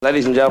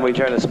Ladies and gentlemen, we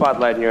turn the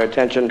spotlight and your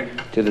attention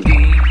to the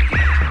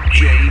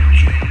DJ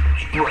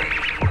Break.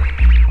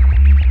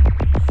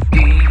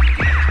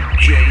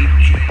 DJ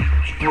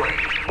Break.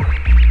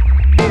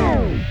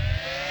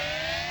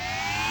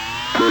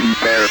 Pretty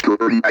fast,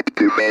 pretty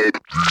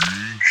activated.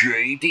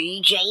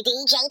 DJ.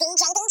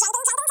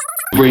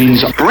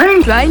 BrainZ.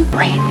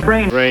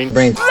 Brain.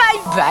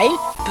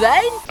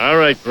 All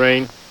right,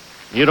 Brain.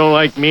 You don't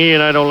like me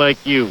and I don't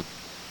like you.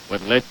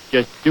 But let's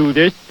just do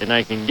this and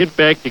I can get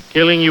back to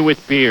killing you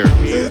with beer.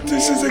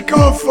 This is a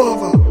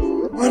Godfather.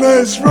 When I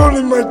was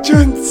rolling my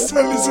joints,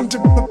 I listened to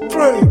the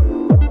Brain.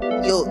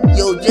 Yo,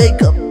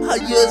 Jacob, how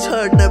you just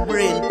heard that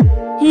Brain?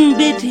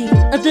 Betty,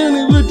 I don't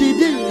know what to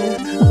do.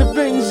 The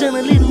brains and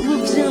a little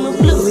hooks and a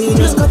blue. We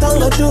just got on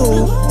the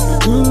two.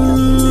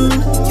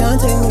 Can't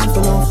take me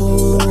for no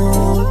fool.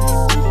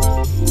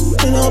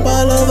 You know,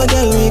 ball over,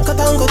 girl, we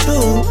got on the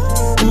two.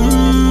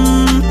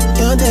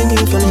 Can't take me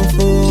for no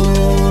fool.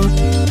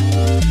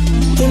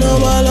 You know,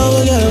 ball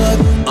over,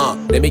 girl,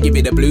 let me give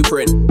you the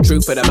blueprint.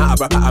 Truth for the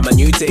matter, rap out, I'm a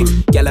new thing.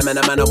 Girl, man,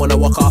 I wanna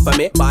walk off of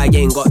me, but I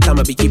ain't got time,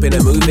 I be keeping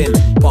it moving.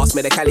 Pass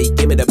me the Cali,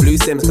 give me the blue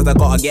sims, cause I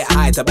gotta get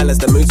high to balance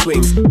the mood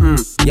swings.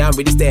 Yeah, I'm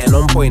really staying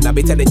on point, I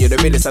be telling you the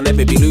realest, I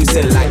never be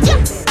losing. Like,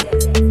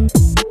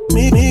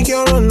 me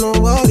can't run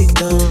nobody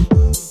down.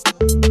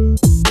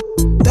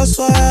 That's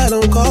why I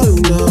don't call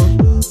you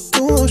down.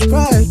 Too much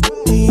pride,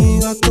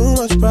 me got too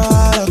much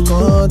pride, I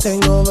can't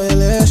take no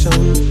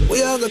violation.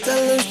 We all got tell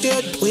them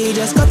straight, we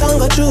just got on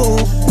got you.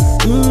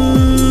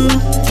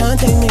 Can't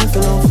take me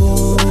for no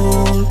fool.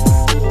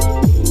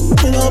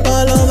 You know,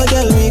 ball over,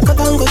 girl, we cut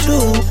and go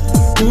through.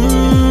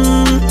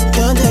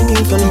 Can't take me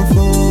for no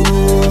fool.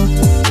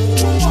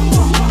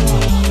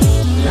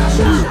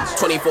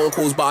 20 phone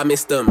calls, but I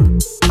missed them.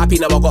 Happy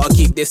now, I gotta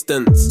keep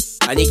distance.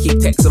 And you keep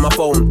texting my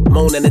phone,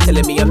 moaning and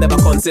telling me I'm never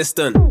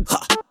consistent.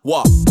 Ha!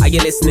 What? Are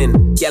you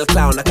listening? Girl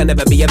clown, I can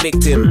never be a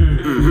victim.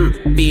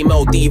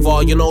 Female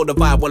diva, you know the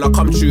vibe. When I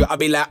come through, I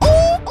be like,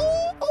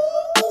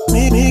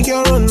 Me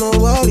can't run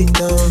nobody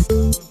down.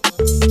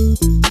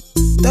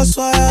 That's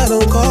why I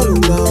don't call you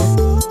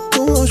down.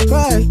 Too much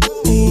pride,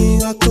 me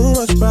got too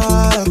much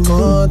pride, I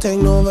can't take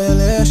no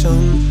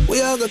violation.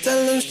 We all got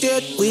tell them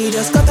straight, we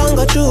just got and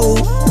got you.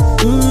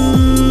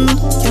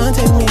 Can't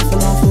take me for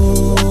no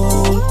fool.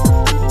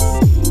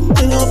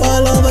 You know,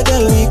 all over,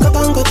 girl, we got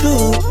and got you.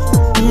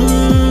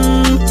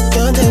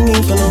 Can't take me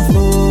for no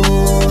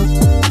fool.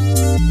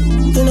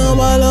 You know,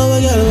 all over,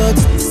 girl, but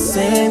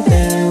same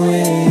thing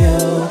with you.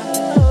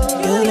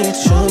 You need to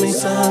show me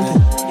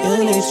something. You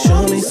need to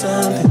show me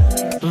something.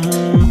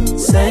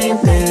 Same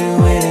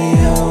thing with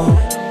you.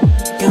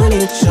 You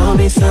need to show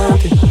me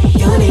something.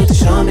 You need to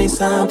show me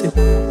something.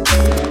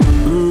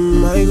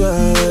 My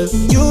girl,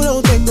 you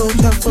don't take no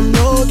crap from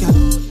no girl.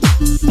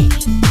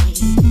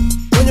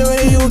 When you're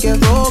ready, you get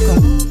vocal.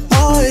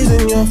 Always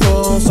in your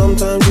phone.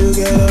 Sometimes you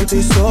get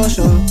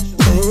antisocial.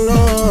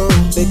 No,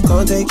 they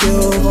can't take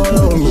you for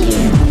no.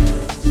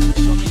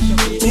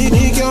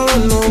 Me can't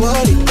run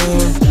nobody down.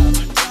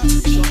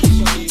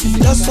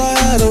 That's why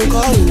I don't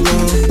call you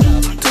now.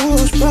 Too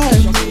much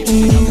pride, me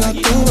got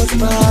too much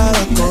pride, I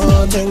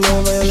can't take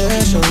no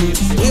violation.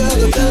 We are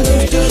the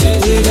talent,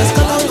 we just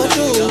got on got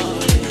you.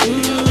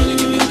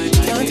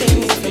 Can't take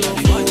me for no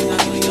fool.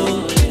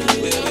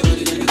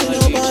 You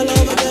know my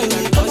love again, we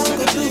got on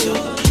got you.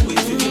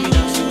 Can't take me for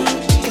no fool.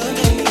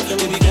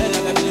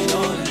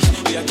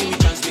 We are giving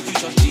chance, make you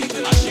shot deep.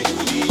 I shake you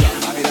the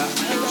fire.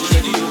 She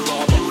said you go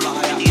up on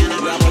fire. We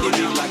are body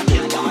big like the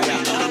fire.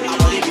 Our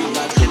body big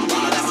like the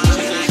fire.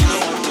 She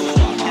don't want no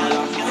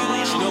wahala.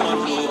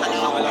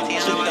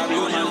 She with a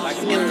real man like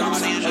Montana.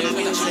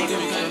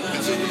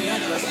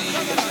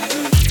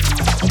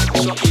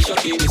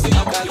 Shocky, they say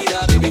Al-Qaeda,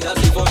 baby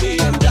dancing for me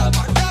and dab.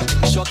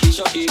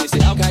 Shocky, they say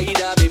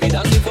Al-Qaeda, baby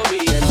dancing for me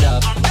and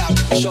dab.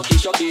 Shocky,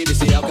 they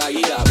say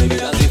Al-Qaeda, baby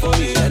dancing for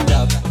me and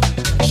dab.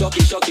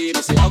 Shocky,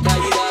 they say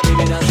Al-Qaeda,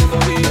 baby dancing for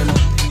me and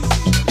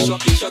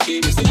Shocky,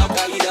 they say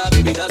Al-Qaeda,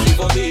 baby dancing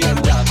for me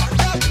and dab.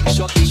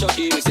 Shocky,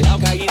 they say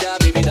Al-Qaeda,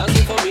 baby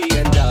dancing for me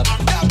and dab.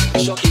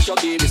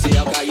 Shocky, they say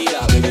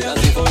Al-Qaeda, baby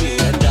dancing for me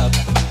and dab.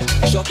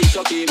 Shocky,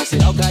 they say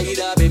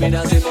Al-Qaeda, baby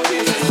dancing for me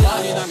and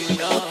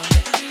dab.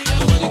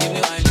 Nobody give me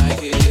wine like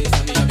this.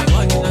 I mean, I've been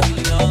walking a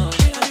million.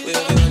 We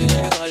have been running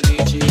and call me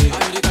cheap.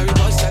 I'm the carry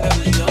boss like a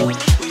million.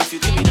 But if you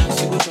give me dance,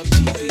 you go chop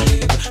deep.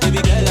 Baby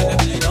girl like a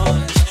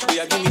billion. We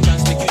are give me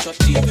chance, make you chop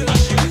deep.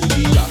 And she will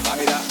be a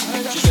fire.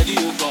 She said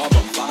you go up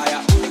on fire.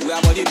 We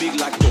are body big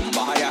like Bumpy.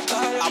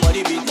 Our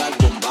body big like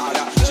Bumpy.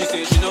 She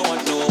said she don't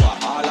want no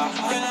wahala.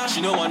 She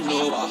don't want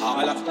no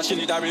wahala. She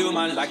need a real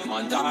man like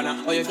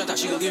Montana. Oh, if not,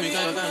 she go give me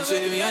kind of dance.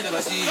 Baby, I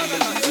never see.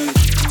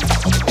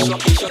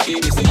 Shocky,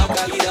 they say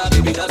Al-Qaeda,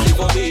 baby dancing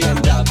for me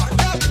and dab.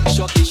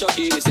 Shocky,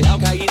 they say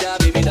Al-Qaeda,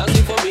 baby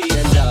dancing for me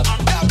and dab.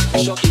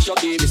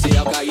 Shocky, they say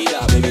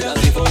Al-Qaeda, baby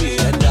dancing for me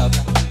and dab.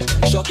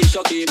 Shocky,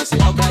 they say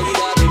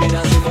Al-Qaeda, baby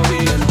dancing for me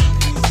and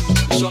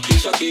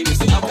Shocky, they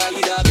say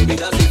Al-Qaeda, baby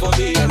dancing for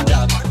me and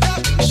dab.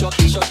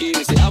 Shocky,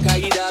 they say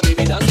Al-Qaeda,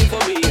 baby dancing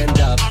for me and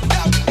dab.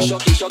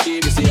 Shocky,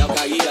 they say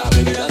Al-Qaeda,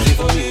 baby dancing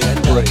for me and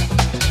dab.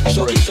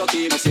 Shocky,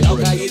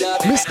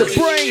 Mr.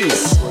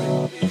 BrainZ.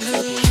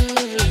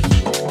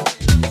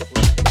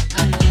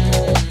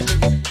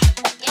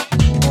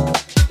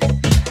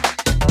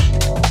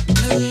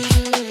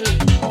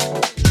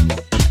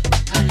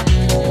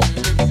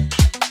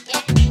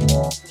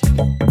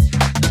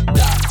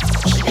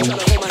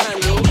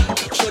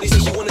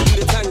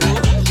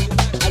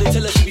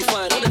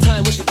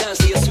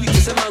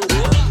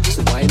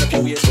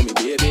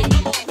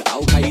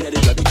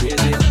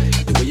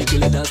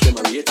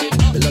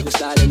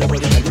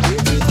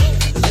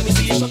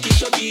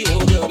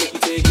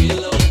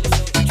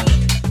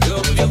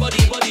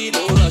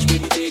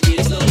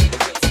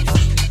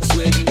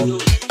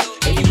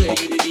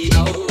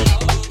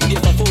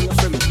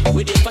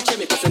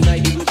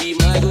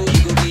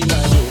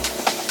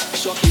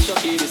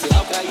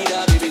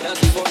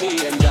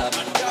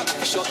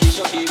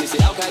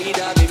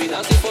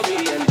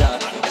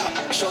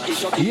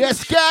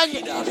 Yes, gang,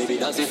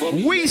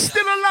 we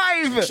still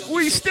alive,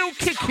 we still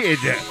kicking.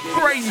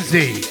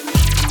 BrainZ.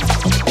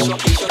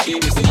 Shocky,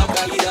 we say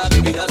Al-Qaeda,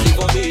 baby dancing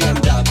for me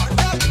and dab.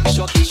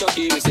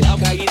 Shocky, we say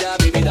Al-Qaeda,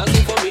 baby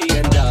dancing for me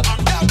and dab.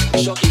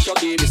 Shocky,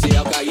 we say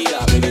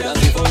Al-Qaeda, baby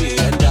dancing for me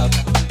and dab.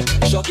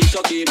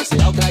 Shocky, we say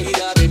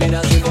Al-Qaeda, baby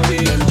dancing for me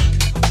and dab.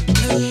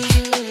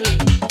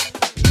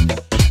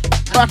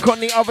 Back on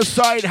the other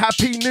side,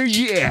 Happy New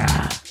Year.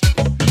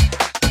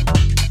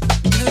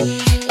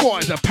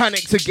 Quite a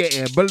panic to get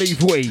here,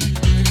 believe we.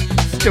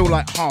 Still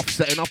like half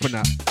setting up and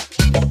that.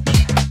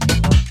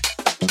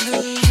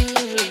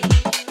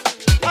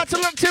 Had to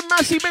look to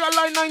Massey, big at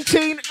line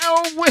 19,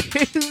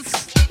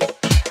 Elwiz.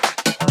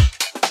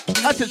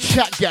 Had to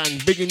Chat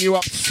Gang, bigging you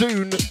up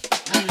soon.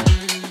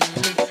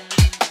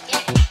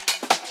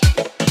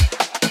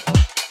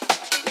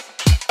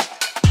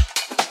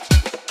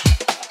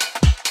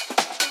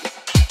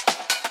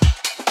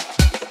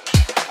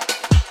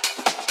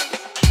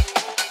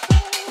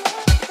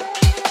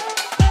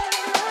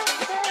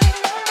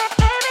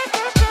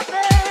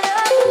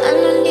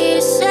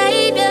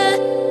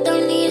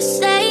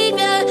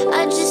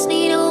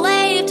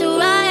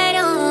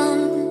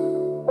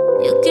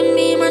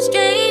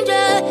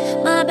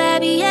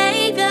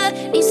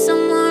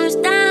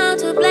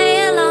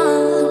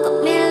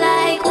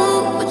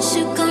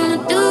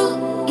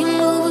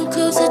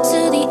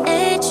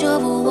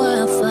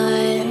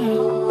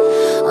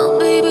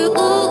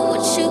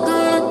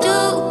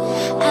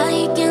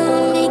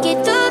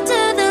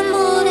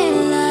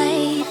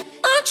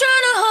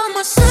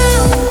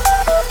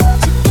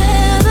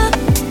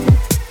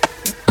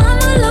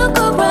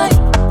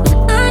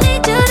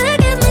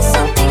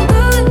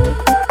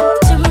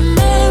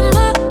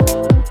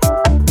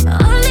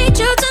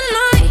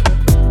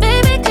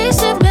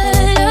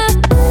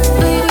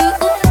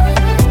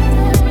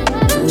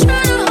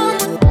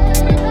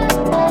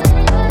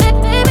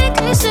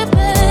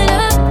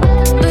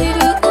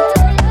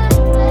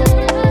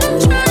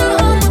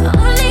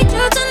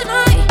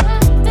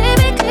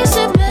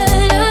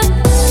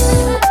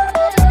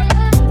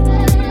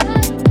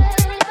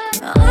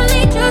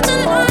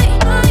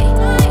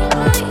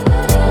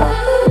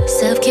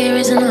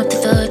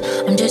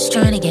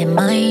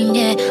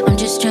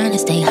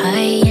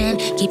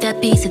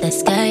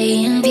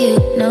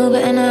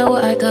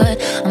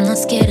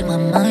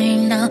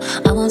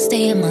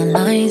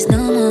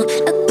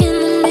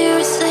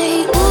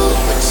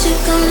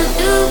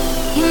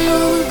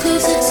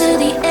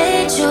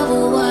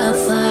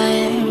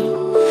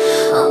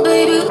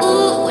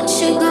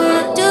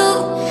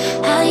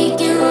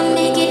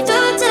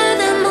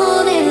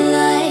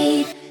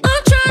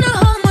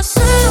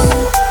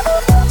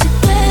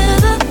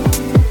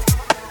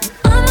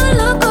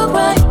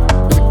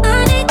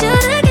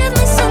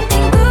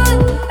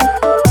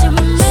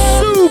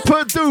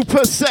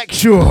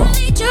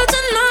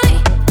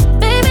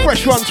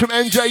 Fresh ones from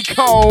NJ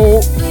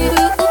Cole.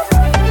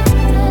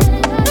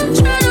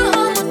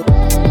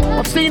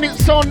 I've seen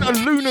it's on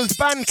Aluna's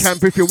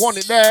Bandcamp if you want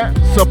it there.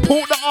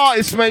 Support the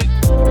artist, mate.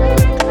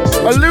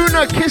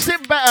 Aluna, Kiss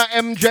It Better,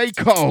 MJ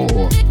Cole.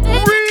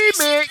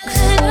 Remix.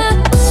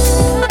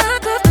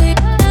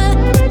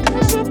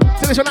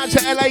 So this one out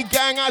to LA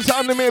gang, out to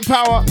Unlimited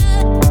Power.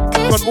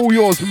 It's on all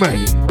yours,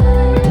 mate.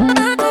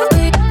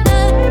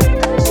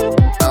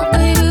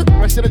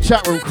 Rest of the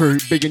chat room crew,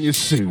 bigging you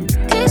soon.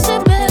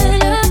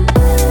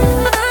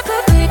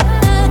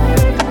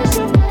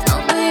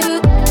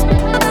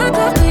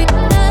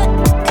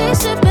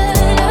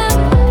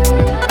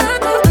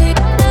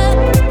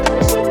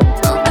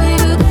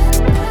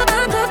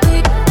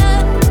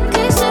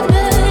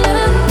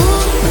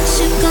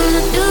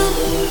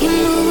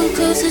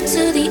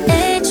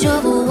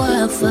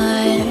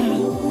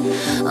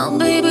 Oh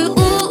baby,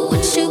 ooh,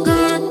 what you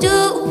gonna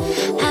do?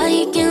 How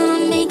you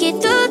gonna make it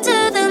through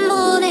to the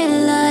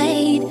morning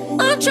light?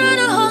 I'm trying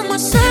to hold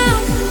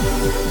myself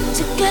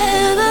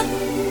together.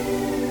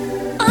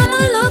 I'ma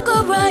look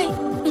alright,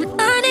 and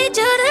I need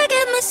you to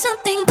give me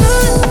something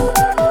good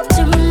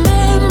to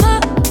remember.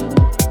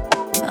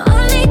 I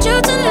need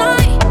you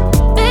tonight,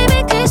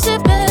 baby, kiss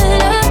it better.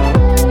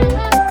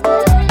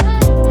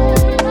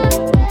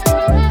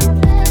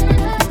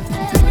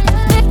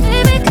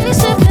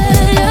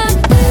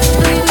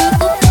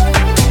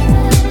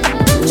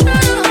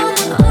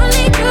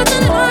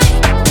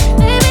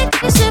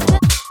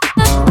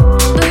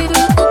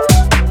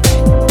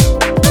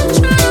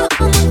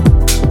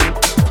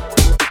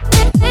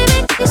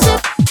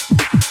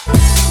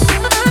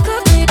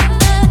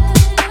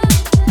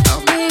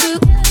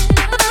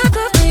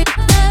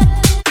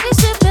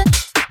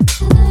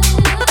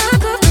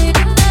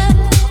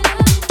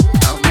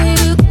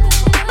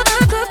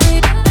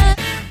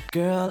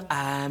 Girl,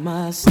 I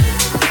must.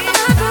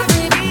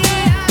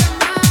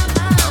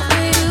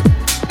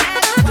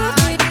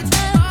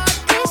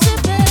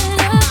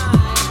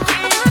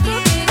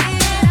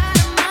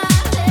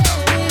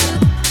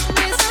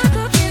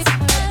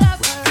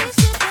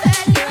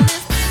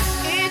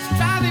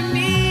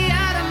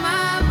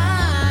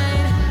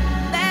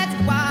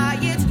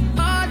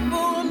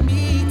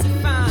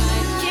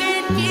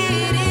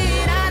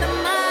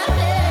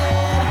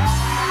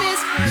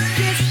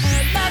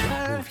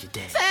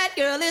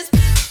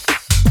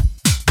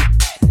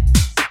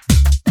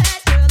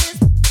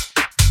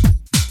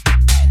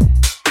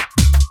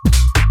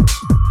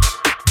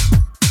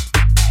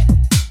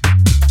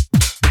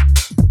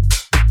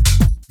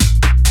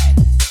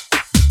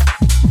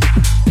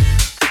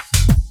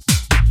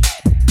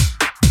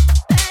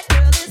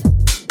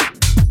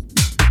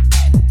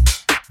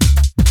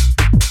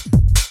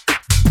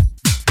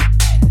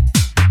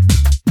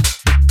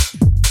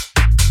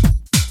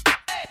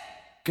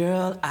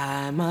 Girl,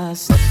 I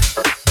must.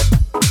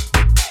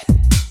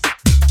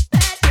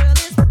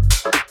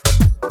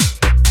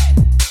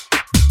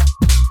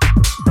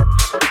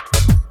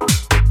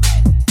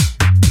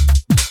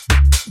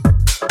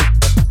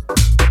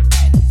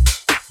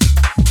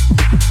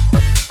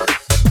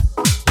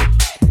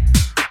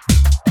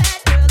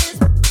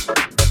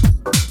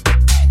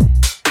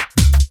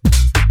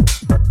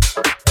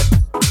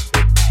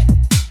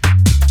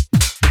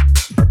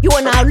 You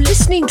are now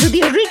listening to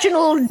the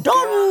original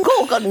Don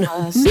Gorgon,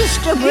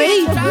 Mr.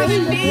 Brain.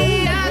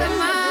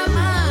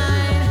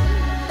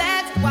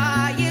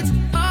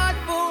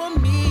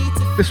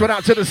 This one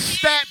out to the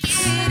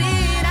steps.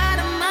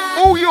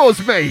 All yours,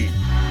 mate.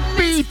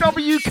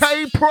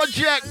 BWK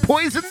Project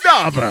Poison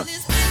Dove.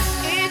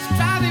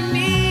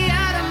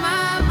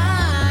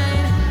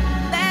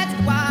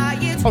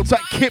 Oh,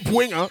 that Kip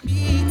Winger.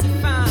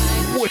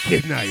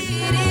 Wicked name.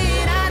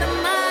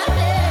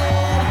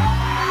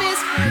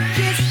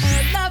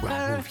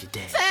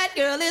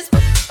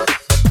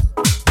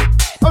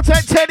 I'll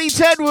take Teddy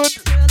Tedwood.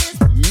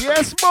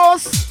 Yes,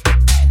 boss.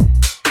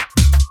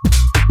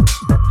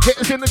 Hit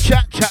us in the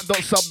chat,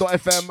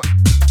 chat.sub.fm.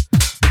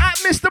 At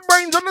Mr.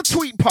 Brains on the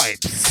tweet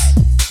pipes.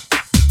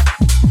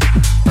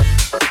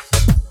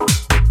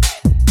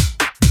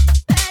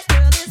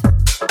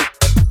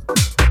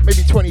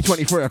 Maybe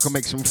 2023 I can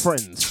make some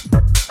friends.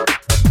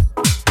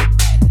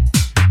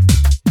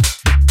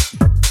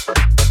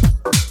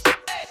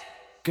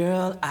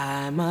 Girl,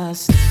 I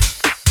must.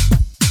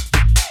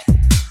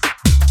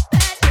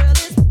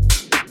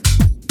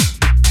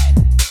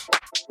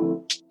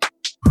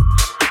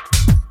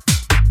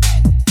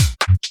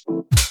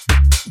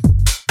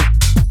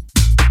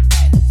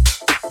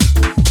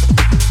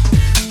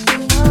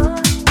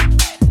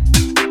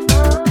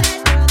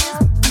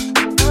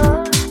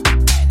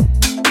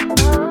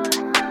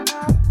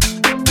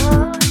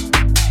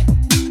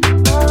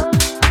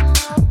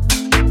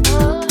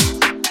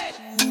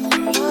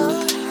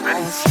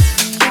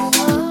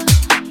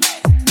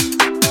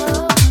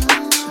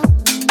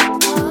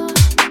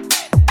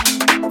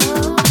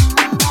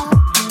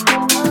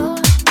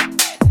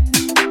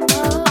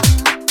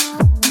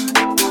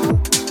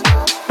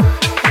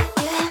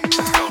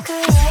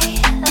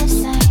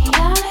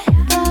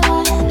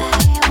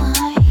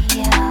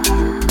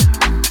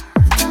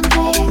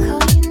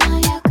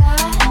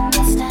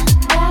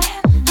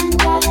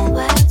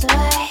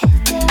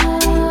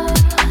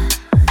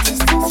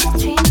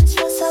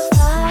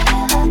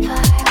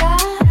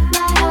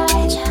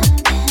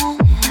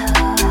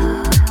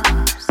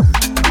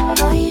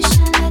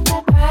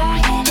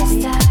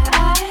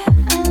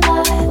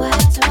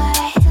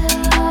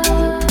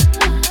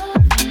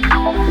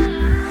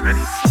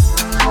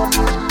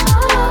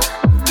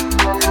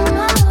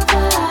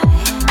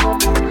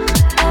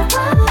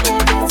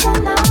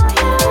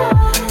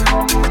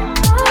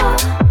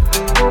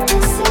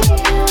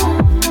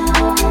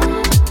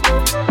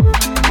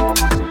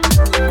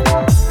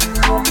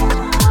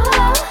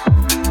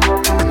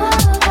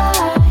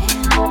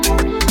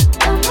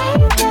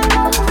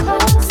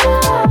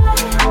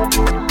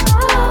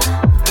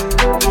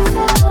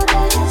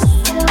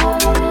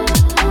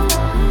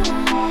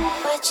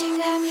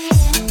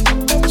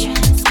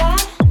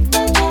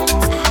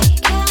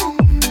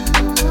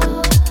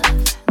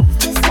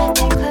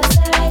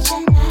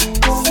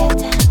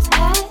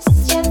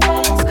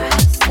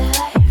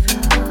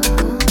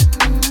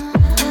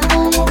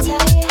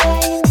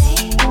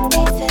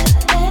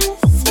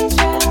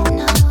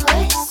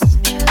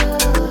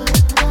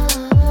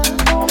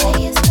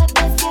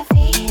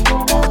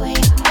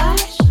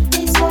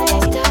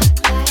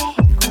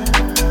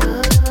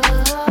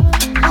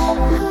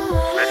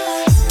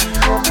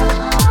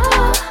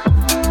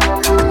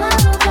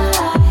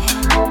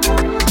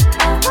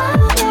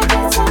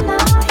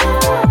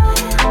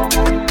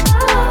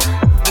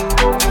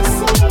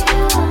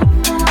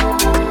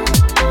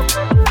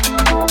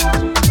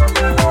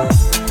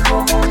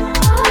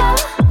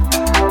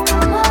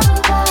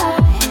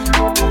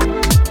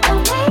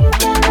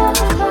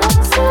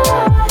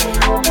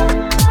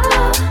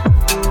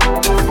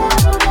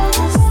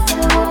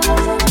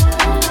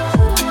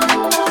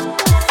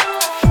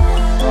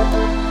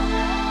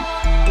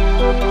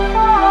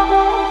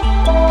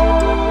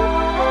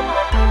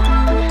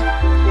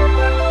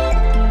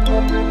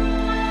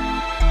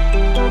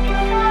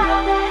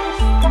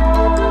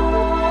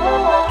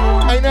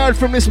 heard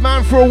from this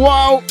man for a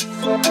while.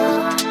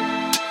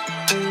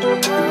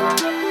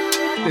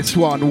 This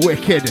one,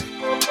 wicked.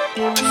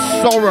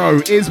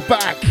 Sorrow is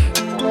back.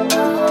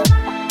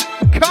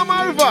 Come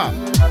over.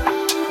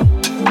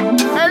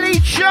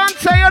 Ellie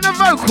Chante on the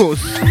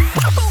vocals.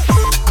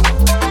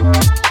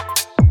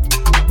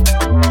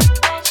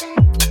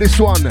 This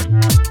one,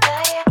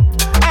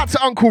 out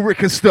to Uncle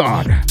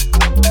Rickastan.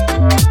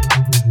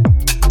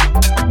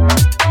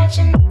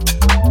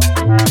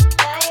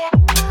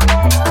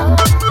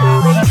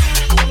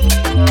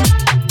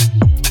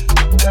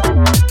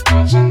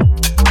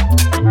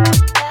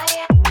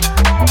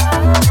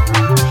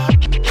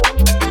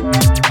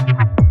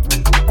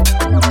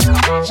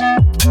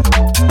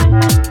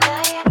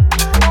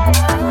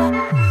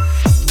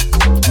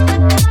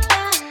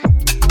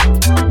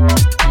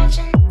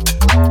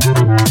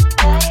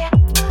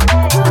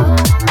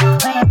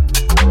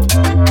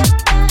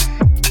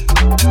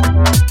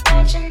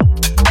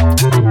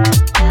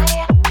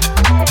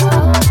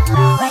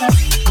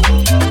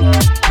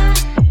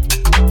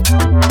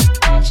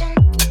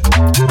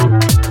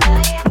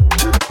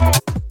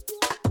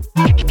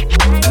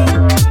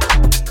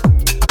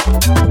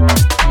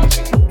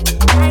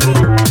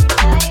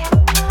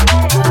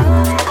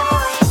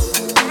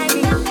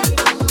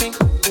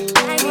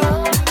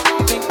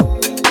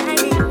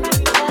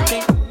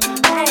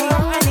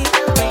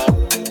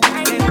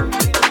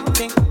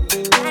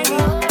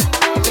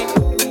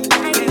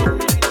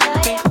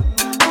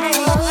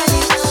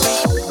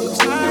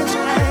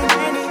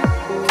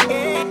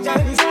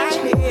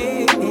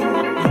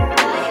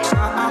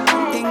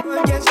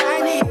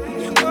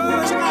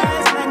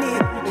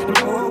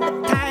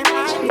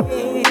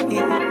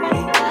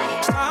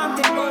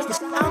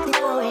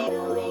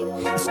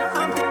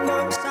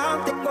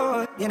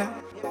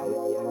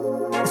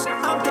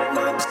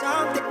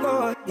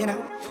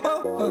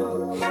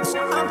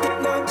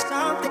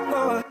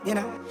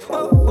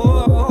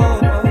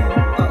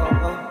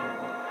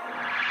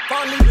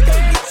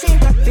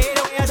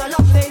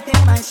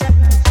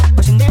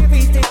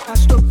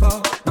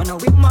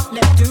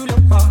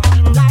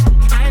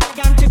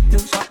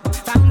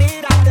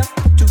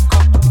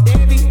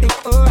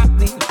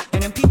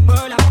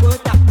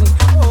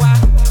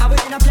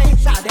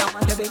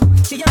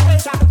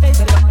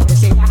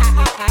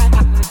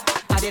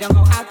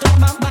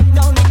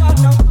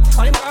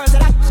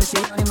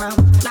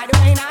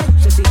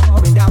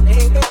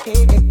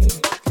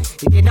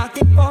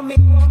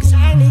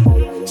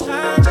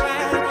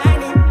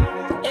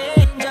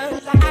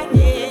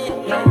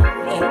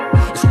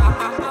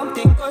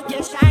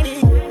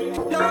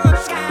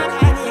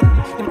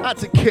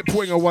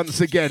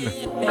 Once again.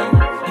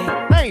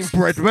 Ain't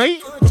bread,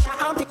 mate.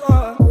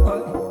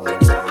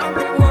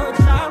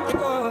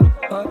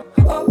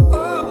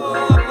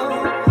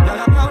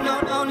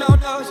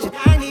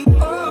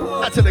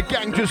 That's to the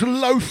gang just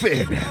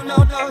loafing.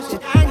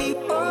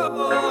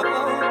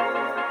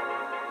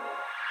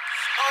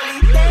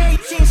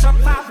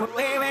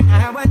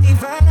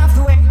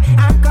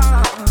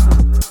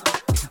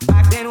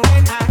 Back then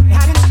when I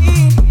hadn't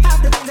seen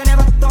half the things I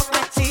never thought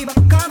I'd see, but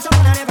come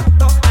someone I never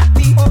thought I'd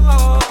be.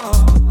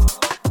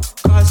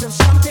 Cause of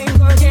something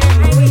good, yeah.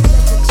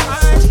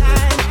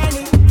 Sunshine,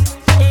 honey,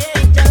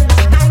 angels,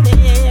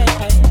 honey.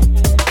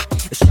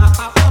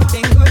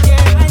 Something good,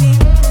 yeah, honey.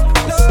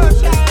 Blue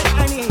sky,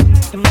 honey.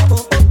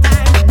 Oh,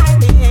 time,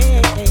 honey.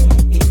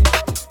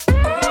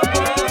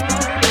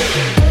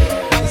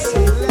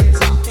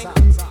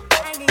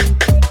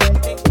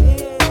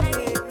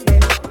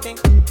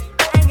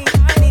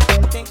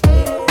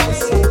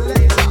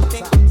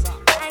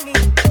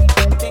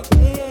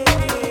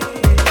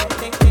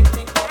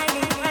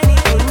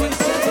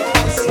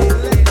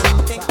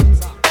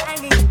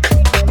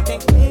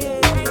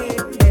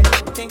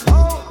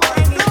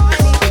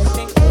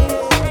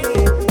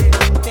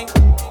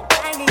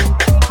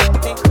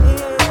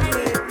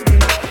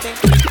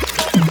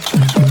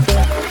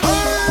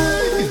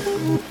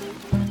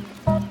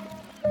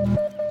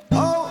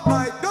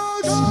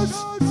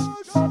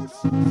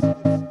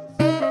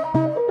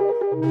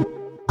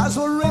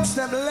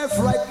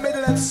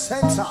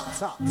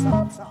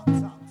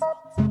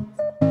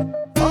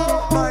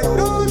 Oh my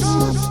gosh.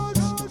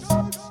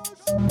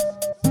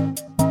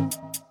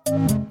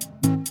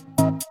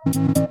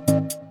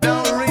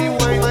 Now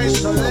rewind my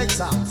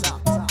selector.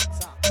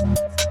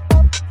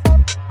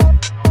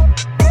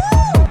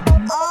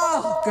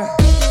 Oh God.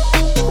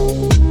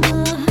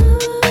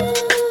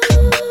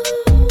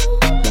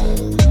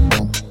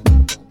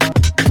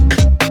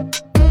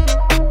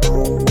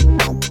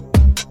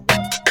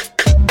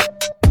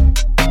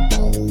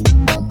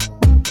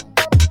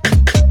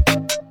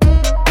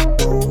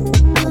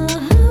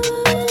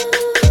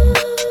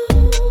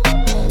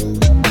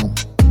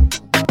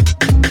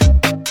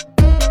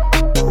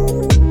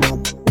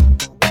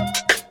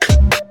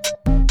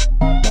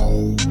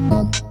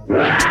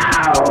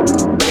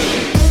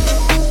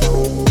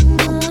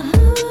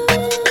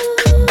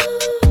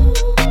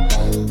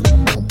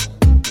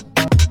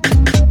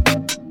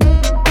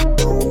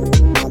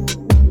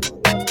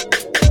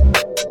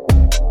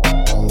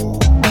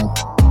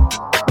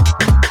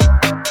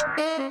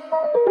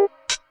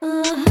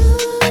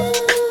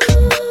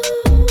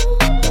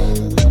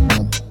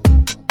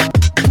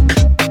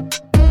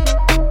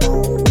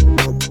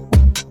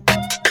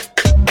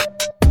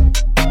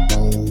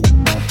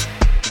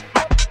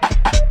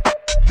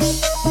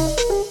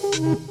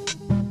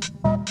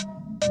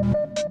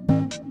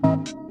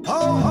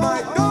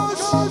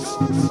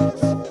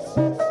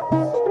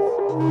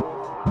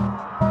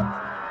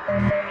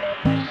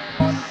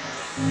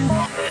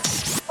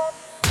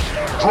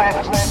 As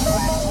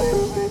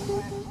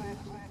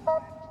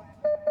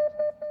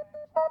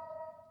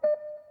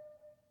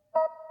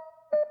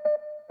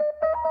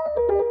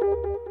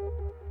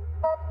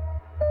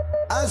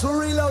we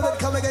reload it,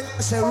 come again,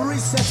 I say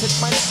reset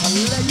it, my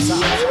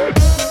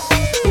selector.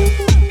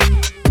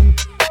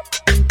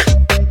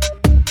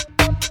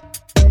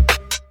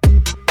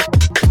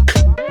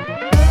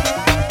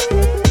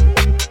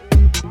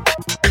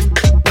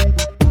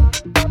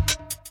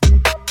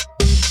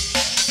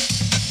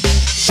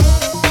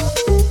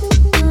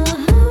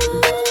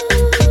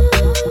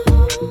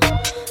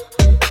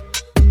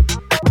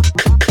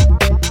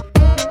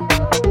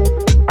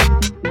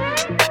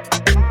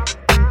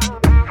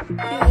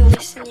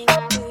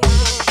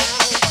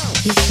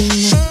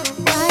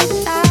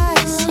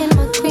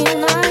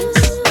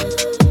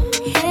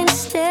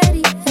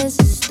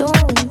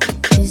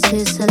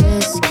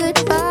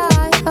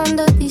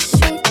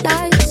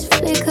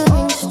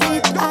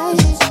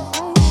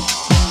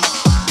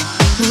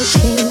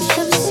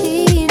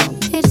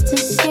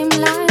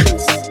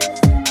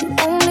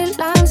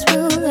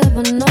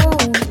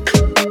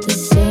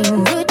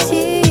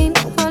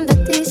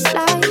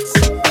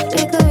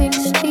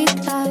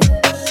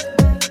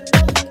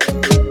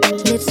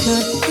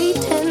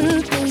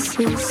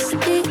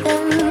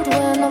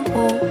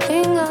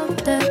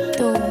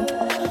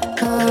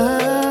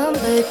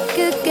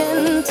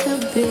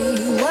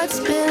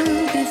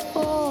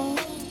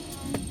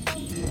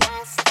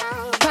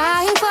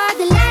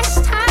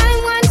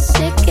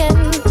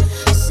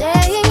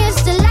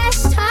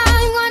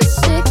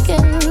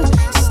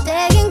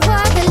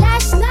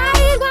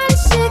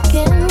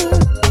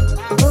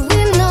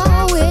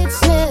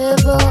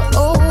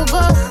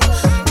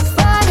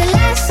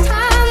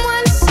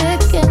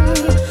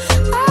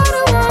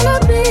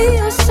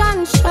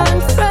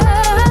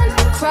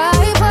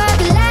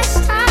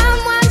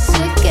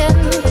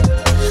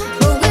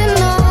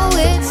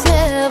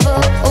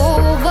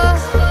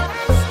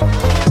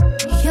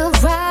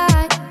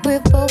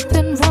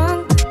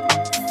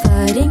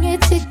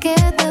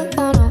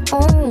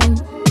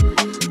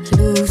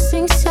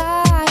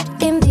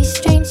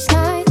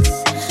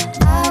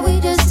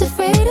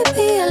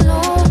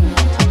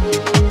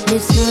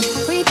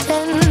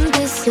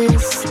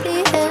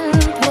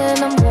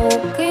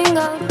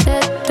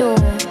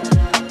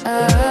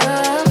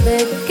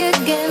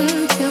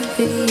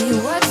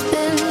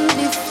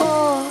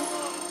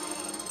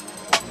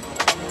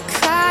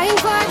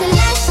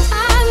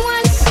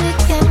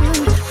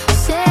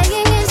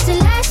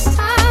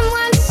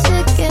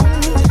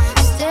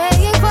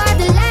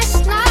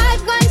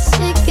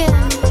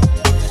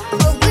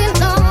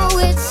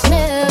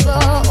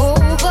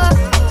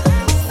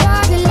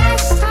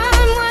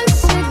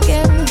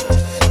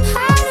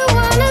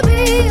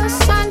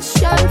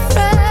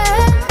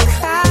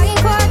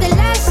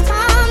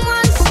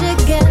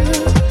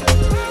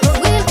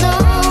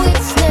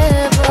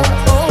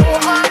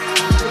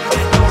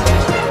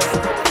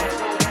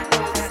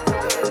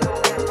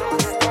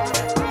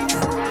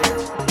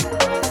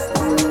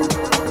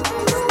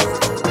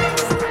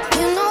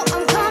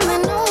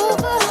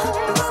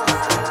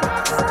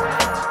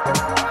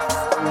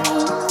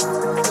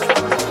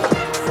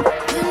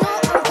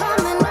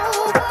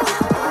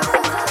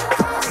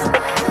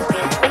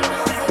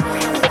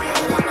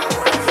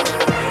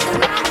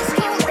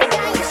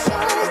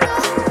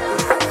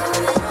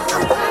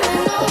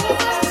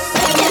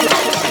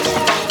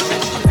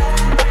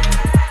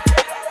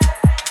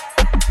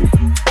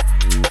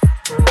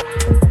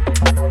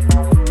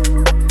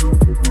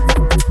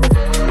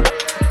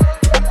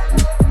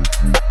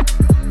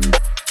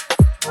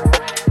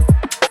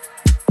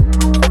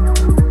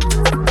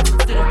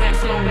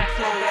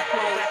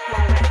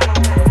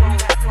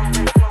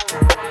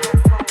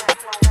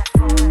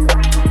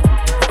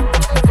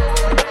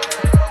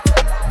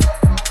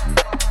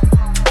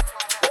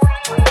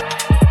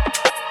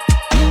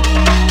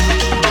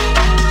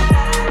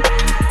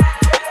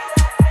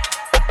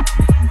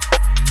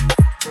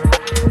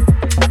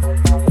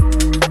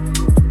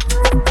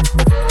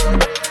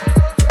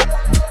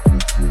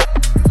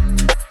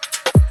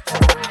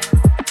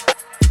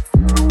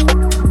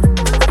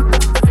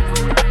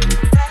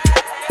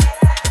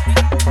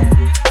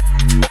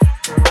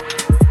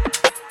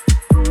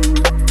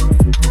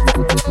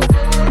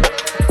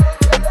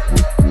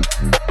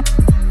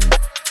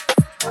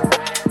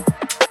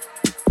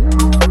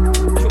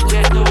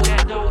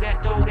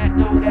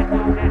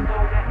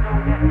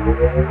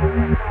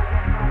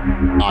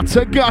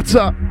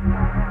 Gutter.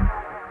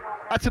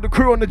 Out to the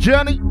crew on the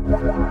journey.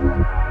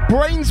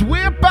 BrainZ,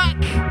 we're back.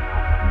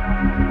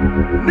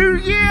 New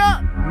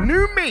year,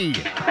 new me.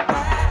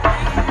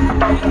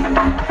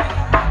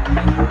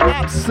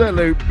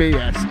 Absolute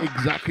BS.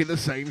 Exactly the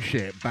same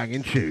shit.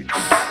 Banging tunes.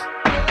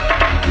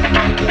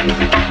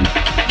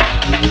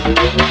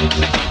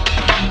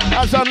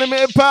 That's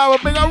unlimited power.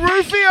 Big up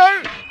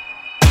Rufio.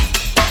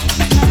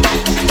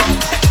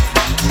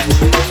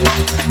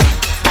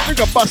 I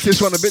think I bust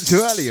this one a bit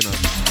too early, you know.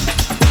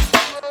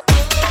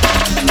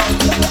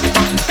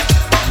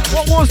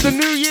 What was the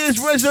New Year's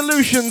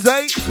resolutions,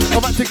 eh? I'm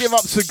about to give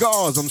up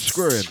cigars, I'm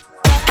screwing.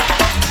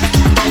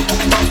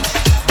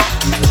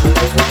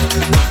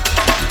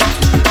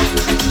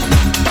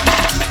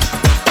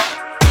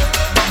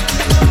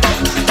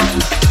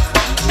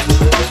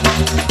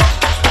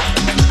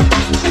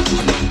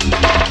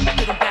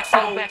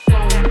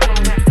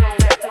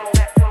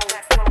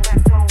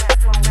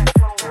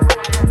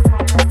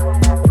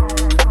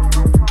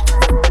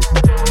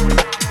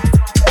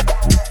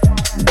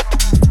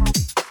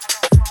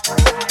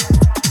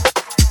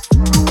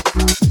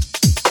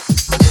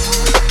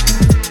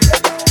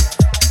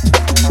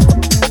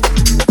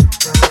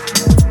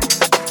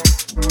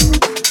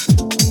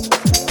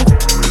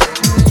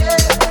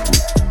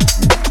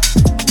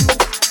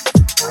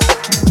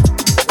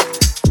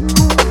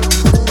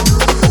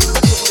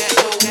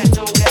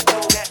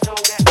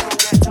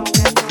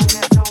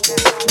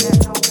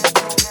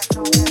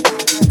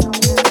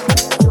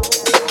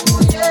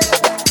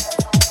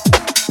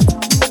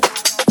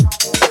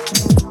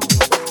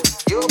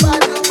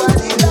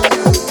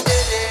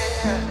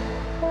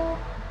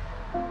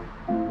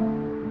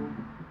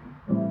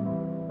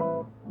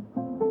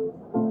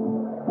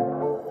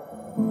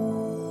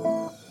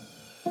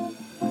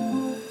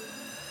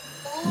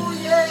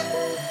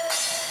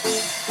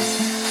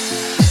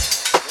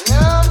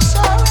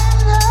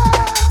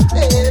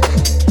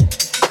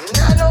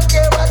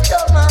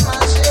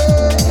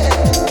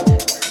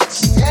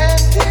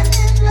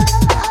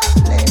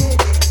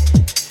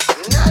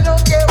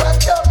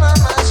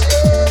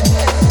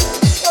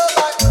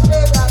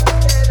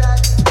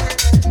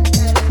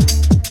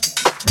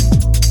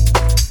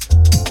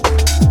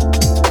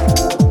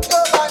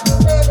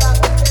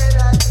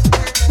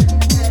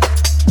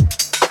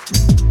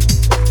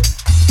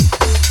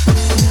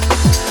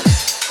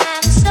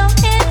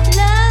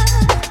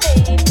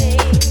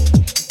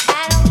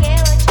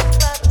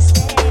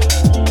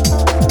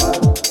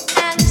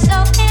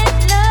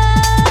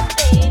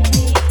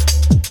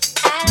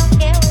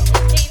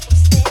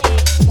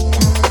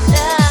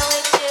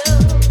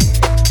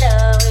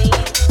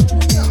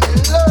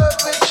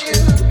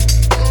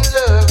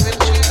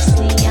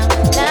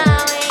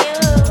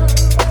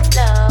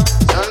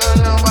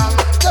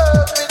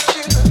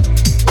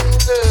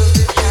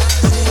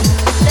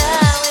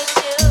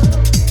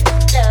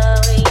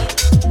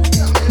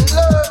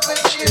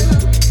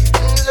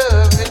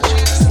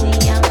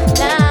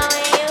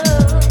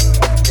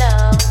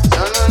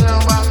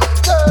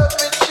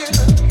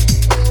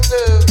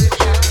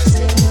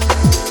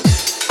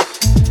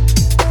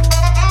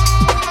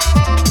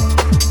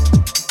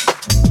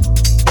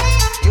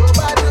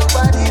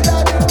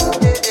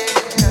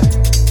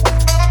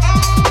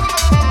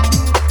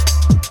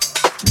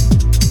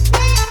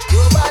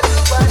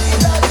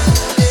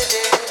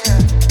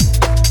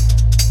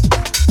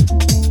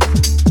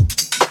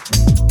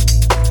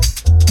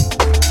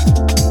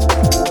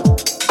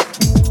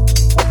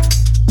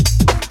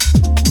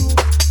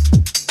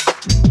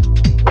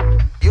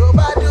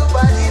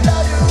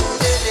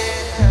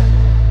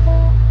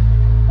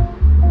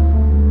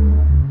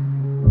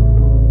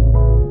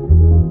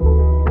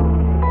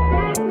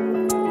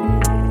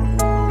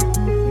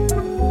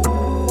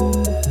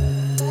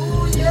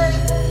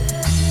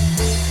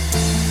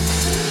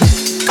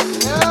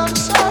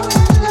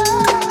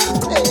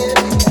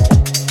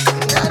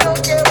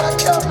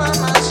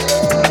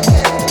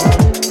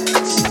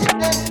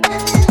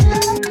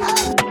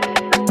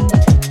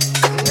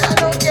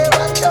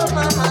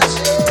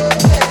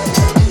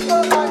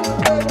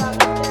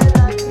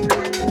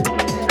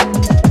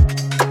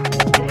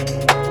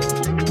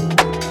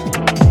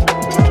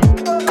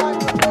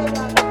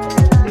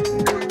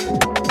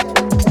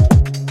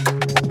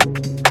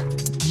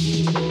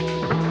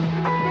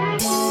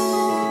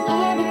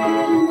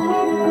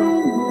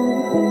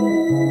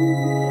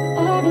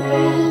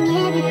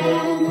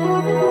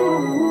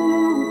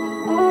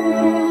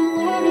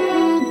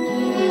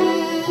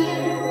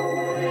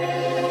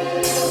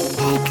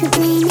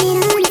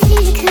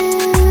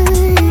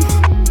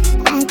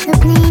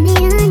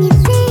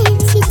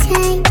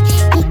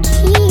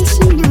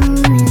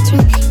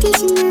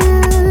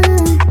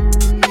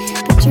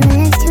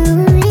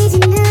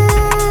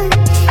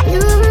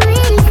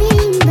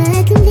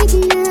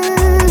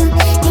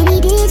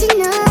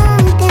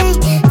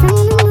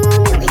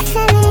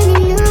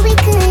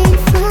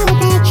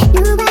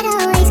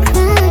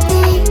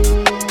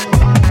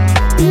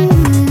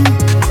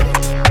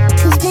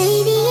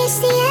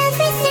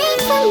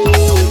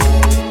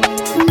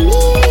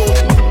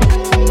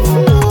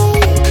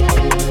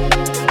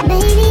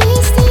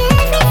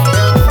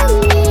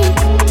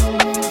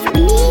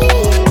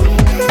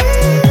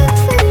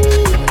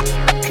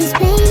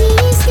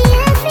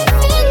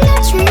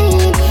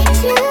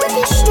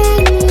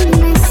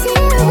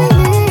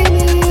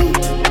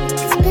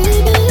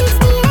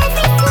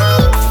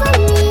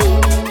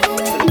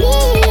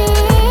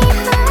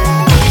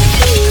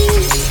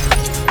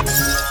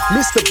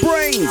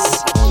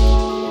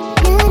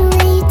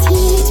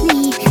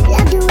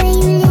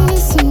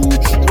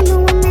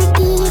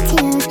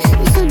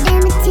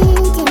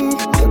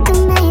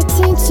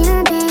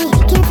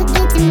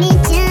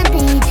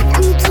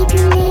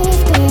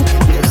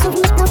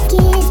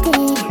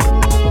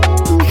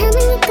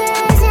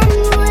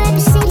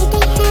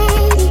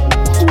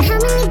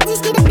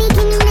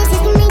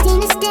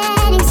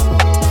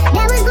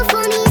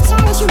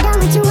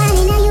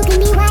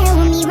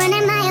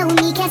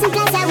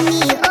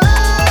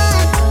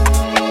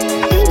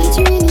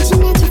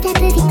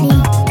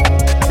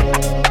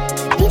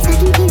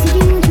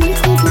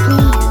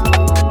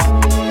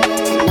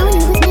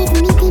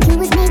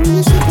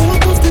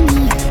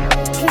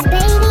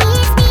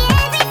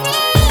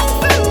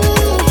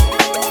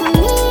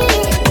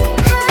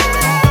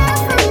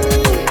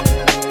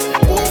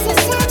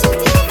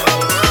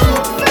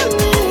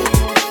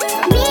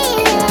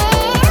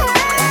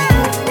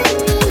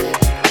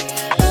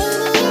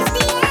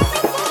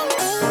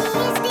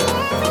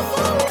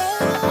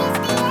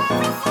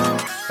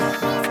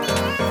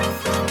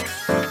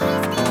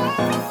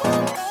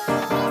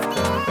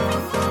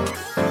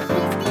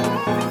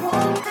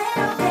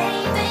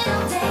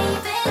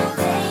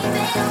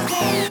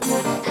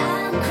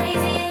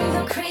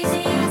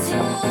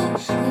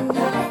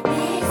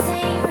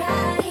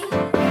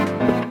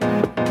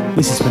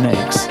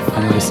 Phonetics,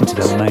 and you're listening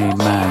to the main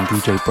man,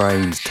 DJ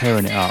BrainZ,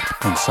 tearing it up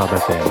on Sub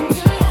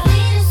FM.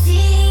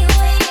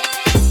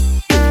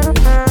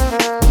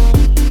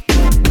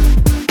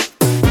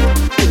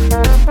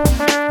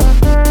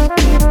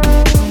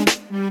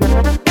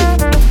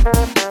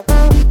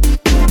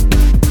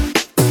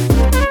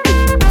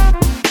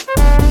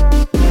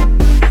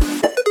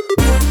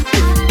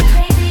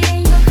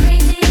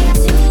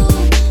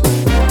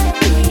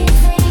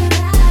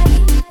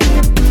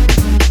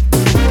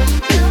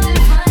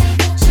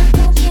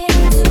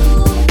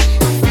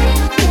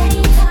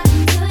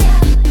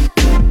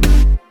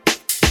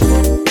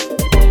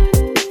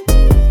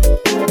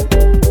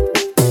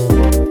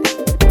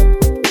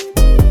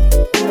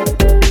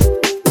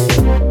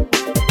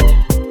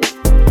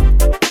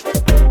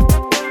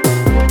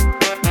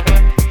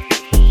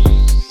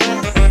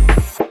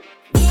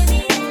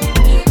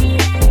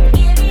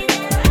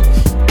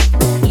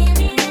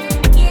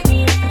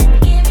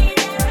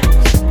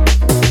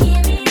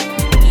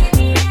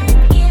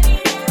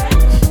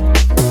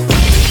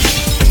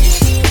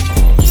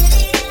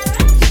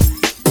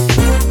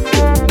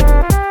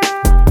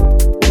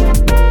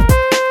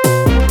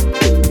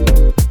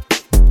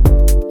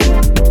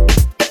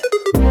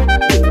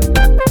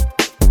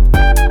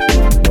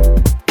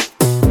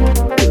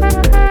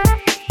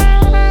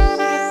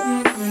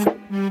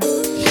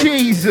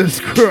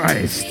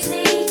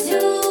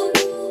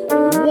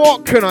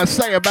 What can I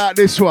say about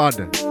this one?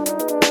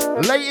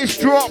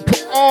 Latest drop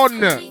on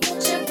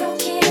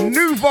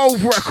Nouveau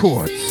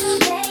Records.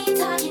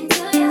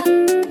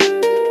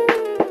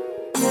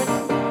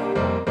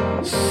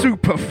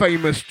 Super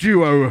famous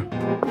duo.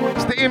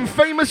 It's the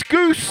infamous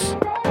Goose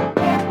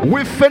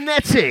with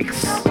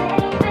Phonetics.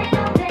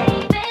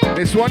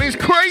 This one is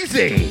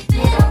crazy.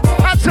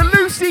 That's a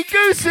Lucy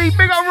Goosey,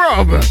 big up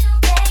Rob.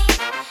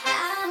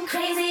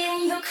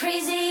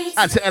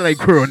 That's a LA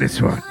crew on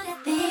this one.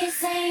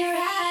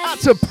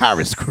 That's a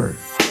Paris crew.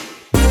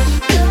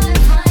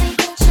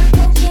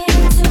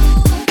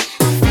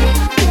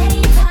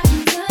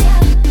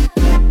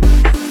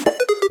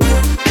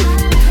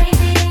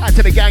 Out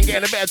to the gang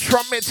getting a bit of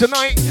trumpet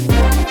tonight.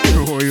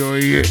 Oi, oi,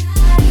 yeah.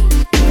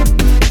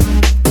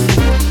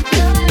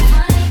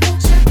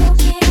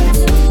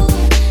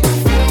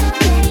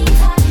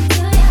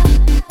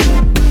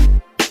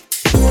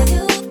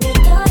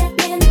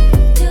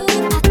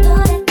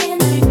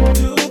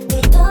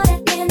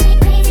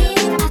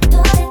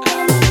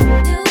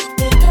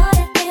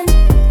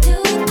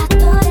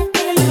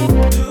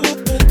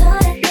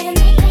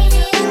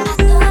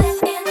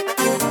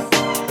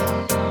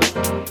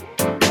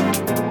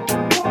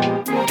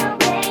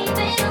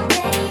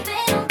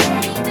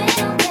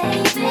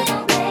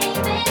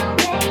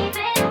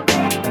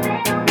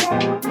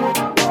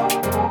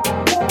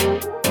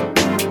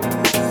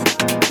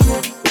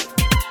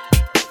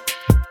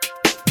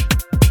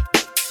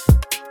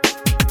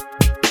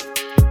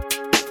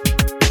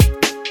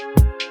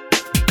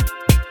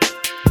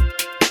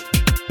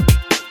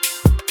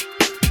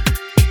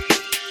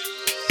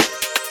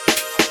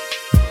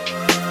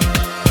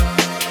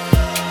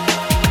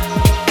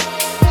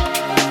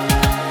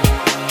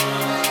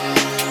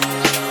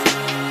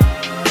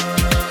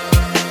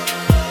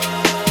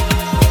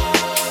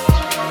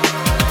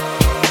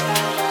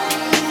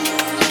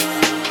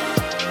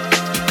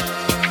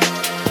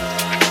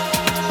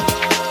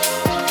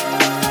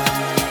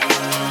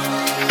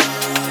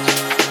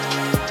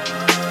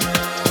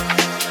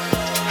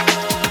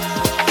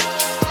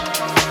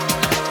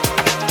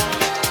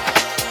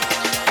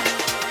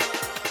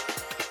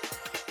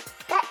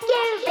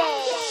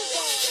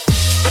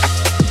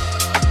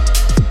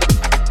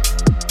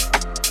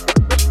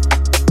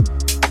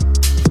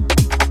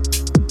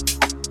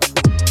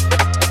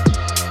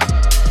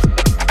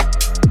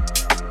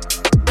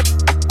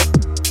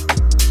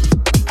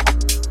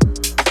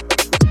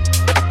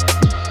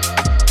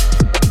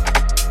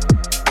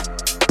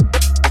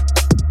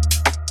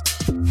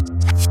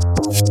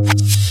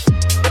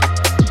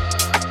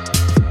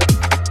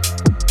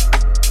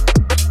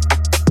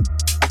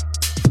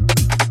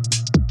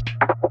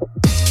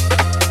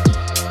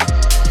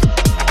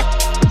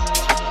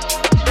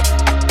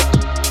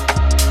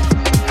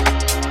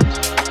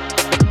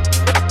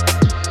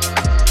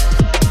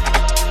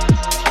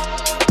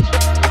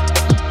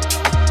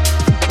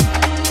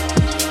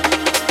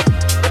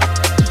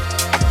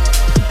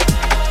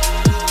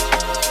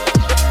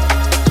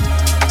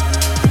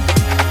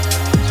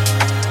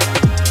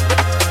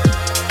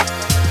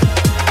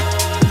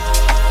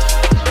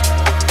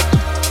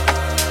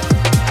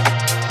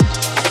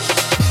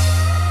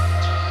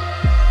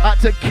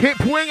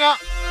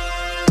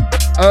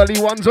 Early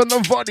ones on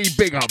the body,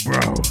 big up, bro.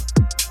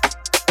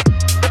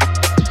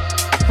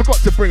 Forgot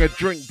to bring a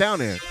drink down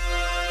here.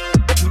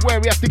 This is where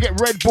we have to get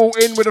Red Bull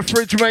in with a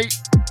fridge, mate.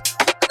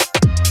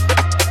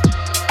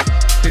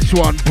 This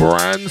one,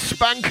 brand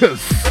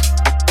spankers.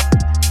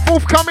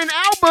 Forthcoming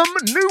album,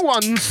 new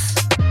ones.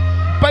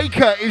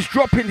 Baker is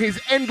dropping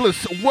his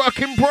endless work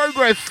in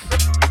progress.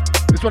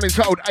 This one is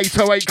titled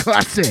 808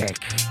 Classic.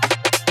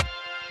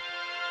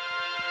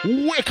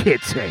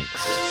 Wicked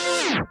things.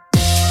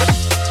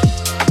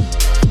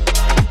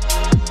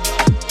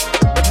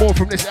 More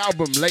from this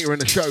album later in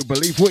the show,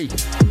 believe we.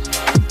 It's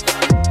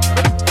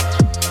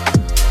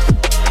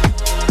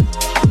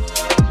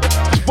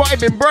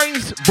Vibing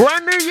BrainZ,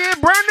 brand new year,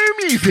 brand new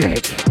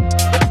music.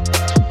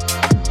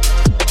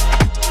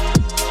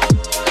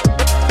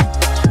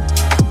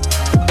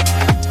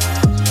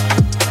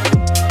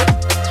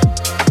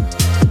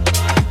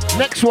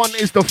 Next one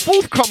is the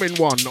forthcoming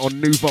one on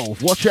New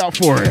Volve. Watch out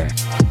for it.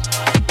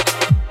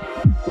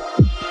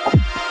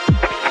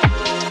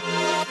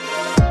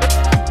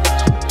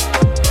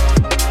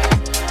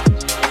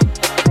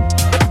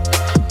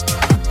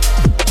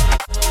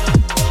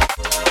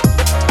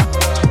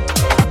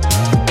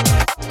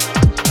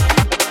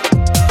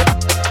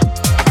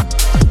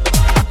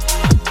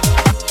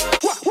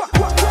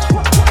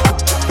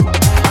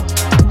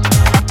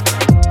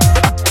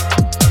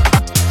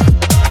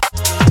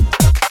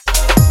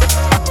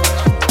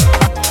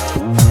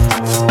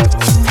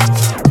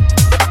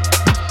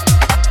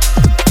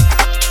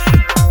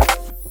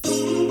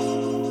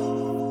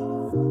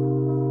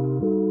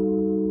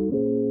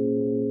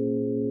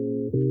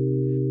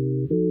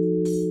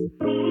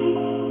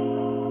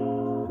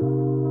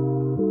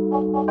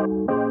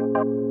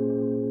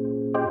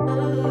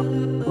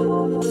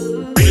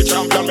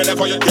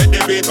 Whenever you get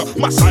the beat,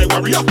 Masai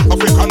warrior,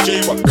 African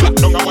chief. Clap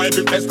down a wife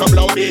in place to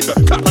blow beat.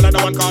 Clap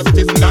another one cause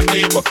it isn't that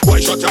deep.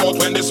 Why shut your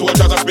mouth when the soldiers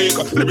are speak?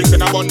 Lyrics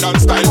in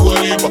abundance, style will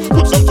leave.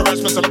 Put some to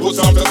rest, some put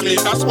some to sleep.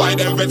 That's why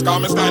them vets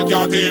call me style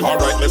can't team.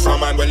 Alright, Mr.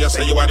 Man, well you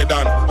say you are the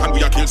done. And we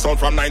are kill sound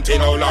from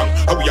 19 how long?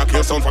 And we are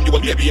kill sound from you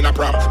will baby in a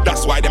pram.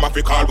 That's why them have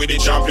to call with the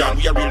champion.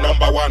 We are real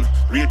number one,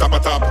 real top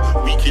of top.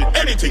 We kill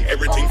anything,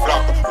 everything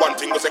flop. One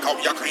thing was like how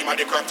we are cream and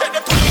the crap. Take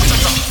them to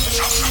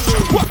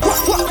the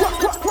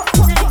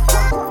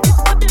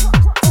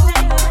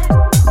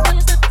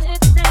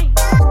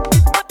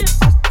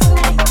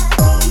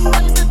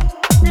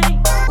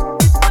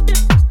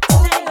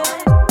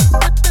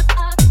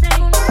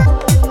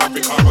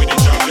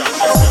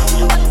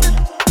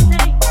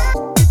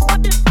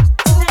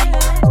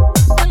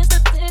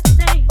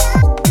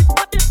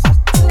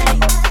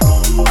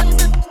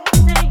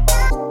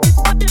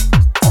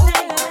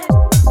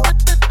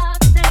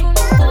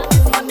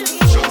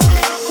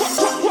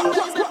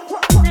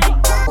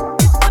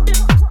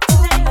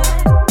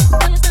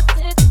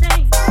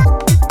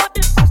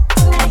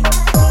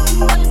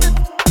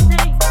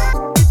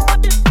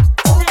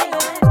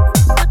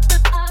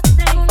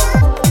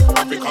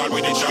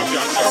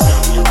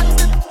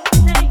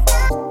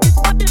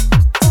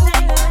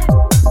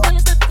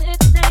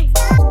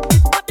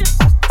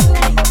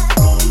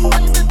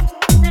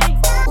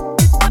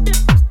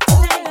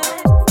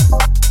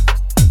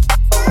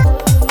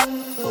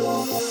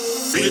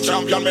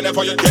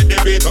whenever you get the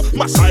beat.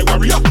 Masai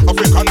warrior,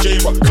 African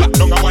chief. Clap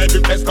down a wife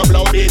in place to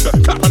blow beat.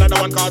 Clap another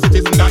one cause it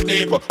isn't that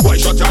deep. Why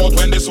shut your mouth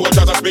when the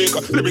soldiers are speak?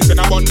 Lyrics in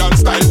abundance,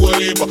 style will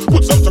leave.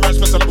 Put some to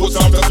rest, some put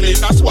some to sleep.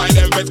 That's why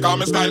them vets call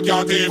me style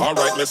can't team.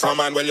 Alright, Mr.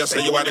 Man, well you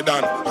say you are the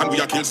done. And we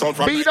are kill sound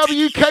from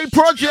BWK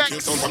Project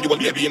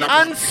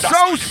and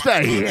Soul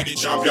Stay.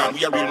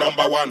 We are real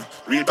number one,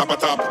 real top of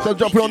top. So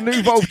drop it on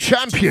New Volve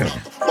Champion.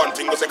 One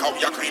thing was like how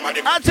we are cream and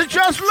the and to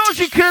Just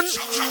Logicin.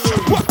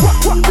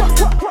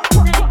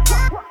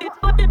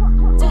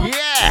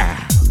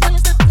 Yeah,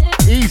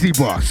 easy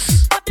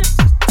boss.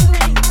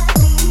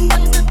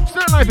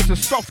 Still don't know if it's a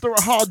soft or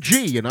a hard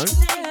G, you know.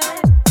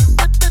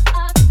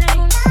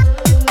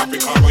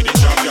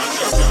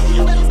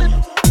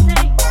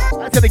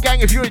 Out to the gang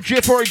if you're a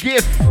GIF or a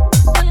GIF.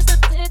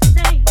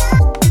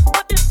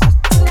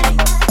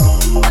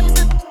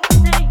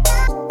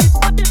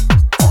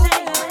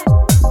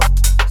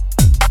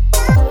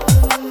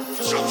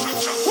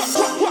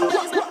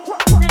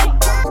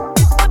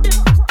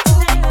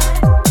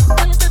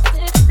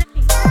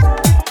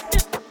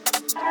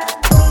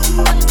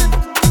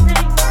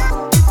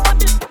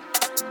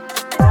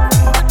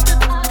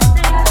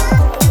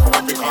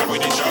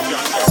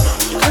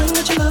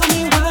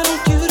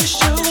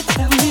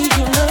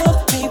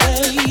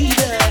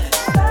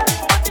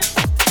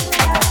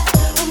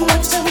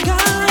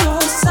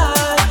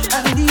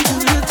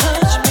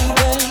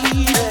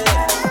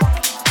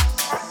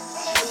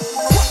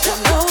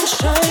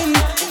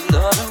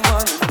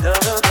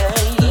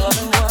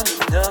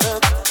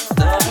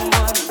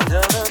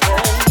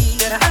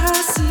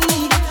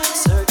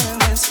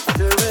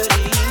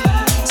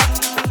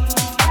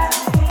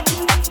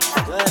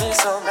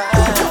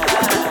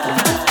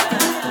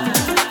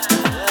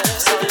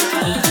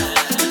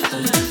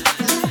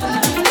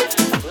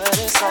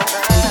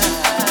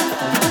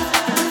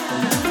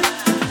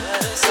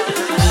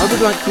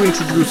 I'd like to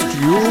introduce to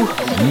you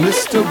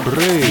Mr.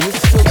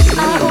 BrainZ. I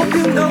hope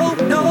you know,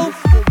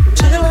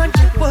 till I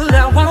get what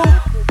I want,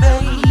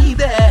 baby.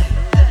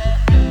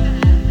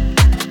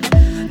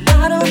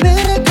 Not a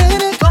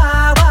minute,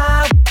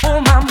 why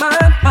on my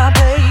mind, my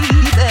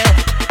baby.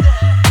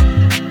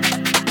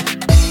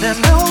 There's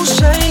no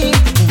shame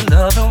in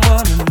loving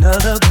one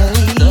another,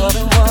 baby.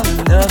 Loving one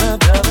another.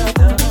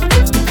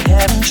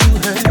 Haven't you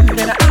heard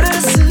that I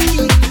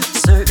see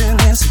certain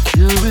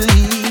insecurities?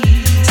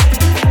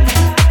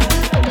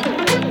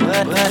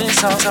 But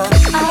I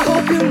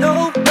hope you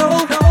know.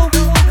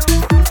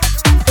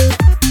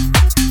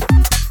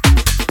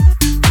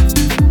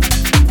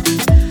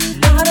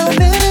 Not a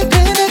minute.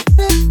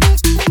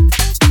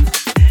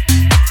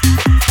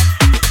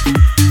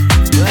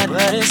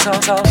 But it's so.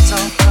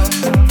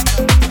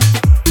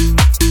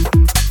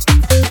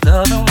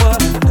 Loving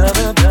one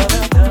another.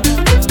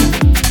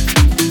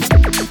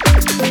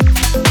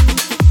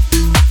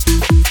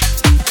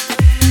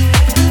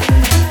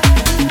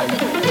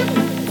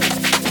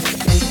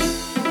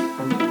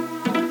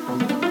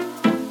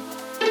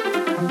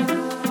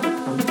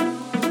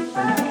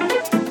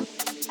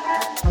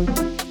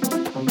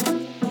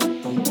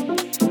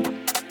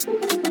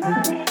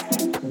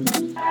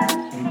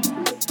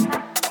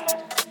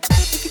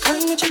 If you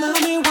claim that you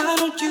love me, why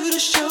don't you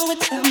just show it?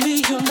 Tell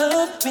me you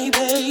love me,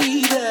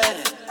 baby.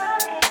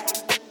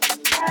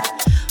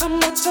 I'm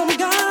not some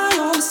guy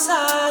on the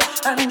side.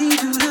 I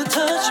need you to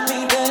touch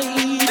me,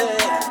 baby.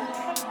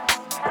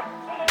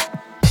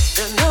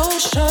 There's no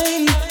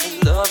shame in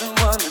loving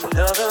one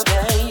another,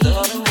 baby.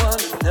 Loving one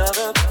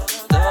another,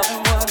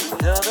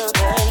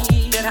 baby.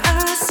 And I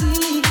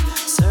see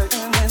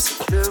certain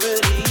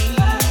insecurities,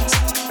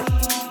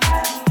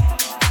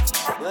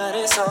 but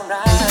it's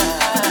alright.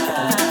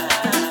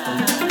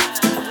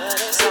 But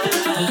it's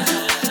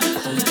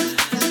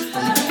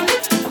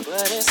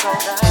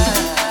alright.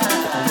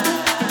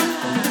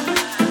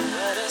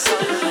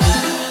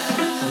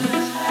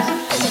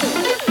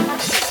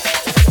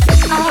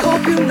 I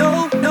hope you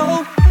know,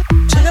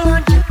 till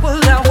I get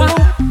what I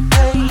want,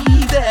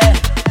 baby.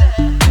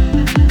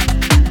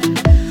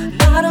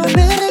 Not a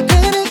minute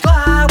go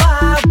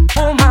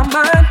on my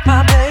mind, my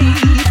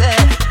baby.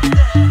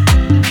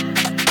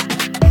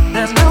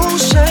 There's no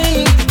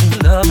shame in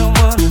loving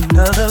one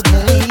another,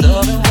 baby.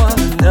 Loving one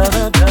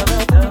another.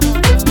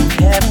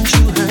 Haven't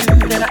you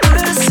heard that I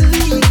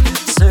see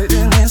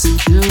certain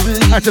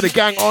insecurities? Out to the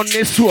gang on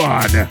this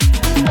one.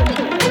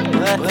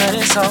 But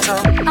it's also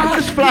I'm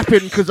just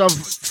flapping because I've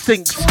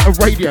synced a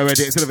radio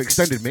edit instead of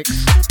extended mix.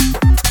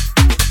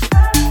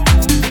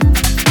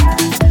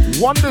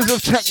 Wonders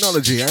of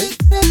technology, eh?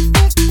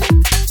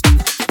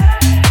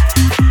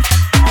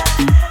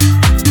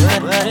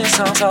 But it's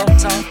also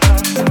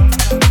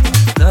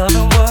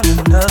loving one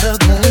another,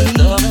 baby.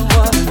 Loving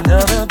one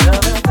another.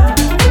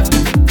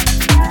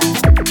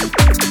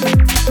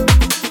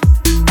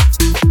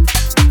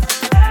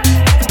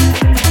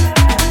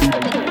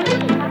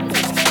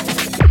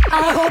 I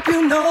hope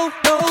you know,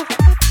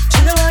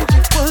 till I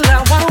get what I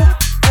want,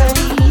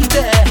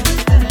 baby.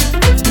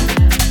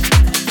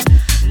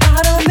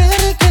 Not a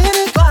minute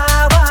go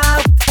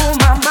on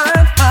my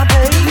mind, my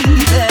baby.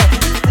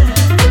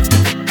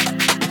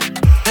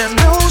 There's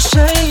no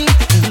shame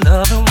in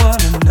loving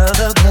one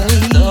another, baby.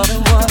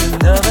 Loving one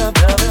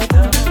another.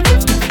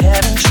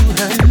 Haven't you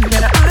heard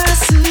that I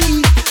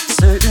see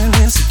certain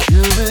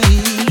insecurities?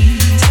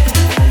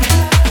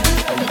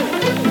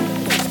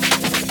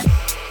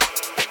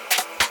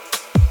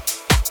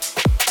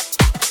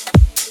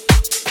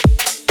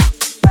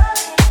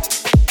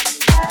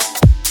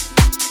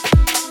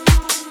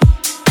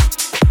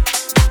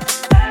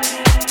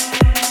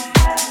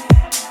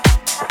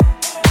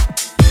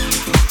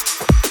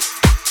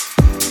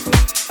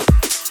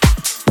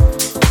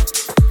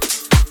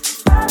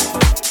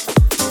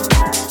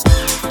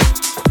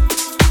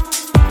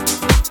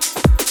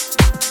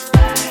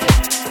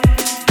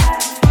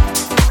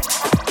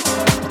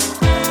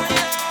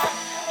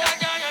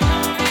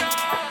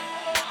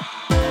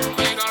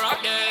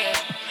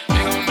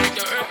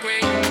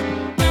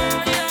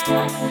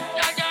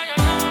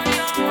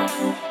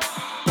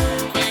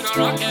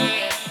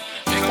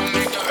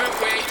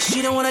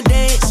 She don't wanna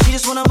dance, she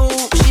just wanna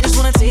move. She just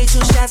wanna take 2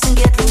 shots and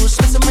get loose.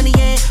 Spend some money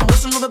in, throw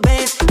some rubber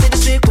bands. Take the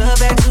strip club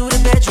back to the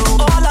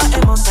bedroom. All our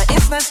emos are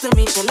it's nice to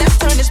meet you. Let's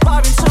turn this bar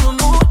into a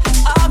mood.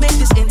 I'll make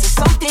this into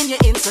something you're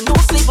into. No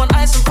sleep on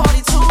ice and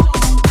party too.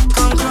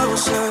 Come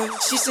closer,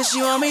 she says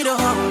she want me to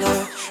hold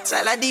her.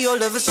 Tight like the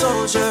old of a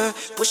soldier.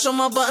 Push on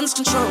my buttons,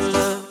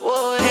 controller.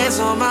 Whoa, hands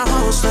on my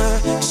holster.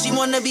 She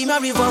wanna be my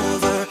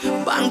revolver.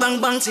 Bang,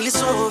 bang, bang till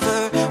it's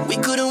over. We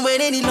couldn't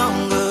wait any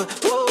longer.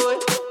 Whoa.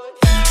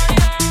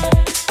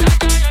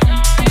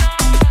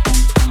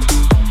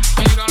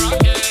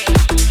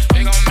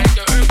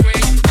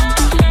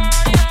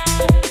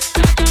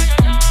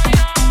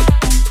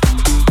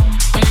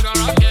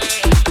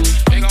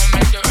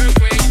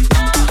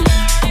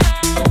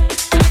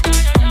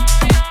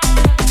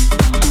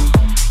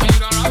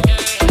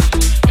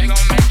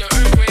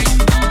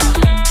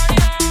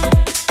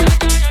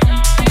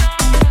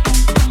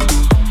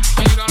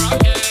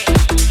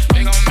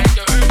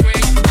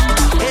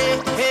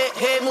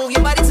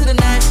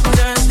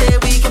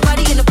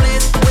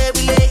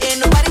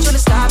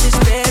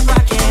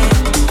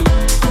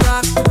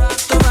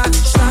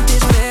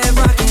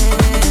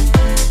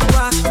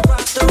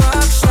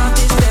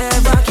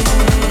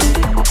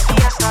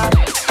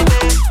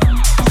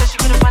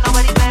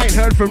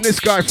 From this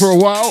guy for a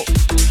while.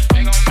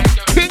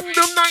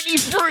 Kingdom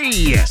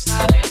 93.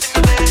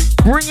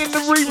 Bring in the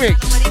remix.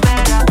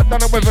 I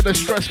don't know whether the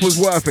stress was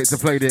worth it to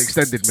play the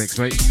extended mix,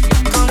 mate.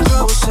 Come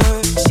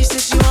closer. She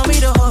said she want me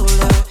to hold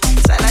her.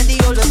 Sound like the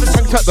older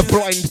Thanks out the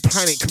Blind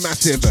Panic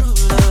Massive.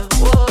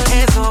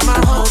 hands on my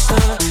holster.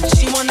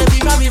 She wanna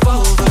be my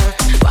revolver.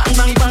 Bang,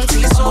 bang, bang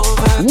till it's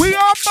over. We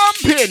are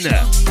bumping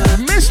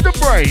Mr.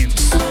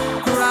 BrainZ.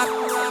 Rock,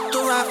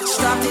 the rock,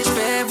 stop this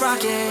bed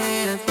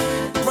rocking.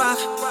 Rock,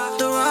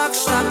 the rock,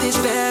 stop this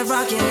bed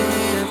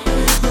rocking.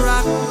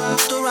 Rock,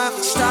 the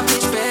rock, stop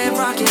this bed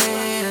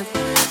rocking.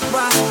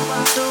 Rock,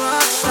 the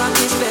rock, stop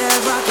this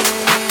bed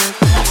rocking.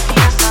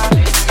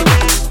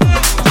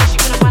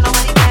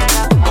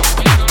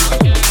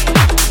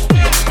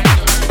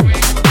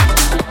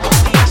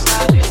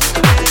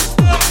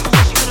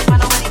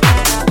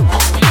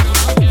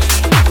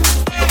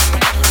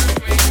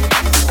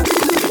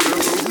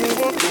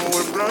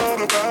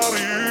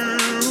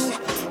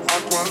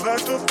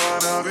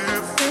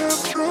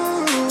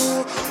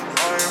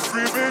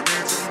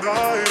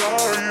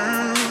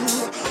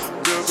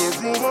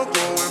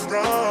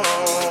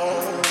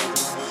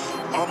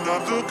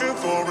 Looking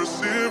for a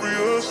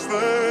serious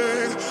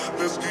thing.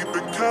 Let's keep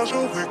it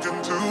casual, we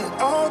can do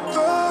our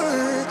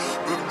thing.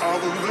 But I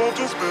would love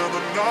to spend the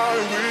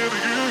night with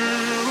you.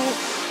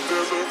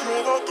 There's a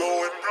rumor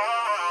going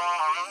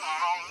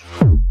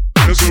round.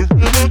 There's a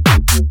rumor.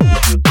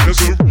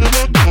 There's a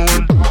rumor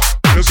going.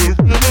 There's a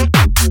rumor.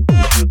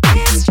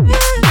 It's true.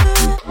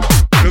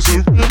 There's a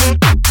rumor.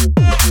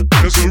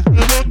 There's a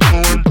rumor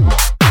going.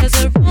 There's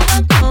a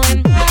rumor going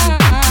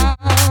round.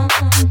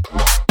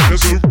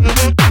 There's a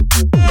rumor.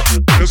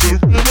 There's a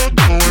rumor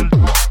going.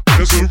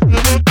 There's a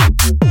rumor.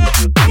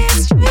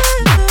 It's true.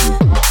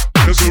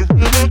 There's a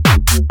rumor.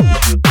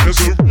 There's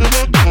a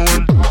rumor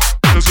going.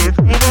 There's a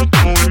rumor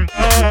going.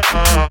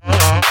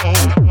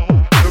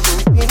 There's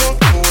a rumor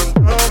going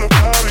round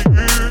about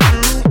you.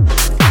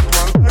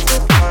 I'd like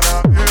to find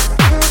out if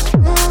it's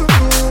true.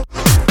 I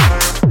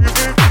am free,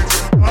 baby,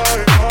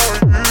 tonight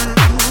are you?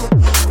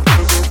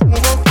 There's a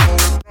rumor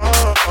going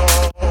round.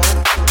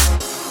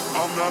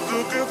 I'm not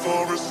looking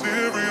for a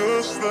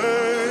serious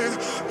thing.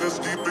 Let's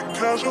keep it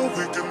casual,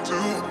 we can do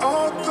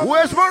our thing.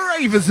 Where's my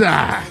ravers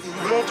at?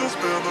 Love to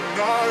spend the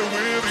night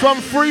with Some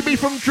freebie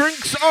from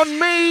Drinks on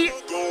Me.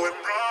 going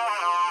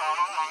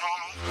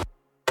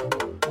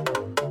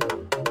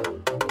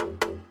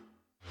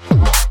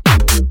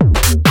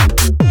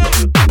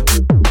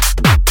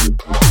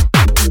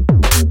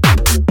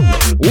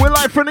We're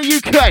live from the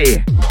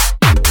UK.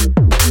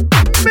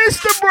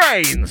 Mr.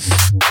 BrainZ.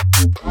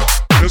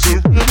 There's a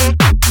rumor.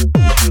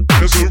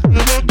 There's a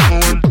rumor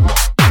going.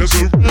 There's a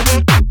rumor.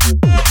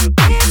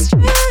 It's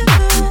true.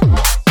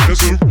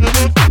 There's a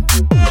rumor.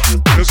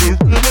 There's a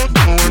rumor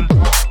going.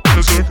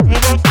 There's a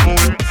rumor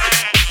going.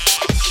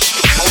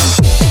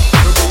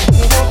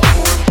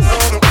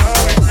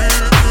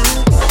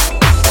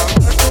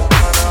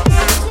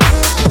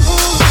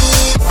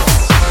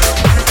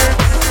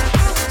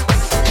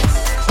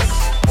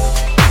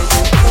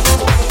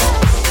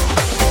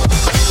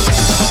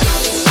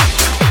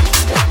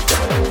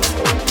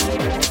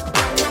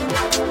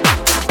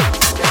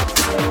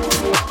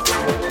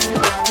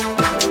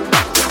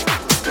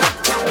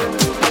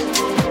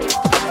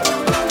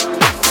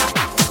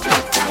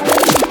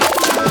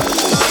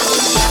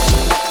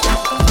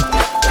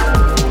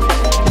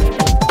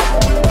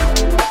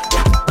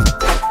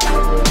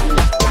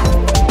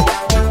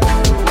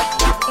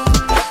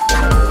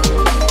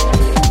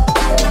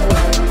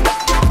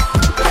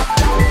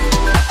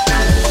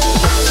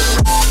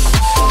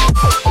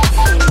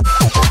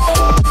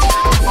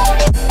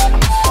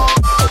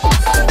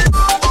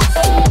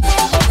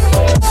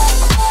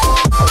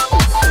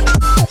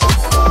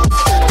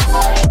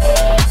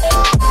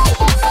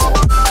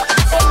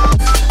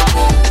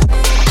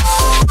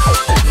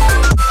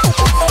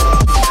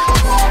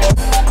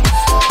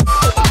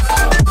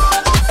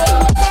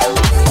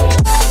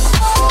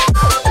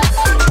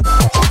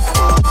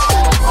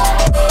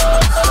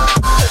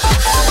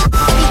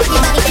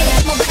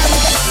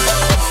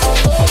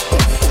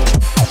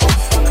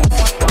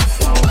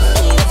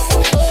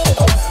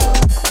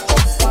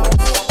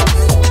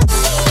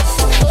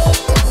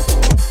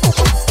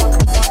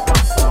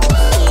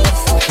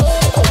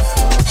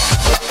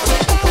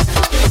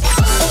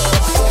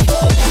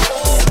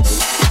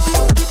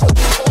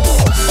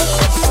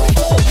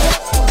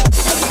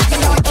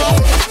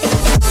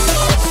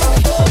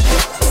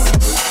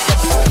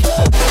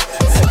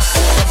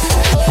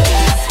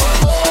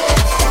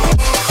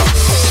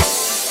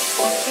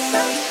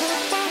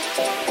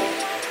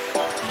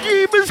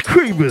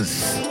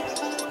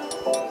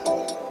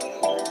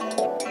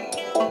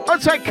 I'll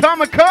take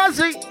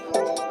Kamikaze.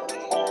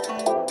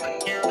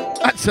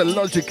 That's a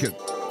logical.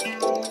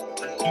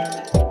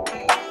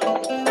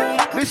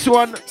 This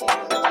one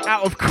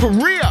out of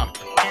Korea.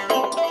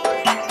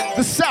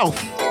 The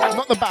South,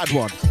 not the bad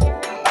one.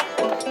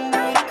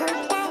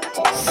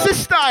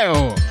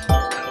 Sistyle.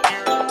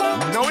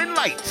 Knowing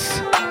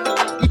Lights.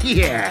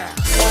 Yeah.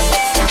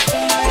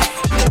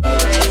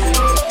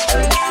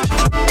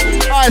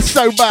 Oh, it's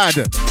so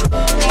bad.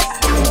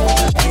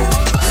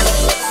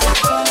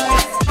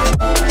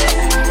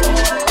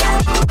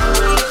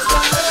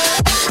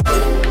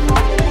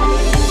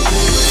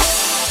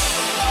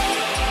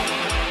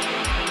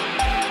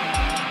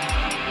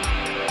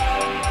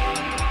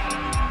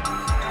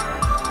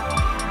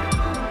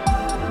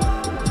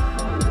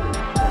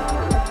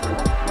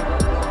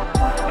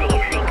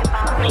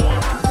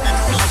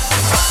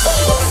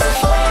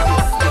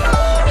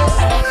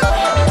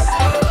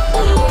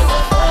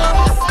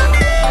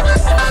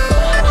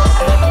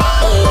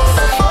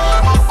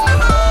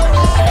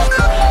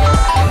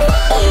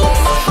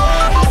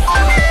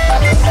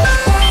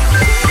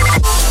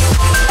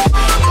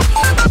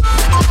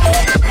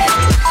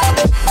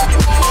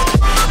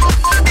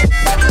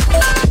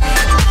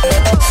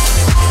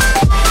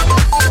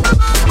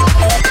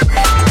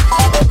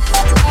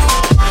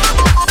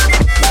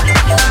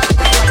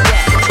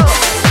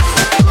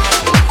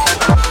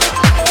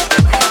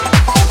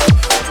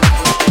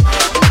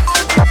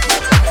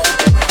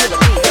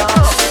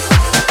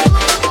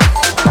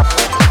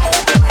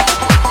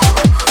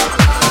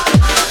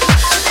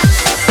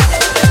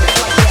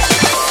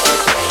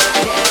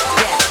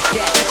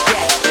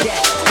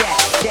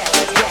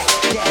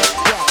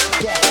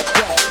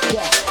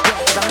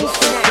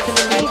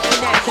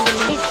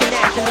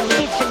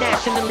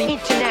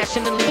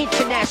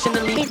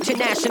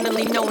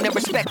 internationally known and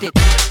respected.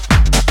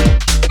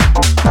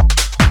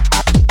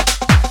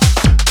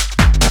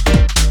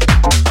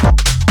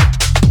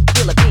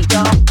 Feel a beat,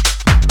 y'all.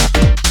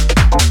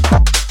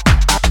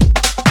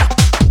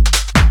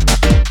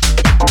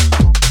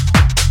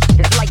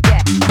 It's like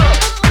that.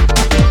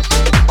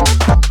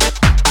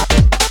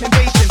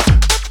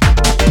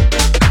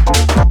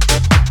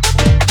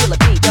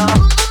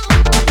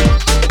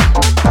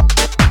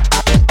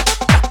 Feel a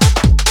beat, y'all.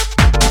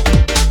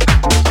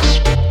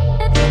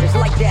 It's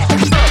like that.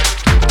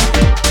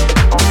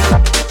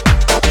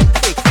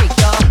 Freak, freak,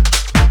 y'all.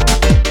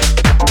 It's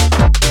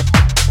like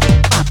that.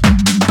 Freak,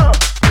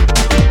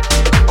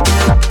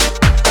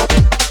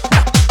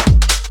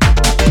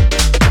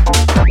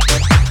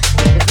 freak,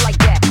 y'all. It's like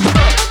that.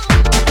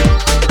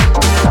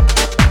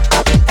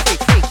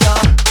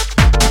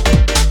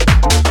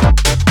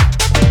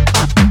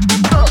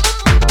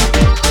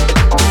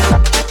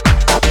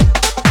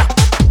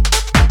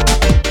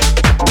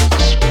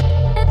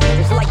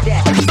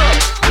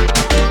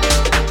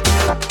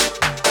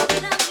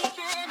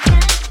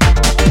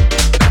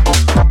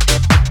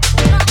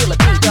 Feel a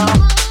beat, y'all.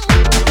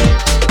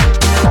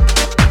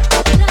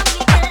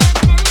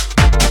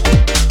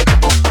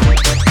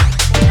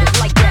 It's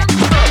like that. Feel a beat, y'all. It's like that.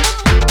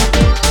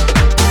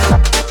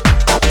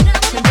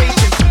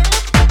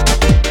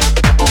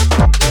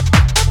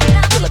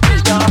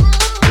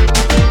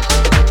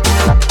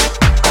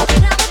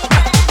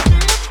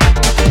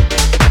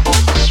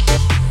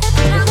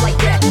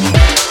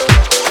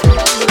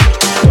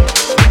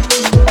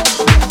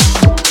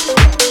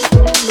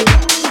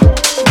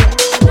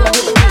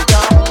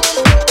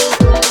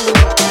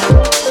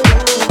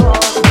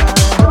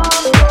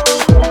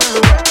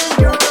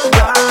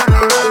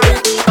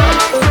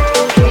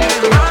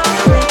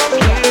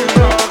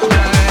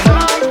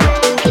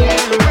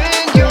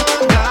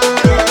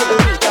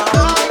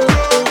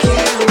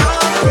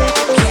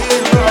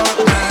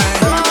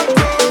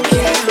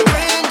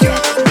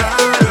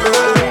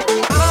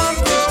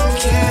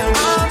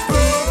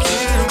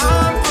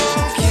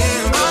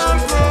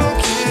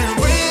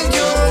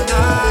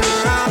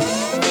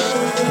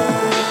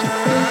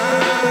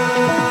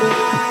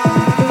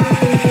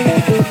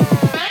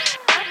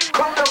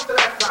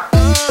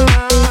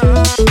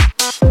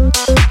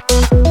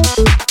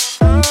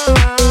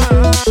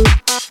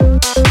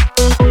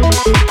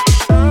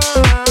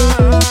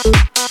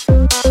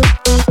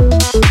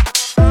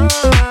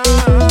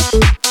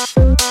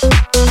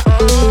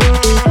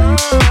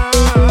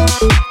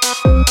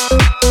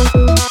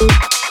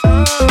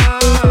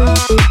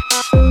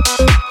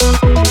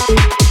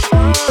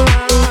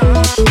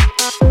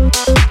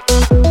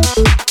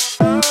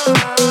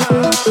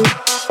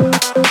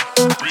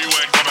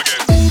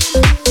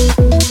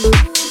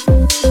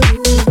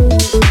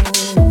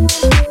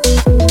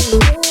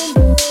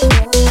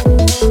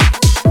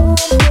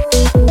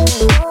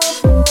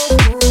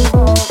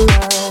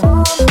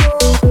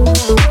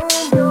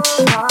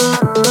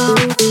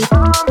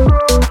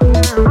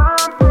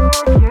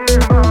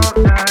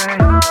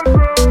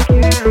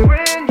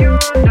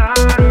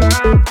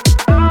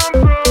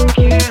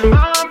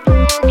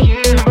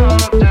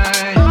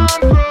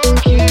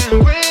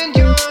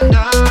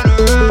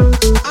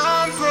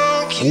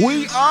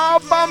 We are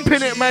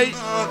bumping it, mate.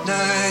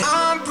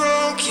 I'm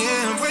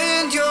broken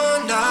when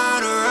you're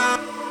not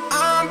around.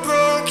 I'm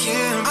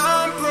broken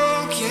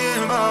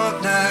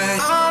all night.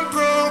 I'm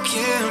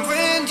broken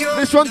when you're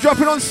This one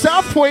dropping on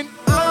South Point.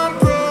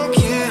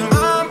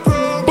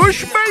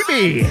 Bush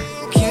baby.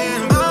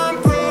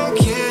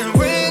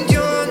 when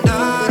you're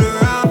not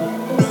around.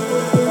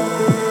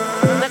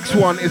 Next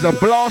one is a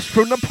blast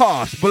from the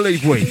past,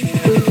 believe we.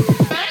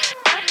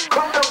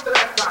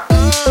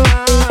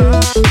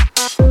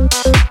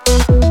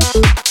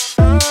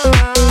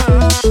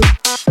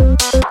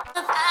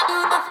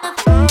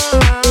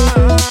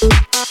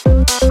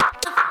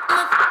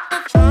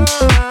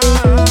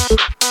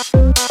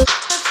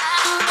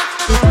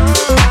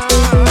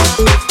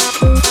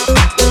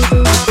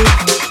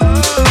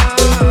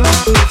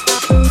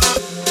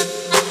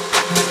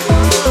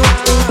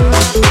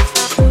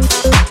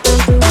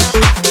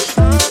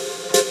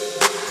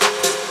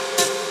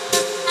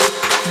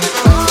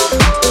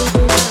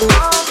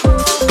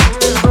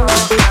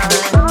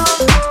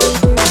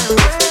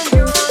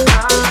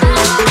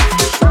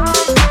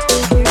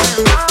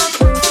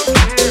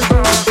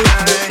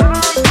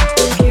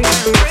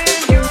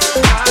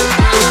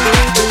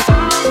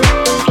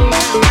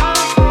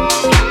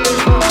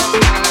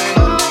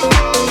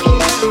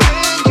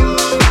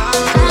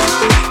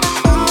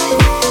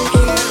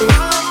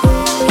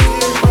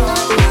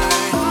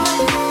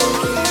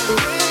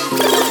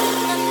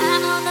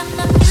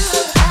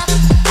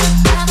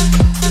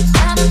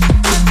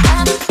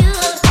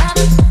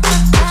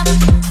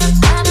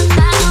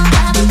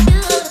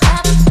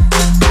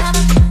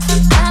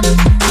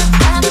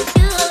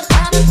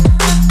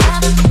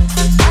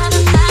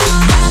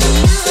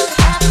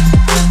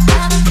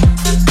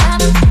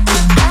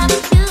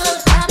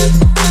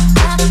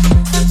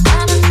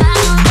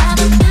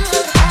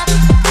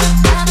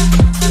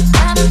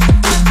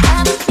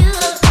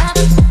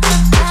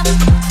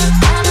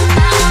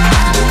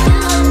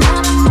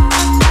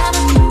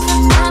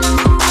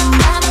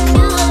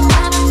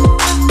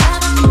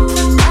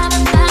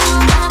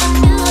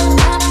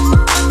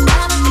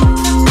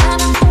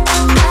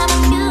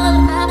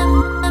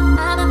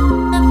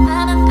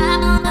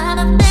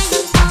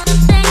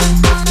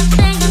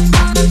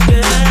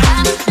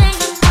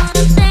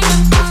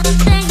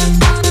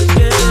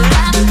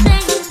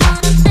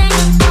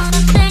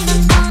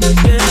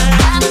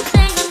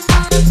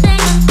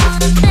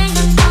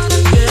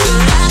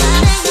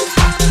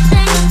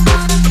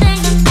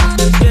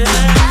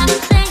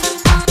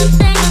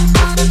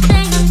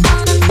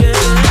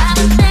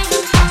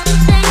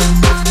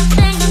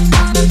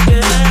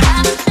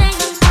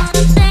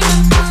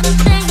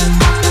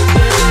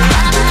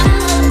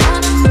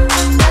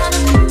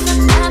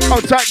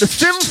 the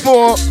sim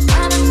for.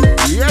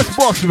 Yes,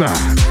 boss man.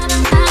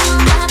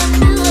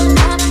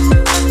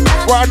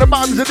 Right on the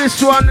buttons of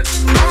this one.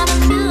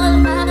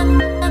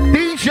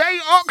 DJ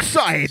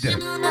Oxide.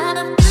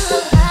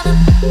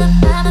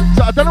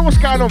 So I don't know what's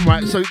going on,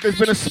 right? So there's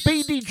been a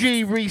Speedy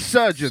G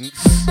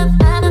resurgence.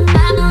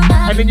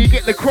 And then you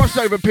get the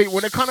crossover people.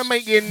 They're kind of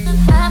making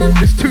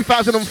this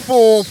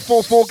 2004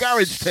 4/4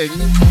 garage thing.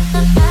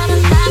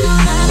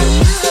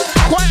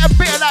 Quite a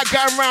bit of that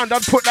going around.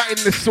 I'd put that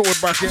in this sort of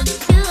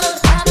bracket.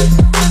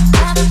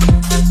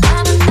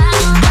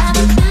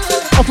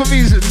 Off of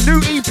his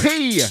new EP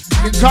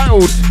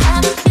entitled,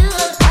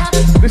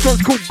 this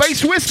one's called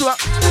Bass Whistler.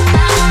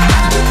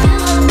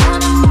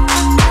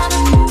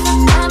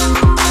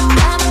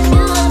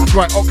 That's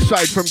right,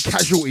 Oxide from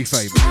Casualty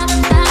fame.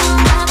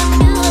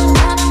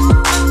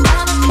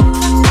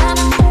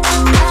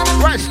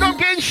 Right, stop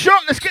getting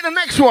shot. Let's get the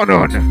next one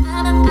on.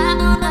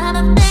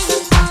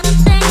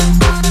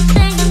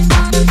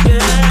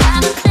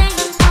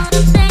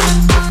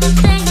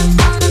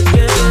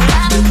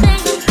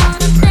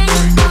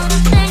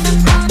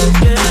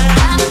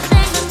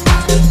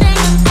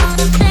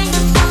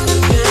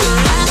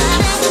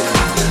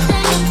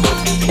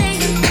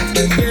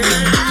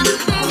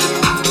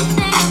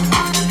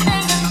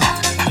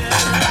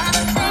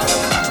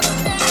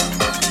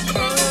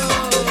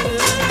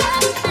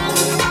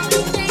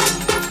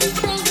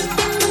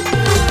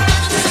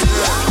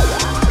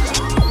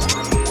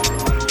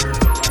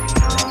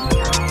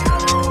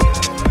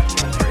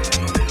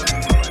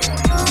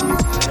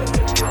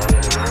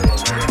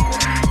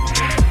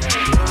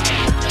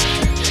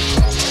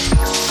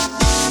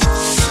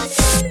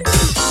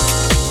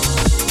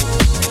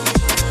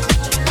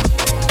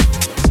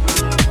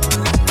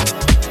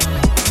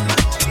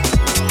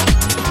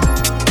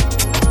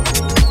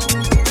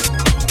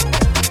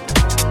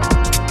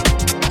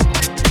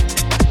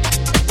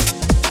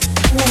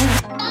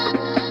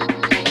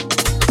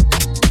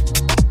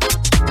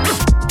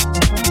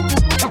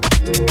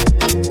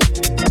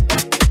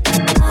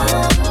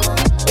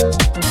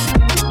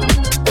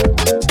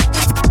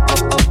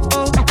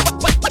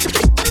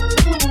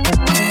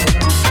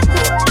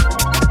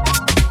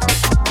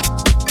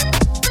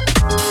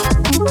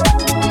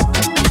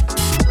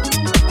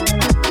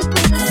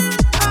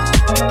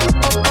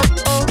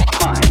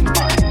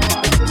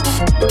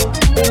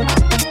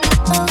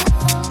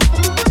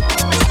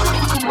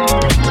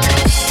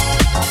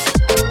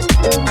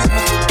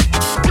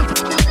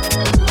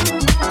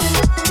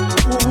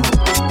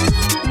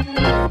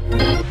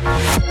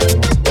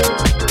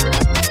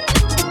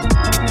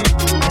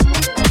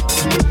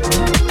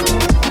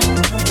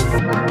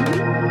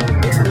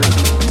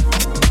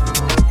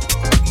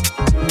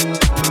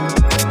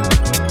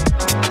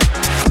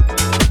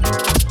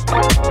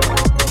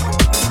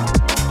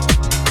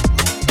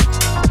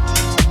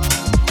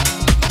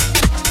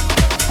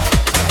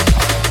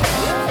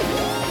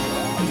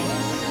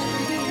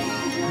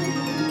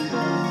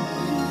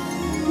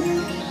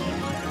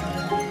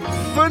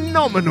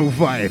 Phenomenal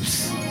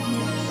vibes.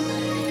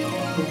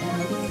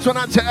 So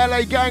out to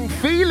LA gang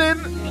feeling.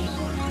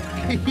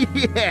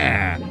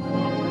 Yeah.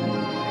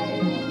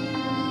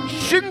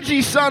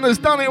 Shinji-san has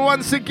done it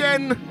once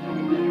again.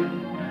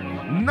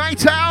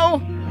 Night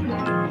Owl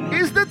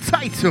is the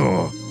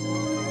title.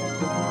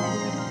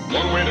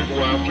 One way to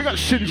go out. We got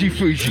Shinji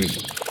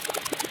Fuji.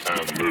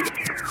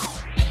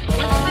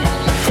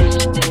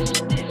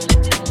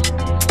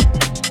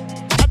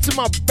 Add to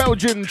my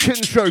Belgian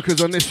chin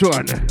strokers on this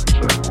one.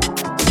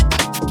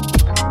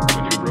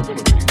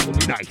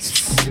 Nice.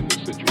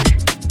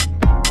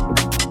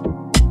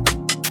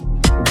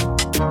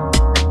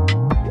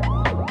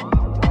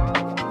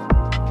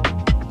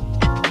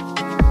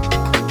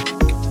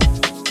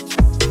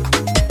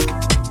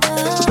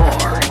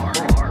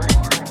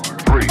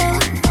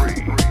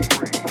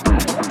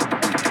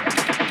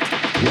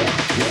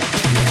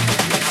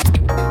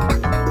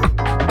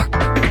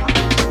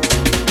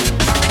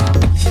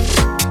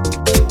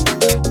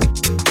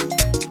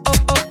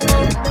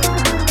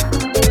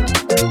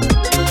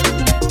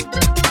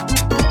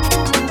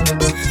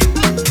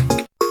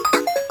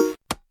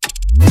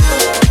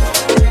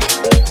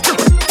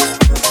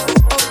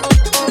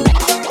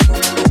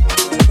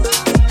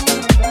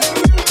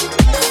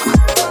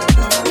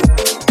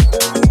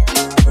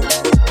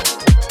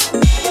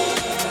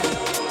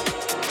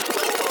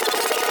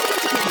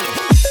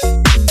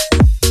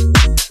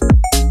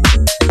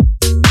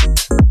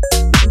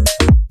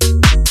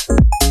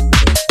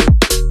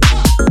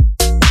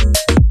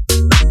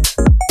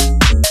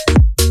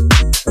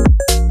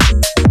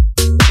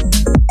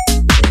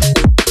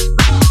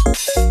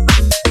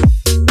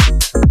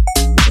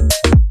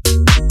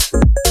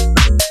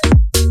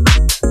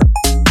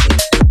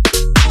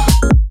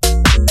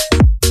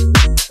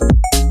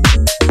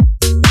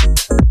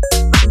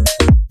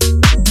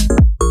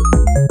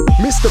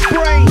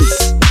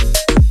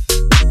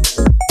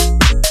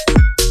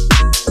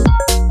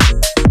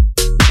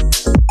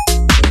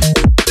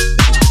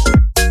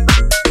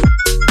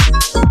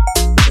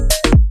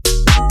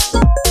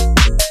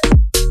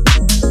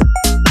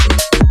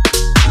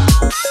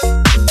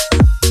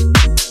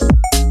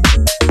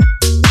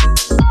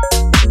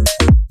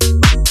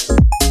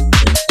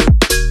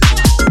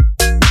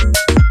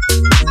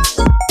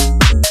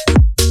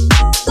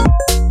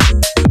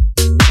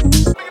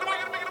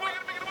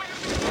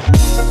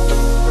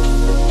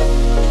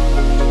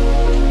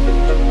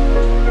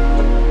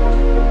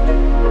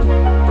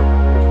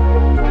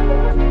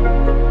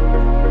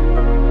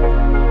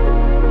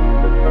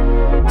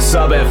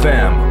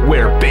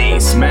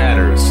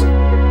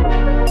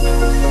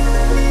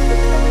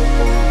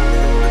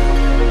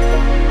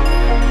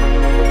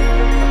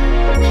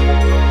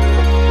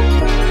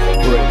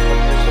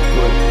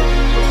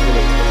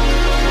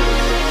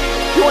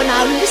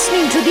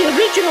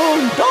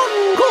 Don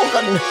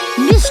Gorgon,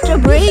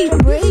 Mr. Brain.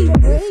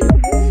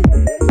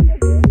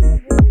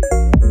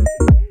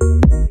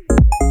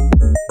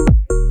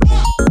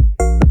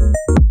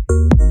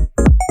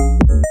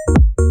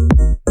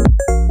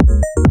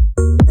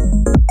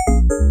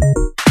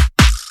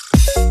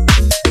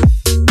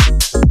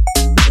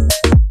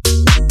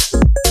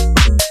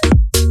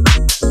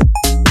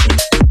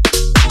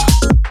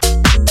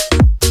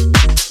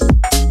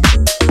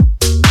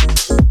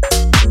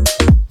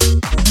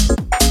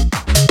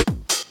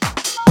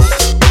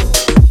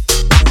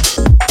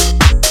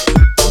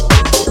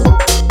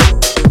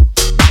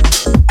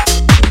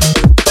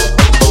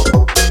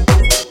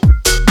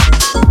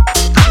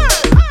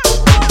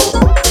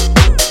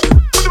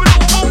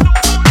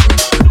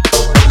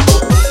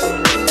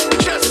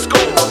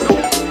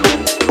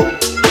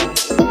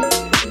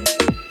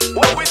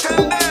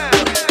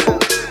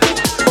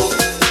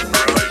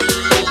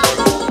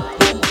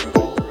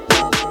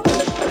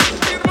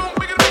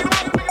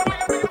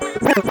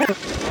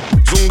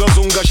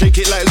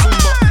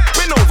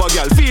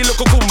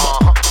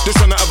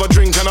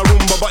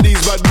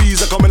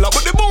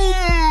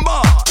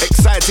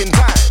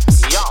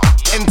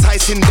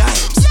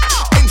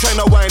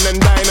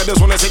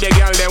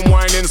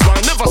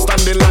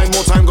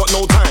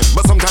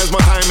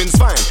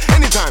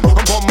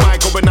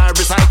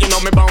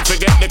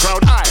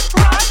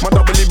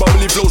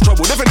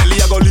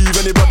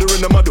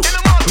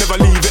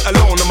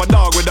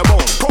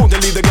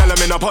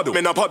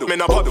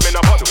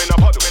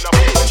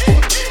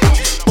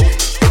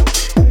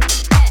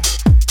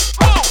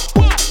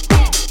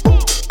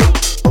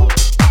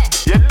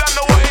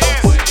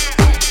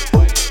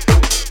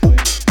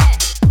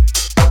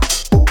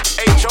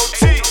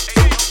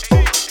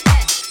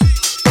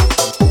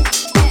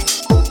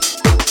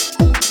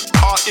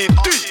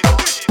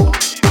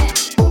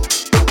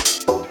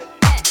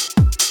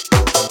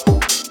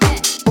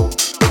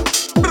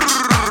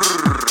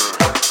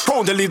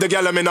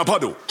 I'm in a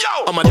puddle.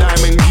 I'm a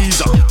diamond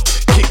geezer,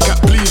 Kit Kat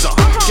pleaser.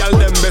 Gal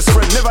them best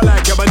friend, never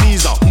like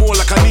Ebenezer. More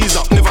like a knees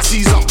up, never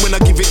sees up when I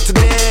give it to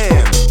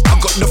them. I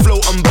got the flow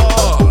and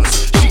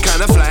bars. She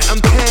kinda fly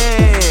and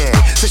pan.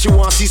 Says she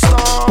wanna see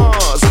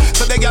stars.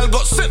 So the gal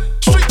got sent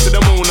straight to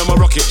the moon. I'm a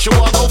rocket. She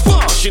wanna go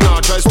far. She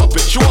now try stop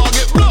it. She wanna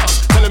get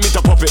blast. Telling me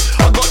to pop it.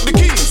 I got the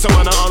keys, so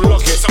man I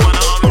unlock it.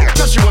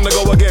 Now she wanna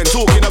go again,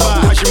 talking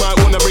about how she might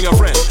wanna bring a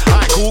friend.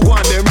 Alright, cool, go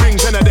on then, bring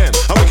 10 of them.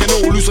 And we can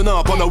all loosen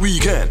up on the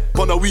weekend.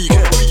 On the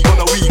weekend.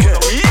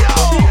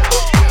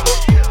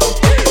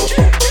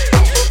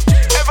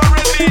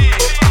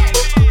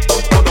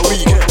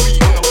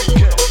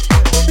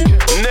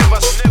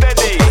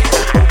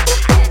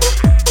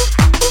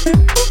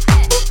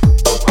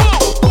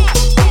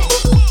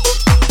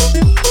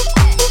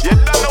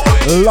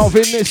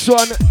 Loving this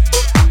one.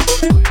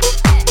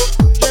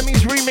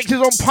 Jemmy's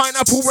remixes on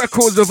Pineapple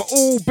Records have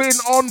all been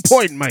on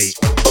point, mate.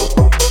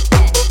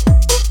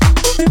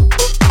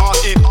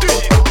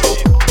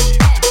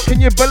 Can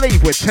you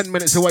believe we're 10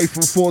 minutes away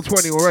from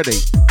 420 already?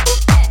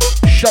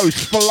 Show's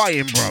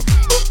flying, bruv.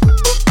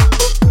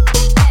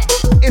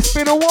 It's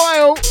been a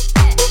while.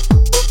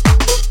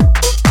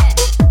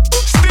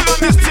 Still on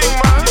this thing,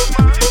 man.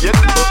 You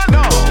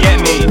know. Get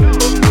me.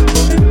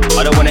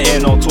 I don't want to hear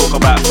no talk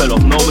about fell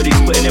off. Nobody's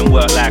putting in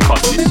work like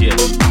us this year.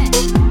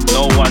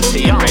 No one's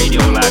hitting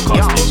radio like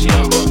us this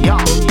year.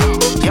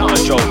 It's not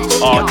a joke,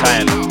 it's our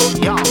time.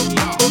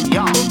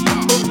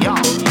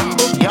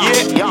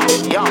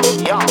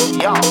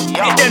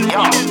 It then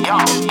run.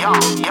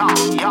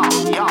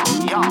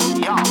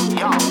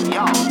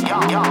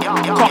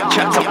 Can't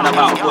chat something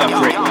about work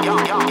rate.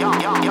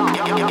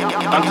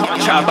 I'm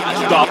gonna chat about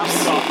dubs.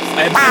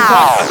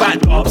 About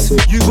dubs,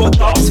 you got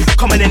dubs.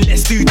 Come on and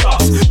let's do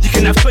dubs. You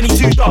can have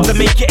 22 dubs and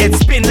make your head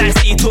spin like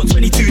say you took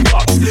 22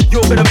 dubs.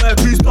 You're gonna murk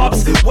who's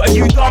dubs. What have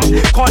you done?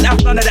 Can't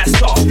have none of that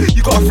stuff.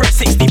 You got a fresh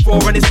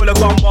 64 and it's full of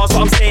gun bars.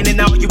 But I'm saying it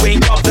now, you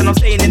ain't dubs. And I'm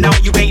saying it now,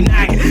 you ain't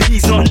nang.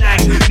 He's not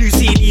nang. New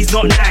CD's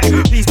not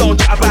nang. Please don't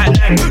chat about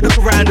nang. Look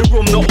around the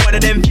room, not one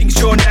of them thinks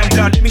you're nang.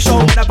 Blood, let me show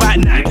them about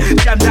nang.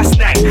 Jam, that's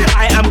nang.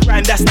 I am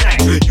grime, that's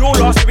nang. Your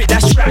last spirit,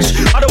 that's trash.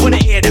 I don't wanna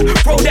hear that.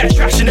 Throw that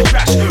trash in the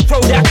trash. Throw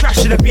that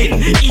trash in the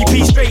bin. EP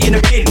straight in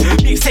the bin.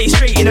 Mixtape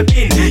straight in the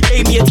bin.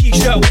 Gave me a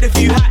t-shirt with a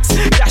few hats.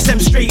 Dash them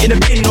straight in the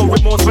bin. No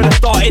remorse when I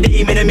started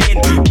aiming them in.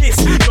 Piss,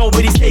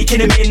 nobody's taking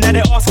them in. Now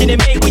they're asking him,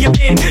 mate, where you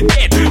been?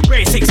 Dead.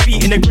 Grade 6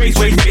 feet in the grade's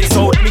way fit.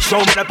 So let me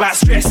show them about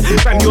stress.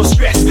 Fam, you're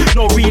stressed.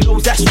 No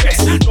reloads, that's stress.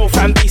 No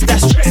fan base,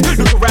 that's stress.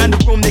 Look around the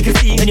room, they can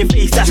see it in your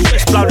face, that's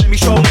stress. Blood, let me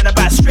show them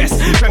about stress.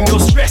 Fam, you're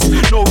stressed.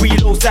 No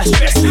reloads, that's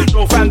stress.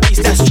 No fan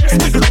base, that's stress.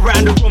 Look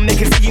around the room, they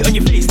can see it on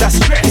your face, that's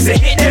stress. It's a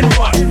hit and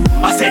run.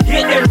 I said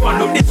hit and run.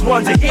 Look, this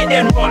one's a hit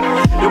and run.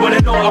 They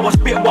wanna know I was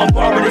spit one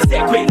bar and a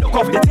set quick. Look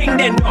off the thing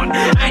then done.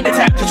 I ain't the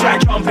type to try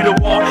and jump in the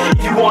wall.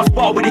 If you want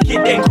spar with the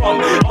kid, then come.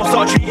 I'll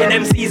start treating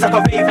MCs like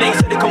a wavelength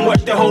so they can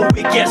work the whole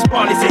week, get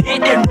spun. It's a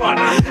hit then run.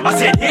 I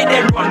said hit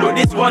then run, look,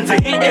 this one's a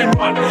hit then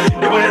run.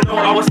 They wanna know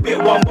I was spit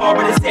one bar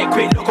with a set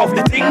quick, look off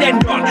the thing then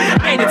run.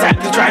 I ain't the type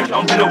to try and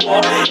jump in the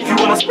wall. If you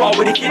wanna spar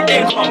with the kid,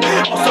 then come.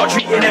 I'll start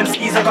treating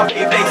MCs like a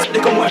wavelength so they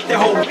can work the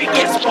whole week,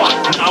 get spun.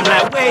 And I'm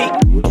like, wait,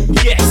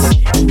 yes,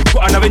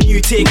 got another new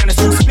thing and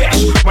it's all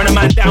special. Run a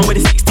man down with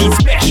a 16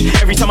 special.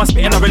 Every time I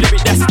spit another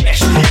lyric that's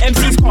special.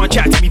 MCs can't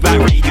chat to me about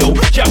radio.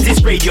 Jump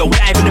this radio,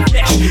 live in the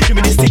flesh.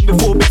 Doing this thing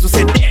before Bizzle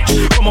said dash.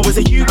 From I was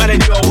a youth and a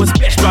girl was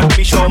special. I'd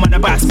be sure man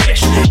about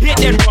special. Hit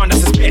then run,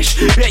 that's a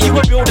special. Bet you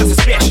a real, that's a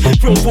special.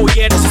 Film 4,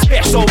 yeah, that's a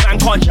special. So man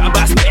can't chat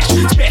about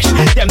special.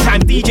 Them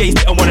time DJs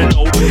didn't wanna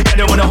know. And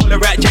they wanna holler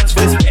at jams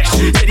for the special.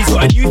 Said he's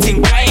got a new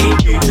thing, but I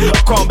ain't new.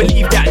 I can't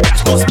believe that,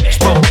 that's not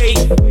special. But wait,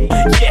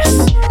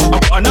 yes,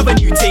 I've got another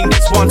new thing,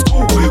 this one's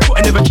cool. But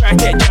I never try and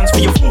get jams for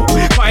your fool.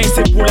 Quite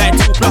simple like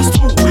 2 plus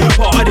 2.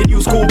 Part of the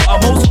new school, but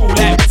I'm old school.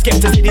 Like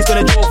Skepta said he's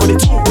gonna draw for the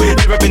 2.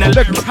 Never been a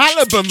the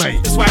caliber,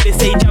 mate. That's why they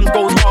say jams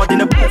goes hard in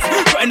the booth.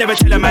 But I never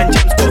tell a man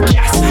jams got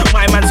gas.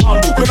 My man's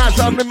humble. When that's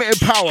unlimited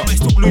power. I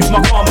still lose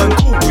my calm and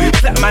cool.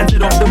 Flat man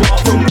did off the bar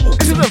from wall.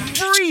 This is a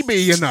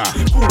freebie, you know.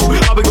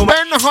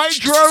 Ben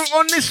Hydro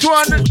on this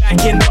one.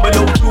 Like in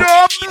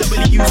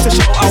Nobody used to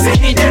shout, I said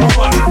hit then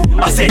run.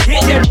 I said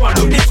hit then run.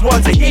 Look, this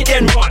one's a hit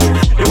then run.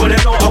 They wanna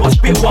know I was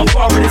spit one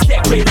bar with a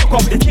set rate. Look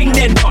off the thing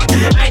then run.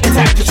 I ain't the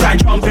type to try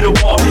and jump in the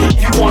wall.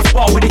 If you want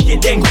spar with a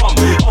kid then come.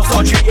 I'll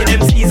start treating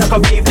MCs like a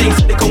wavelength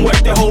so they can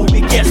work the whole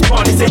week, get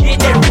spun. It's a hit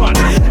then run.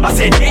 I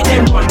said hit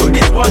then run. Look,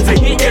 this one's a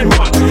hit then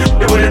run.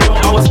 They wanna know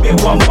I was spit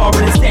one bar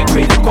with a set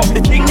rate. Look off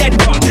the thing then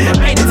run.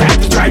 I ain't the type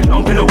to try and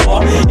jump in the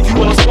wall. If you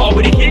wanna spar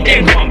with a kid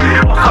then come.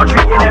 I'll start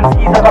treating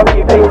MCs like a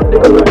wavelength so they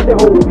can work the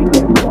whole week,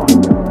 get spun.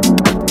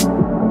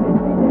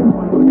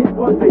 This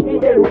one's a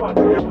hit then run.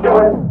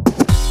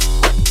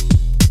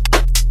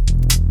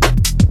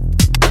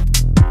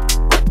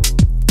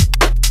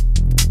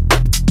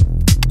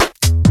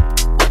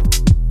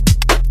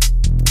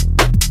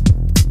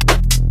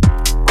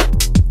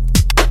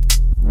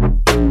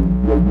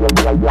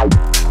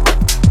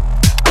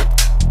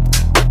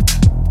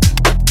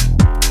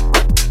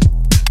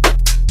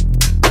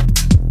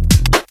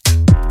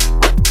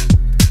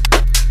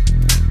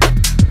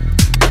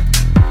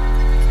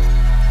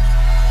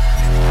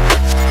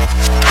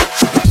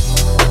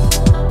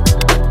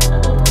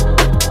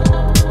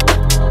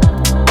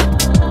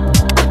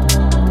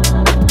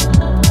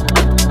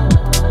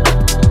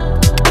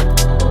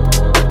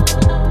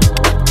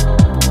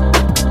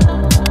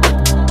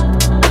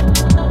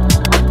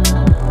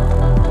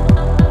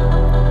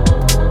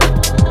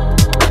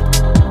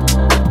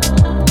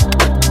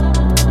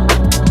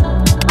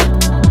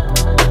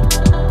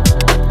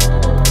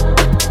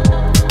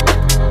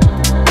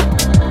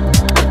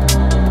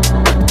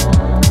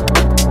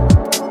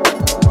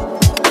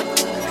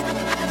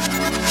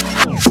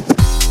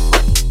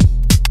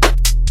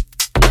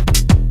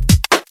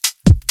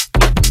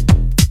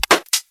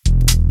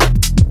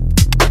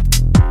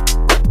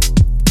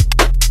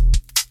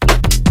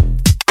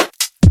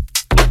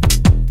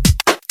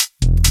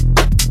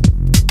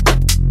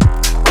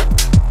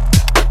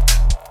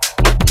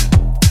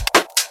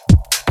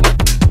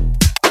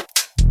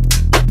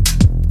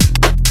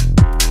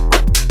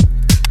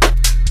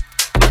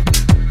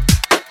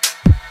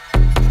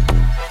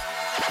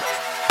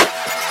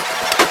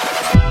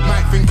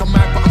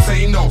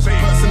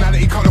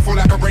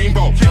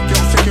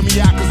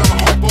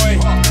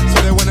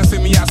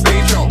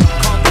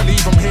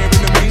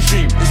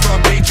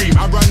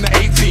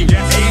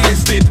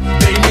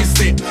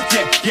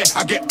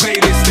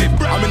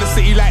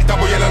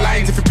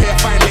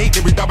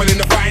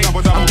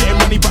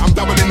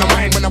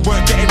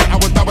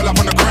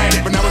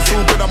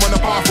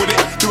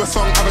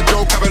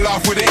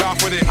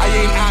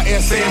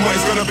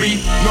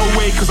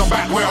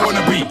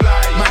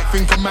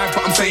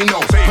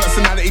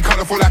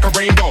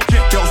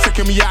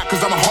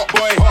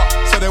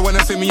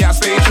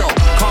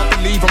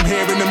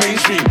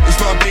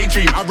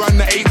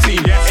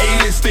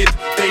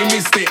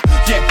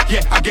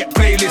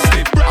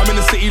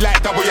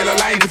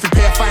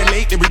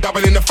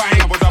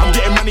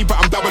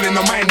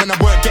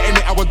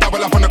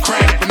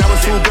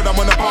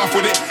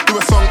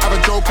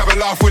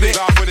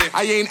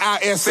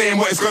 Saying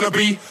what it's gonna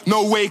be,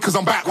 no way, cause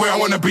I'm back where I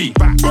wanna be.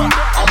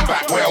 I'm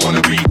back where I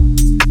wanna be.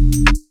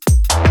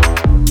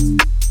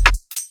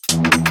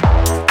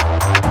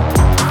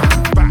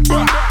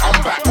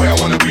 I'm back where I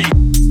wanna be.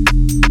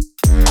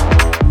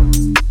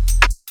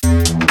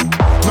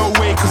 No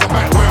way, cause I'm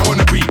back where I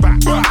wanna be.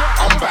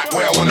 I'm back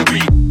where I wanna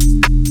be.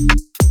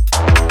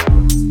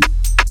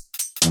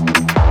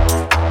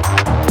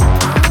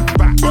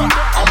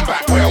 I'm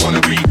back where I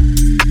wanna be.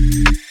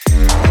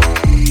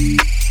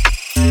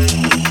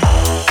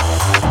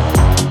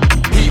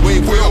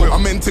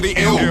 To the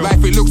ill.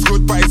 Life it looks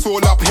good, but it's all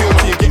uphill.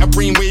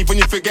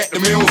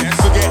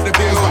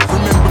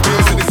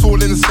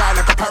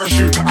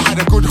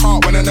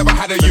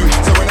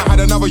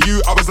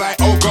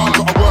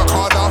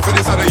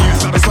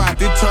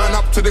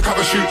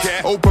 shoots.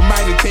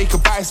 Open-minded, take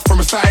advice from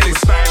a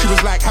stylist. She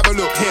was like, have a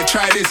look, here,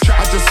 try this.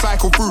 I just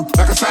cycle through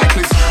like a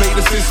cyclist. Play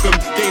the system,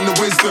 gain the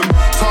wisdom.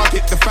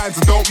 Target the fans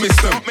and don't miss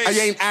them. I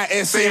ain't out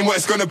here saying what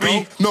it's gonna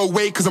be. No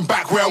way, cause I'm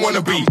back where I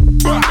wanna be.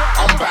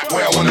 I'm back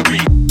where I wanna be.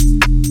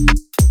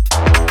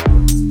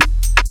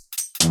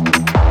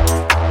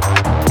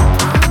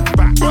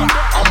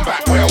 I'm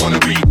back where I wanna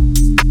be.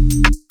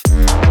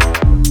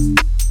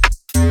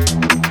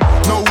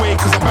 No way,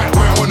 cause I'm back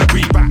where I wanna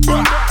be.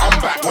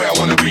 I'm back where I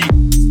wanna be.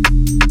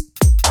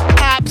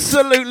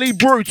 Absolutely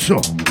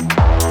brutal.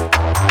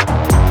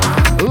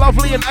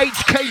 Lovely and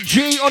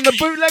HKG on the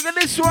bootleg of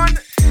this one.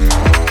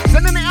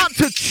 Sending it out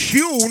to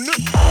Tune.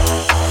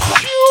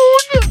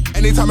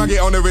 Anytime I get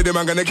on the rhythm,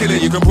 I'm gonna kill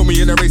it. You can put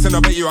me in a race and I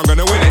bet you I'm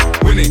gonna win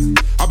it. Win it.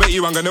 I bet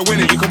you I'm gonna win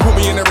it. You can put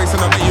me in a race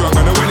and I bet you I'm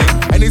gonna win it.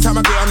 Anytime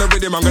I get on the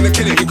rhythm, I'm gonna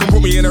kill it. You can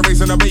put me in a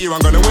race and I bet you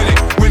I'm gonna win it.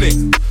 Win it.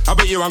 I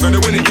bet you I'm gonna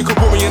win it. You can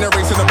put me in a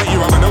race and I bet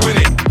you I'm gonna win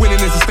it. Winning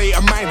is a state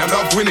of mind, I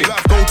love winning.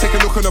 Go take a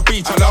look on the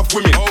beach, I love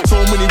women.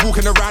 So many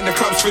walking around the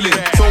clubs filling.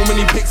 So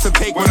many pics to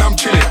take when I'm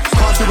chilling.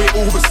 Can't do it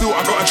all, but still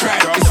I gotta try.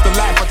 It's the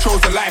life, I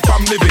chose the life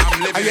I'm living.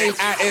 I ain't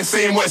out here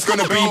saying what it's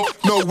gonna be.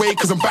 No way,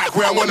 cause I'm back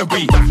where I wanna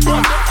be.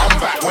 I'm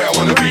back where I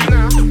wanna be.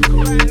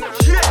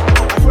 Yeah,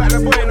 I feel like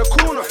that boy in the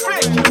corner.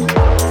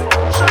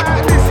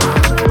 Try this.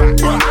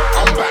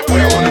 I'm back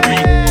where I wanna be.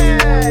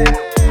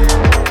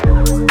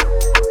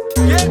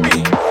 Get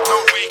me? No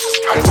way, cause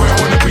I'm back where I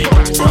wanna be.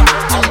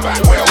 I'm back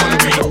where I wanna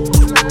be.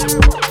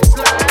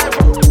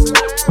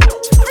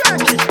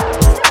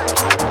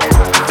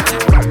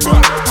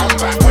 I'm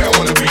back where I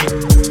wanna be.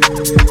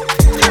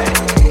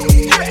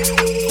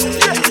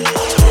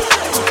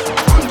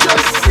 I'm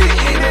just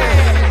sitting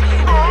there,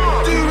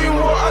 doing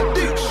what I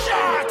do.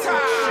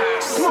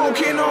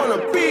 Smoking on a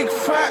big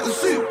fat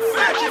zoo.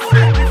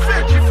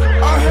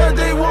 I heard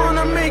they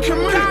wanna make a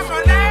move.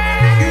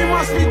 You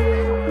must be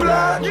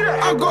blood.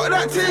 I got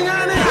that thing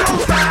and it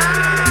goes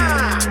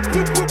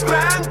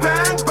bang,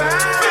 bang, bang.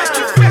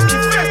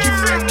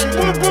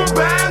 Boom, boom,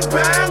 bang,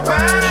 bang,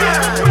 bang.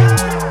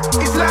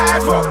 It's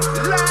live up.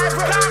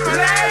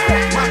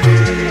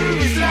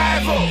 It's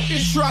live up.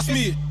 Trust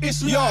me,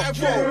 it's yo.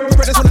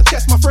 Brothers wanna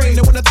test my frame,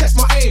 they wanna test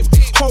my aim.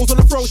 Holes on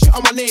the throat, shit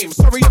on my name.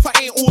 Sorry if I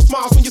ain't all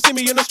smiles when you see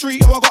me in the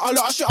street. Oh, I got a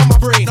lot of shit on my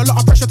brain, a lot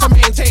of pressure to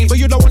maintain. But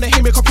you don't wanna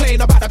hear me complain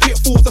about the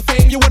pitfalls of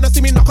fame. You wanna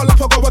see me knuckle up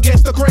or go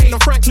against the grain.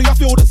 And frankly, I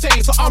feel the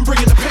same, so I'm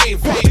bringing the pain.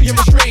 Fuck being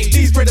restrained,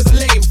 these brothers are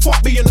lame.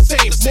 Fuck being the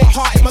same. More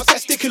heart in my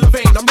testicular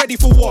vein. I'm ready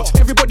for war.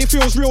 Everybody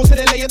feels real, so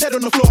they're laying dead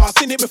on the floor. I've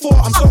seen it before,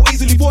 I'm so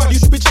easily bored. You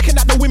should be checking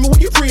out the women, what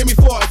you preying me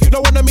for. If you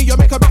don't wanna meet, you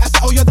make a better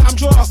settle your damn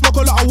jaw. I smoke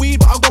a lot of weed,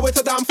 but I'm going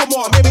to damn for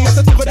more. Maybe it's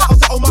a tip of that, I'll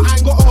settle my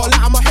anger all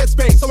out of my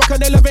headspace. So I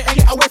can elevate and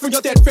get away from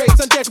your dead face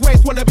and dead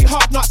waste. Wanna be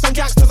hard nuts and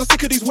gangsters, I'm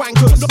sick of these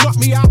wankers. Knock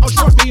me out, or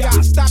drop me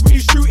out. Stab me,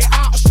 shoot it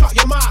out, or shut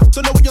your mouth.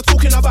 Don't know what you're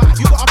talking about.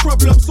 You got a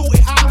problem, sort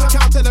it out.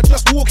 Can't tell her,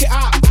 just walk it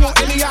out. Got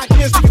any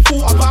ideas that you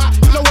thought about?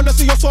 You don't wanna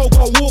see your soul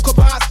go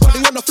walkabouts.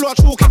 Body on the floor,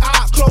 chalk it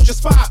out. Close your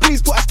spot.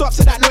 Please put a stop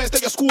to that noise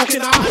that you're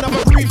squawking out.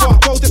 Another breather,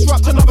 go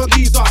disrupt another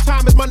geezer.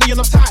 Time is money and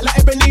I'm tight like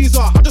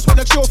Ebenezer. I just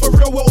wanna chill for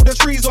real where all the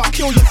trees are.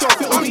 Kill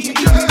yourself, it'll be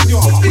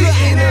easier.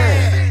 Sitting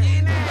there,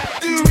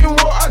 doing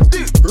what I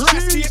do.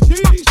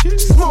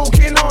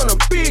 Smoking on a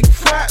big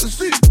fat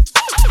zoo.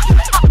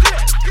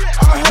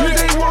 I heard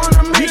they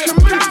wanna make a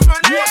move.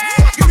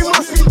 You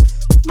must be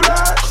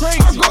blood.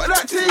 I got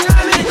that thing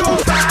and it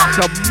goes bang.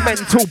 Some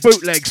mental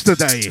bootlegs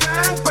today.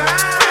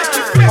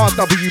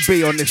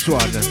 RWB on this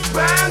one.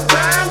 Bang,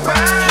 bang,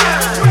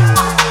 bang.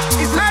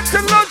 It's not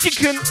the logic.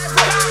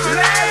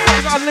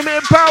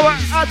 Unlimited power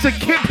out to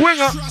Kip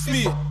Winger. Trust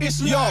me, it's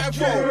yo.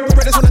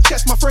 Brothers wanna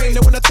test my frame, they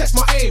wanna test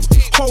my aim.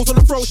 Holes on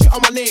the throat, shit on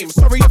my name.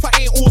 Sorry if I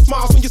ain't all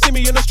smiles when you see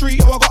me in the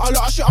street. Oh, I got a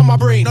lot of shit on my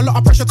brain, a lot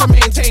of pressure to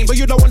maintain. But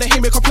you don't wanna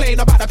hear me complain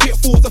about the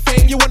pitfalls of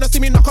fame. You wanna see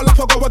me knuckle up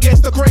or go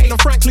against the grain.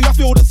 And frankly, I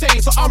feel the same,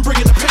 so I'm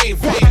bringing the pain.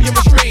 Fuck being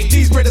restrained,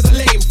 these brothers are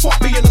lame. Fuck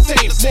being the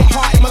same. More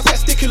heart in my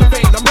testicular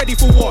vein. I'm ready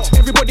for war.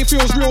 Everybody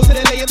feels real, so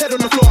they're laying dead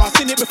on the floor. I've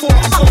seen it before,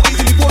 I'm so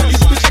easily bored. You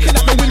should be checking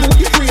out the window, what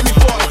you freeing me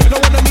for. If you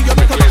don't wanna meet, you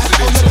make a better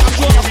settle your damn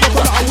jaw. I smoke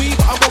a lot of weed,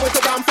 but I'm going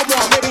to damn for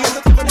more. Maybe it's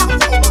a tip of that, I'll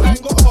settle my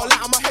anger all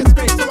out of my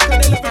headspace. So I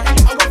can elevate and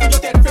get away from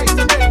your dead face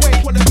and dead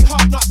waste. Wanna be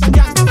hard nuts and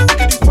gangsters, I'm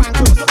sick of these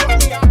wankers. So knock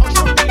me out, or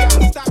shut me out.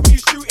 Stab me,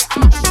 shoot it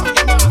out, shut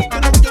your mouth.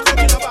 You know what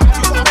you're talking about.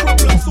 You got a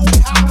problem, sort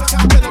it out.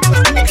 Can't tell them,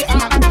 just walk it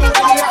out.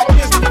 Any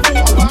ideas that you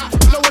thought about?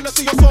 You don't wanna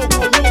see your soul go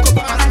walk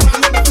about. Body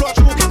on the floor,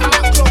 chalk it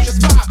out. Close your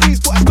spot. Please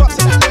put a stop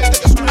to that noise that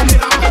you're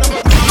screaming out.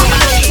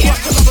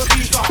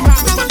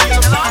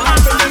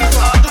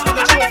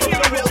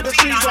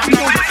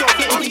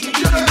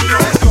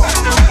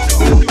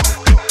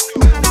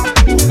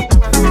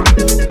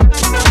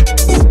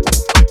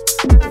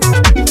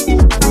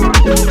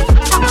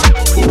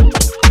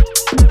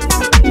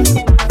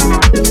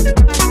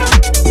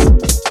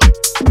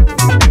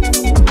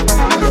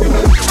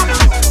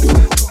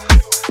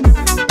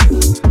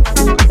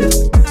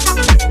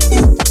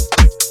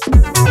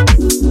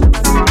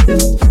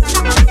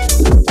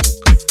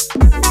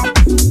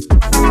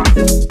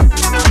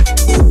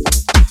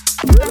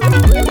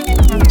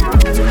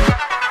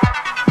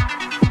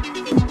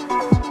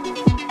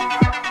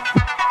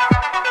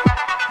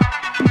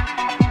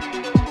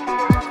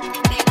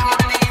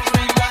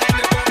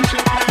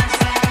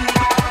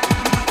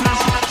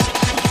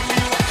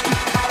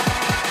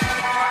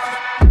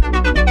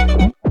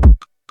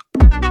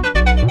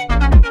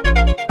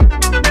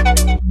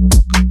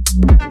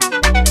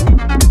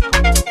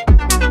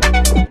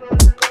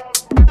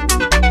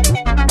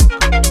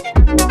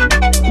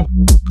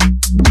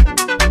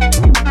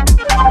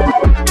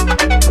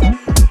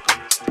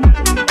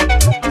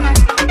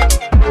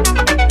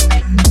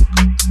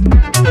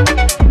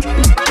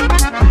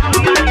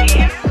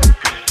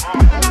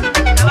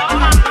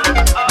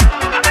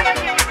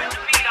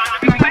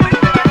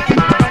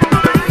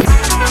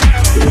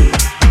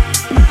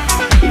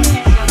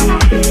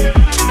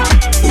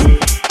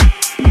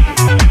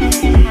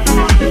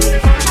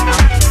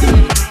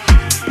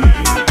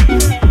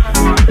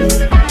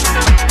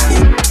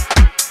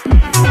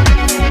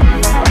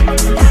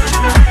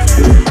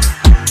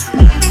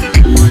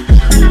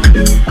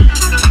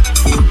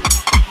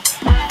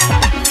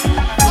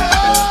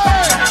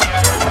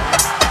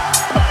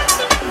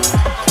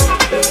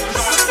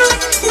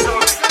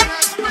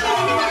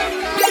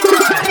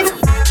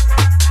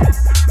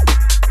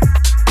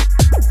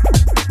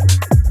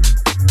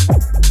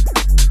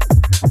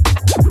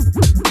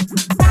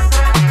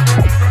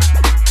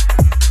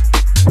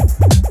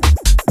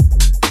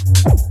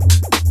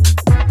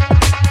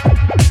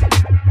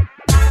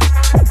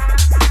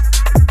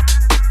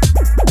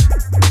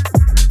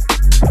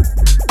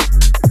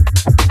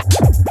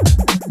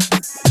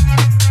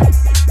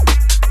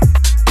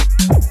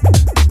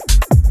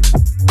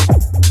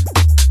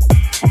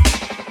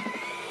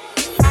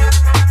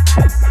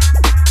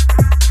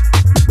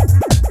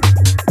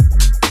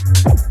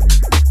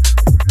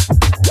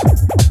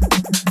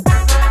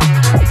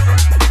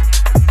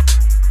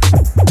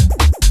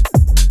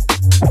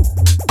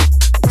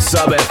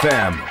 Sub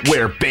FM,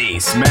 where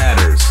bass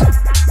matters.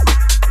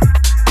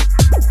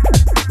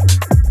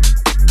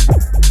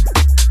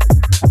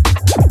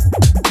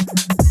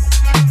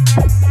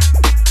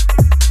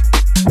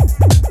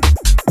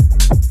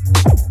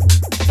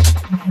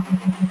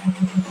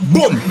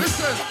 Boom!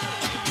 Listen!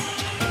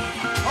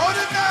 Hold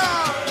it down!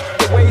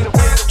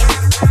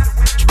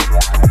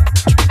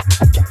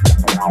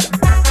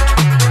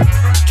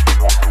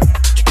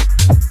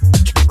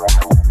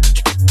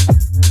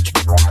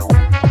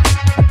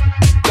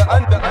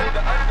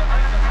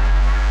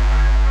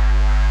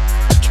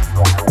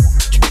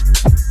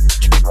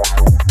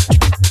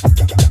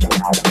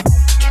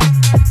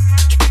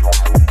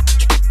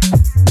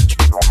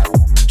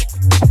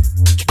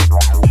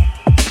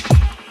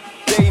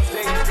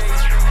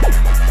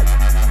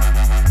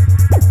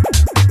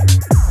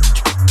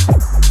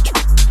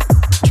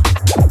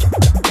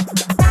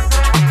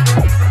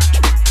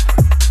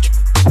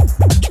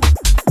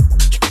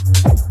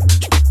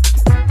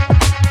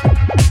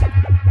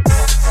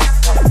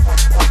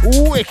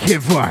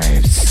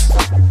 Vibes.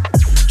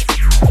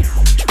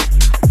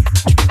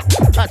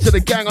 Out to the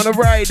gang on the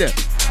ride.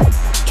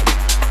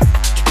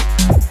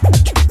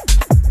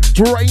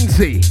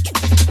 BrainZ.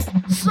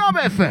 Sub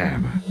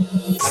FM.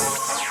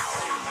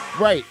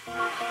 Right.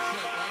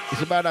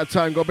 It's about that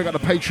time. Go big up the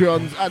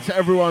Patreons. Out to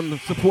everyone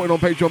supporting on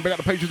Patreon. Big up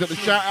the Patreons at the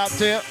shout out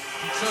to you.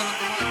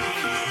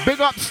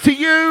 Big ups to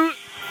you.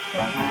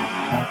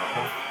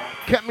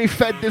 Kept me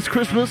fed this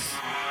Christmas.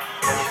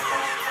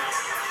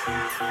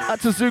 Out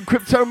to Zoo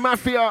Crypto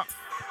Mafia.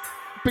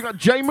 Big up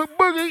J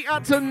McBoogie.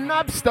 Out to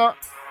Napster.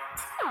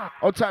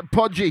 Old type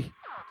Podgy.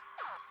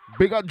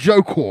 Big up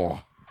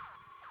Jokor.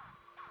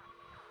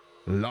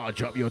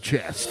 Large up your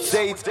chest.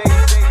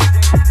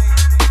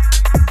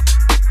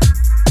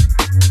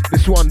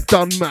 This one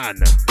done,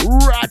 man.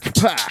 Rat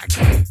Pack.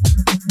 I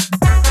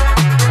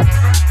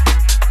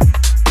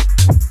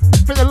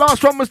think the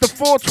last one was the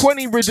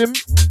 420 rhythm.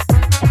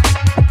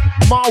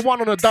 Mile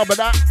 1 on a dub of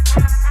that.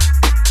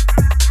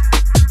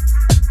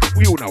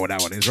 We all know what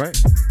that one is, right?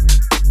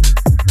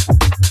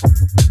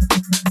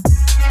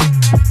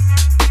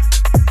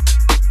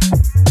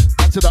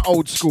 Back to the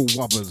old school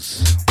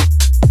wobbers.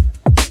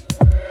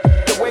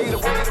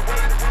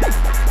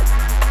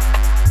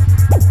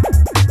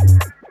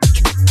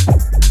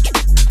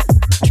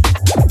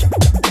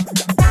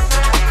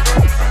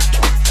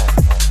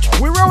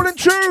 We're rolling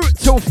true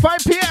till 5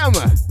 p.m.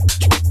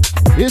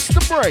 It's the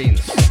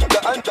BrainZ.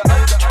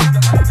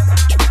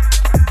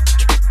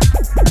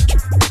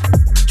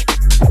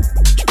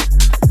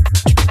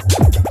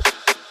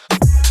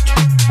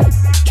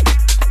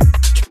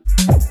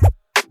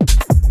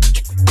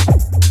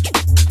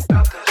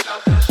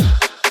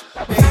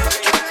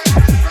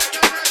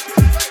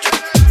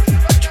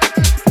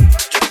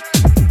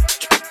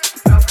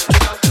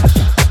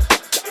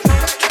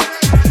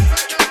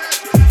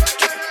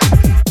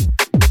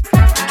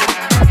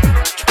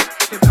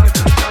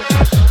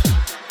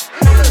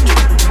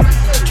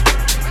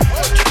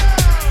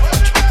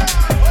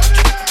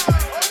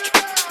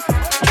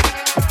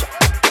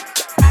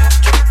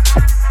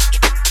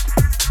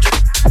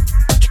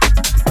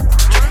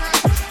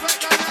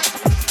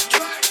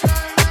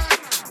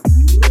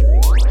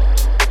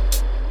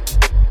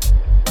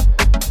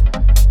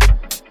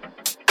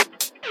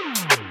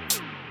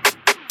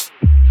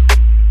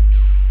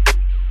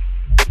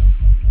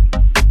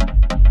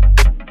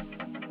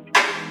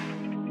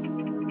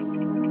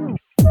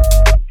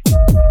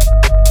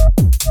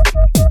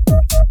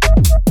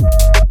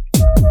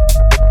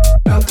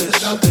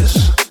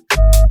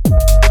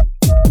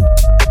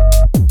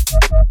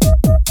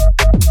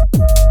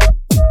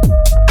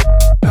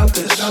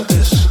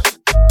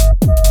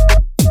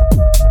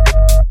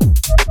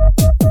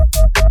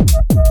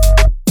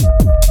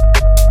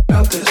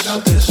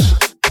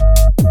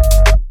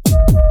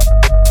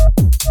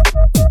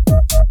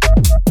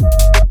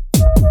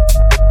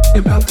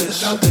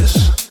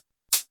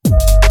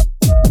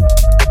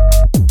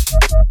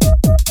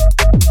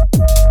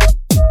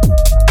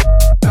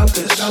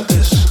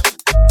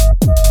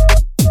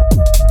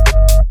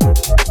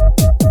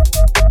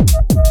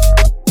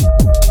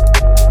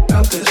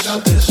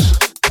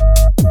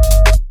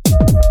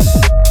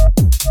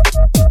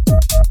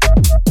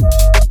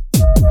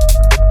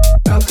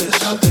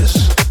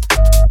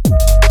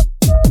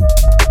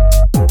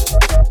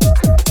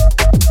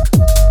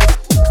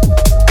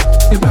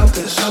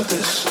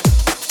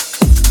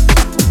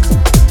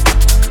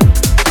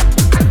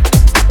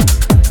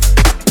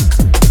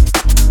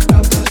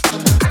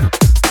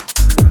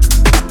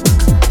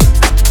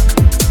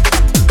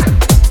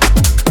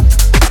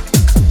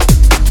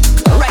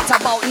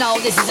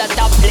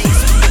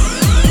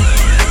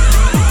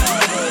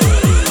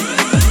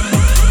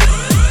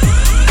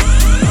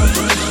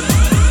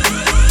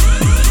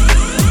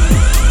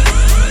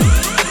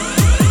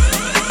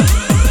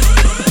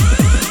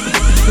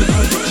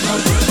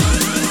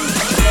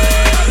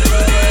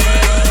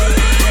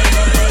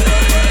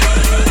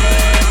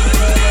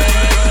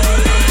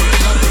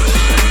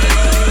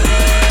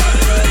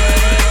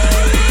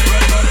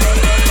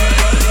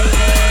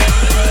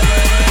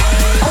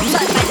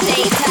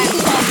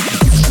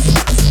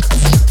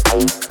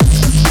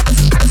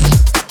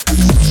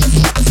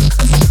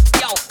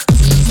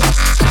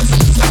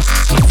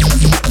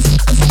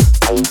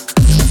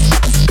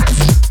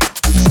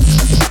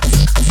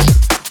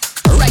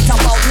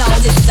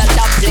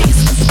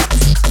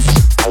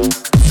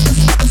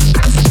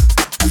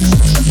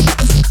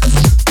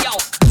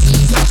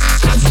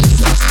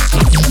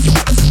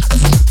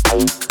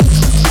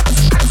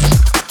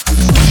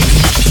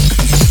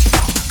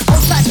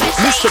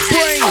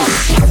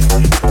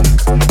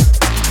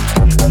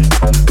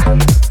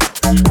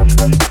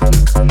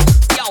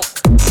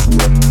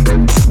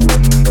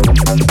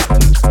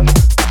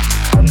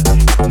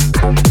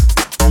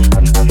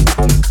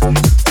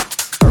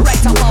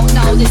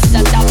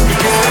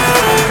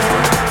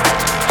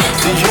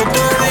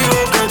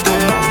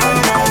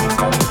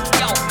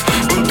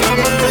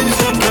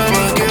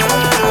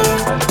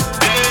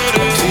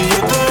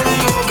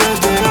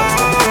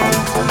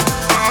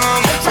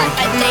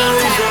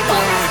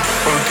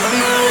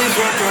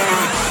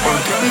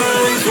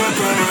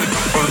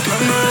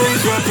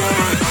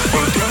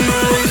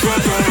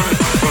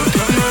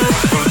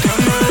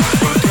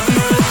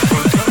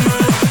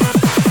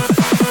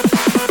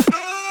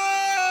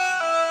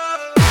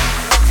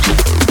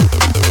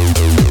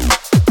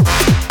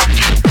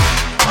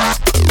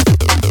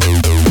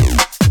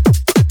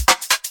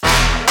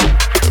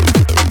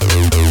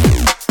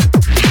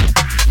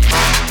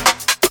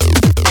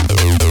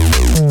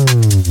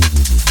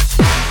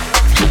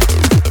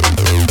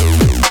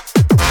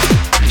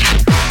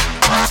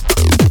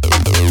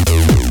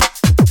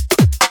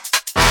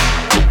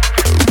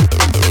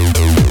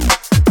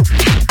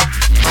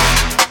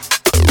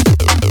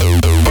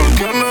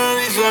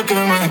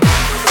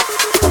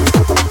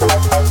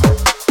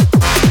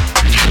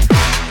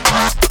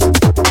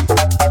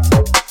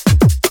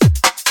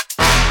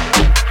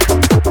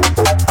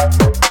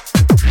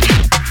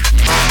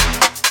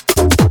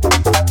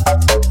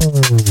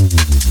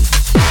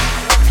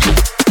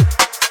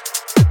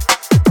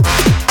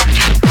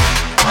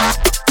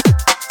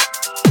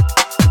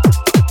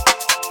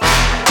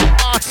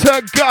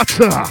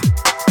 Gutter.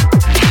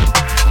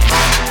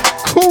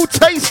 Cool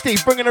Tasty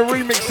bringing a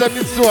remix on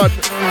this one.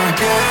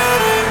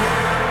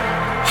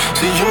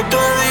 Si yo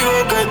te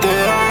digo que te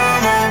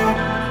amo,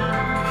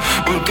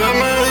 ¿por qué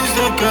me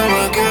dices que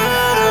me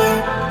quieres?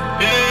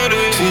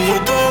 Si yo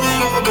te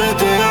digo que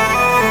te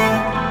amo,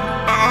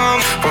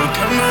 ¿por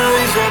qué me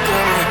dices que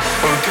me?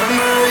 ¿Por qué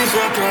me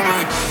dices que me?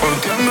 ¿Por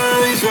qué me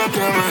dices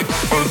que me?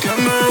 ¿Por qué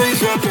me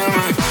dices que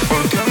me?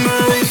 ¿Por qué me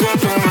dices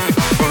que me?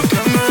 ¿Por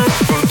qué me?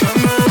 ¿Por qué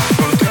me?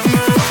 ¿Por qué me? ¿Por qué me?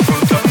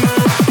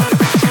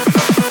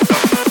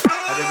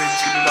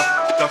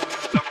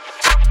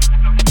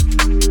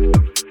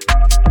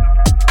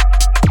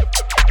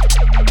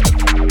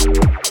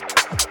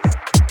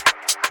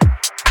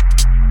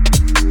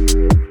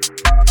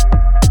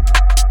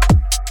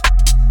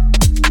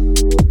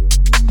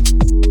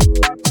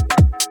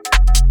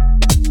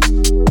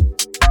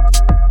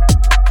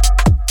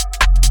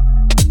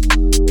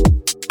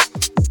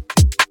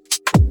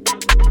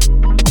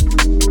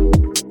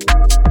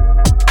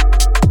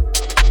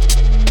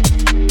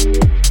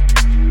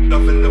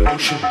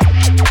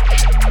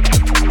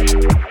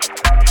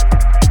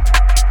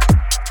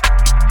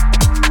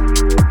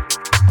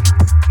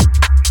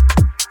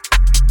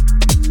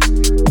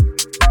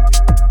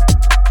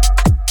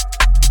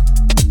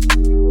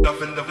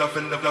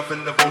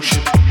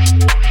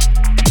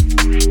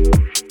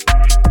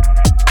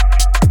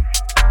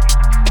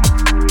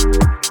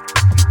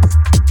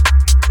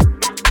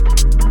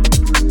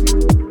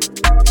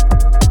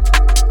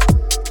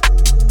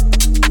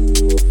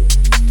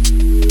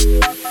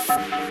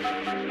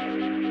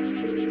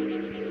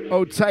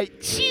 Tight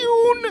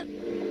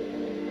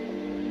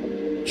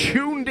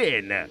tuned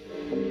in.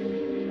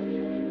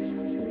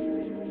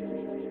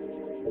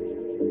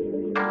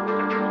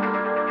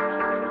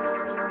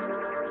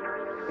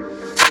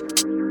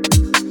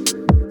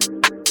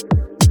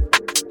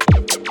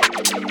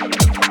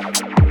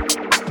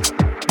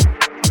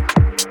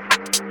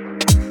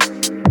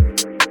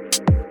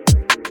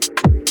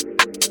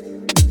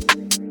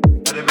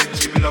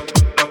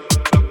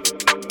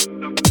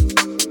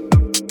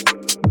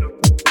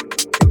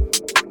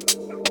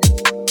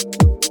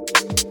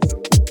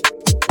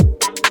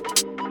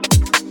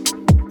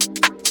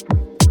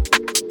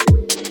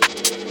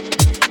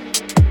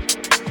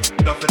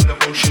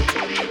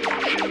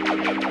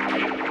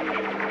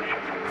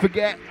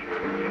 Forget,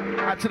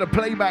 out to the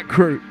playback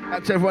crew,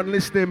 out to everyone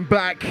listening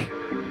back.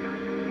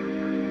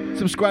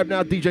 Subscribe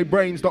now,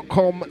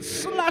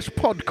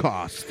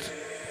 djbrainz.com/podcast.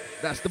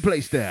 That's the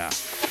place there.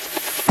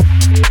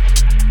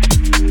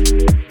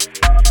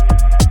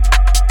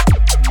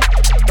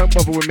 Don't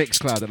bother with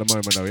Mixcloud at the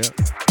moment though, yeah?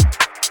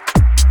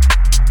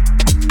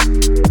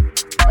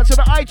 Out to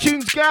the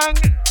iTunes gang,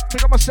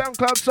 pick up my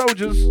SoundCloud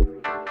soldiers.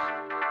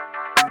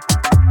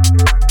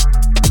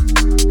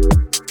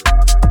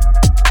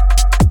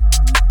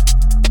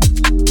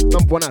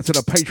 Number one out to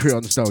the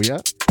Patreons though, yeah?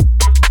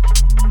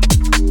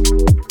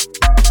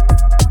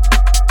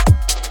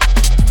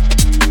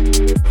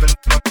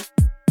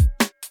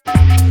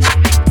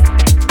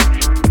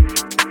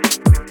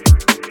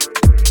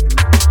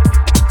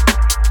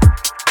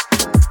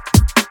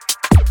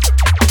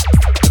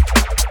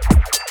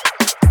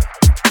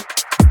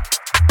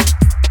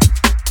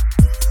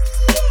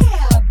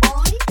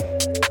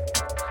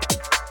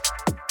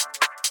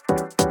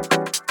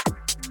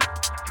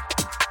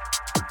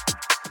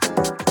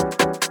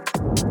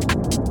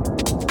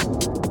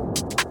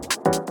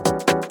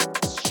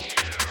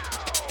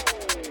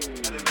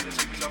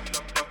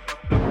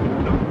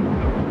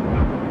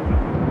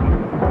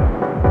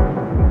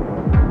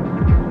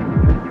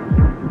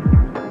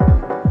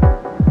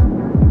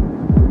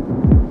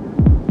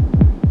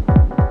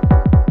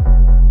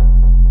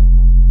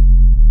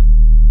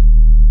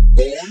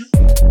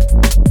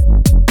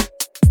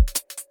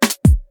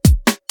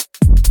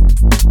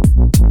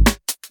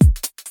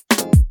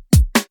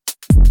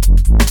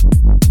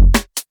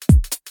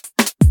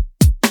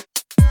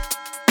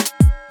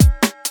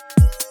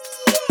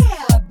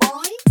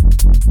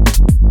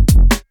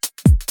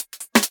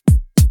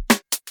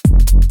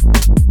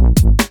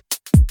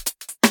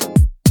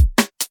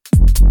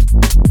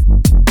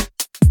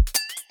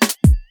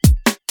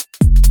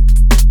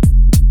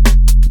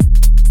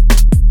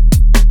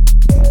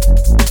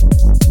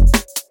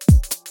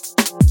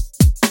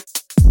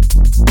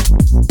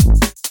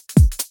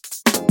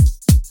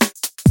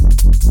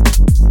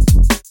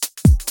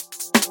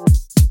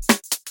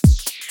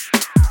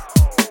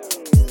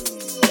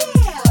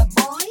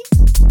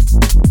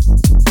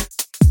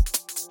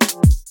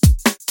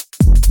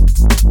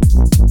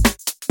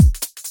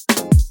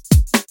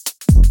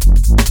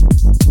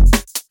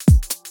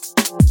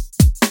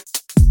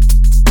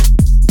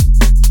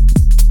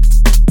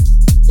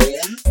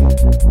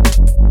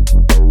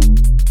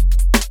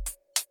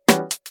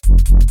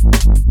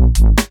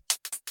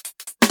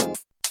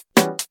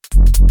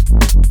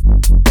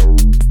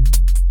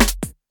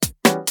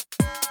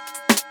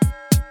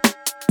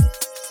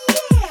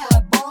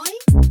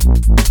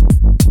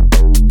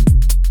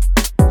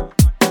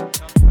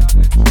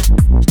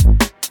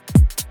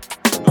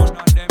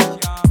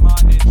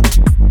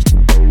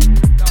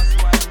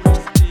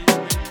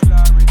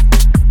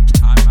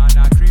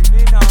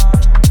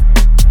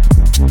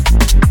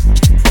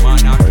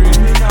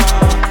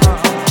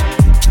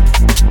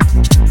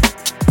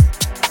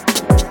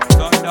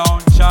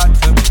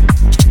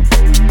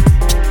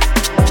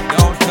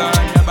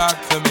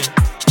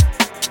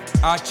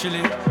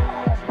 chilling.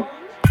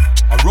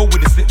 I roll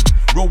with the sitting,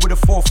 roll with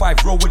the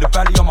 4-5, roll with the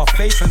belly on my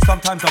face, and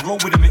sometimes I roll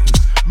with the mittens.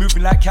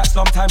 Moving like cat,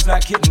 sometimes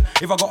like kitten.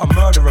 If I got a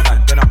murderer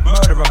man, then I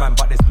murder a man.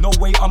 But there's no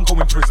way I'm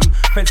going prison.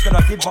 Fence that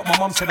I did, but my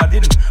mum said I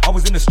didn't. I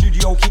was in the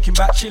studio kicking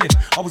back, chilling.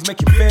 I was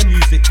making bare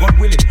music, God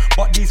willing.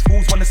 But these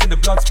fools wanna see the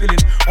blood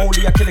spilling.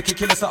 Only a killer can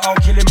kill us, so I'll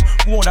kill him.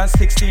 More than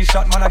 16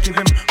 shot, man, I give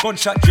him.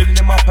 Gunshot, drilling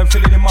him up and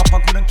filling him up. I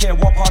couldn't care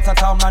what part of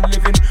town man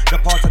living. The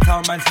part of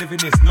town man's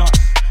living is nuts.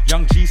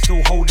 Young G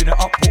still holding it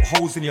up, put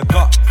holes in your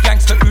gut.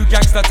 Gangster ooh,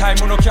 gangster time.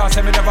 When no can't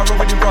say me never roll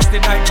with the rusty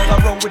night. Cause I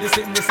roll with the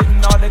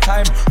sitting all the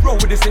time. Roll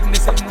with the sitting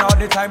all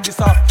the time.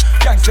 This up.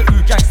 Gangster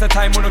ooh, gangster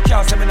time. When no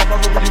can't say me never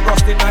roll with the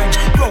rusty night.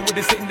 Roll with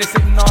the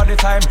sitting all the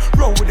time.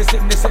 Roll with the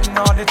sitting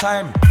all the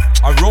time.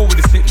 I roll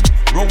with the sitting.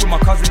 Roll with my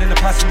cousin in the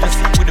passenger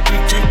seat with a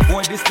big thing.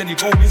 Boy, this then you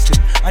go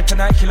missing. And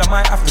tonight killer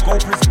might have to go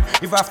prison.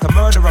 If I have to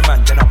murder a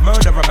man, then I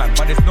murder a man.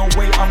 But there's no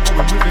way I'm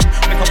going with him.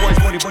 Make a boy's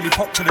body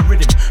pop to the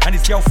rhythm. And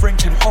his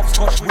girlfriend can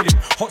hopscotch with him.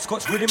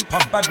 Hotcotch with him,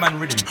 pump bad man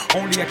with him.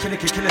 Only a killer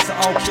can kill us, so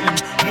I'll kill him.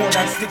 More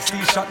than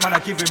 16 shot, man, I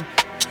give him.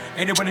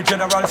 Anyone in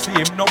general see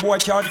him, no boy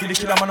can't kill the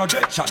killer man or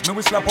dead shot. Me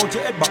we slap out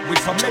your head back with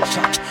some lead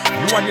shot.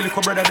 You and your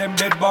little brother them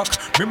dead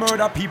back. Me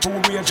murder people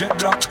with a jet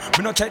block.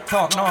 Me no take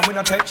talk, no, me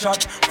no take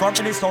shot. From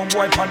any stone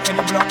boy pan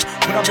any block.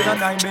 Could have been a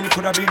 9mm,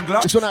 could have been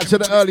Glock. This one out to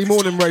the early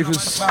morning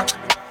ravers.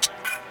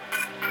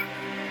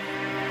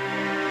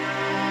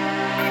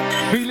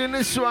 Feeling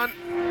this one.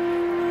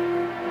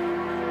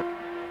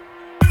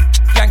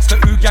 Gangster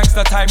ooh,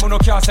 gangster time. When no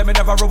can't say me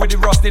never roll with the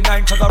rusty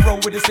nine. Cause I roll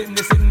with the sitting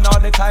all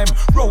the time.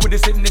 Roll with the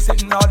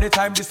sitting all the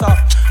time. This up.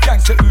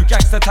 Gangster ooh,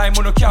 gangster time.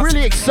 When no can't.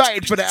 Really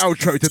excited for the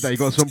outro today.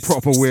 Got some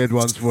proper weird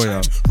ones for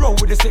you. Roll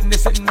with the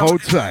sitting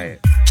hold tight.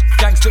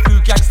 Gangster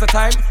ooh, gangster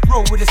time.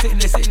 Roll with the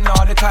sitting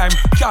all the time.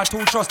 Can't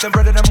too trust them,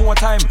 brother, them more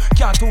time.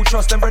 Can't too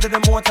trust them, brother,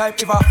 them more time.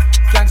 If I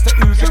gangster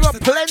ooh, gangster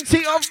got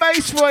plenty of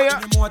bass for you.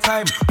 More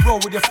time. Roll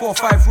with your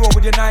 4-5, roll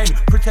with your 9.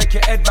 Protect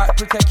your head back,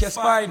 protect your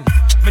spine.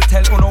 Me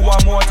tell Uno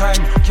one more time.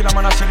 Killer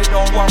man, I shut it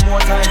down one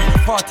more time.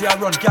 Party I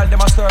run, gal them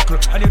a circle.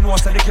 And you know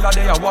I said the killer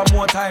there one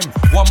more time.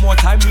 One more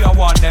time, me I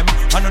want them.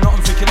 And I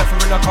nothing for killer for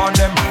real, I con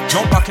them.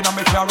 Jump back in and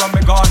me car and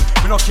me gone.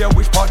 Me no care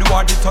which part the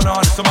war did turn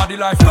on.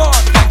 Somebody life gone.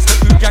 Gangster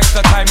ooh,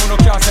 gangster time. Uno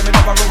can't say me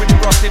never roll with the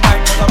rusty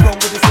night. Cause I roll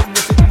with the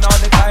sitting all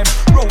the time.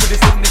 Roll with the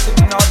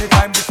sitting all the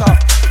time. This up.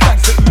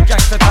 Gangster ooh,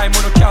 gangster time.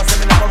 Uno can't say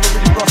me never roll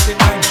with the rusty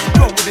night.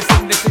 Roll with the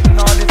sitting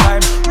all the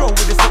time. Roll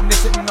with the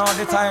sitting all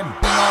the time.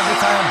 All the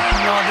time.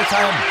 All the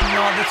time.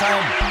 All the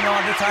time. All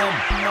the time.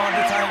 All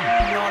the time.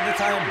 All the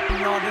time.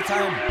 All the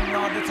time.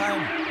 All the time.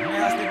 Me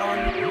ask it on.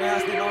 Me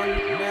ask it on.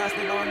 Me ask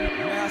it on.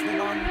 Me ask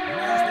it on. Me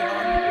ask it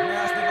on. Me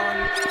ask it on.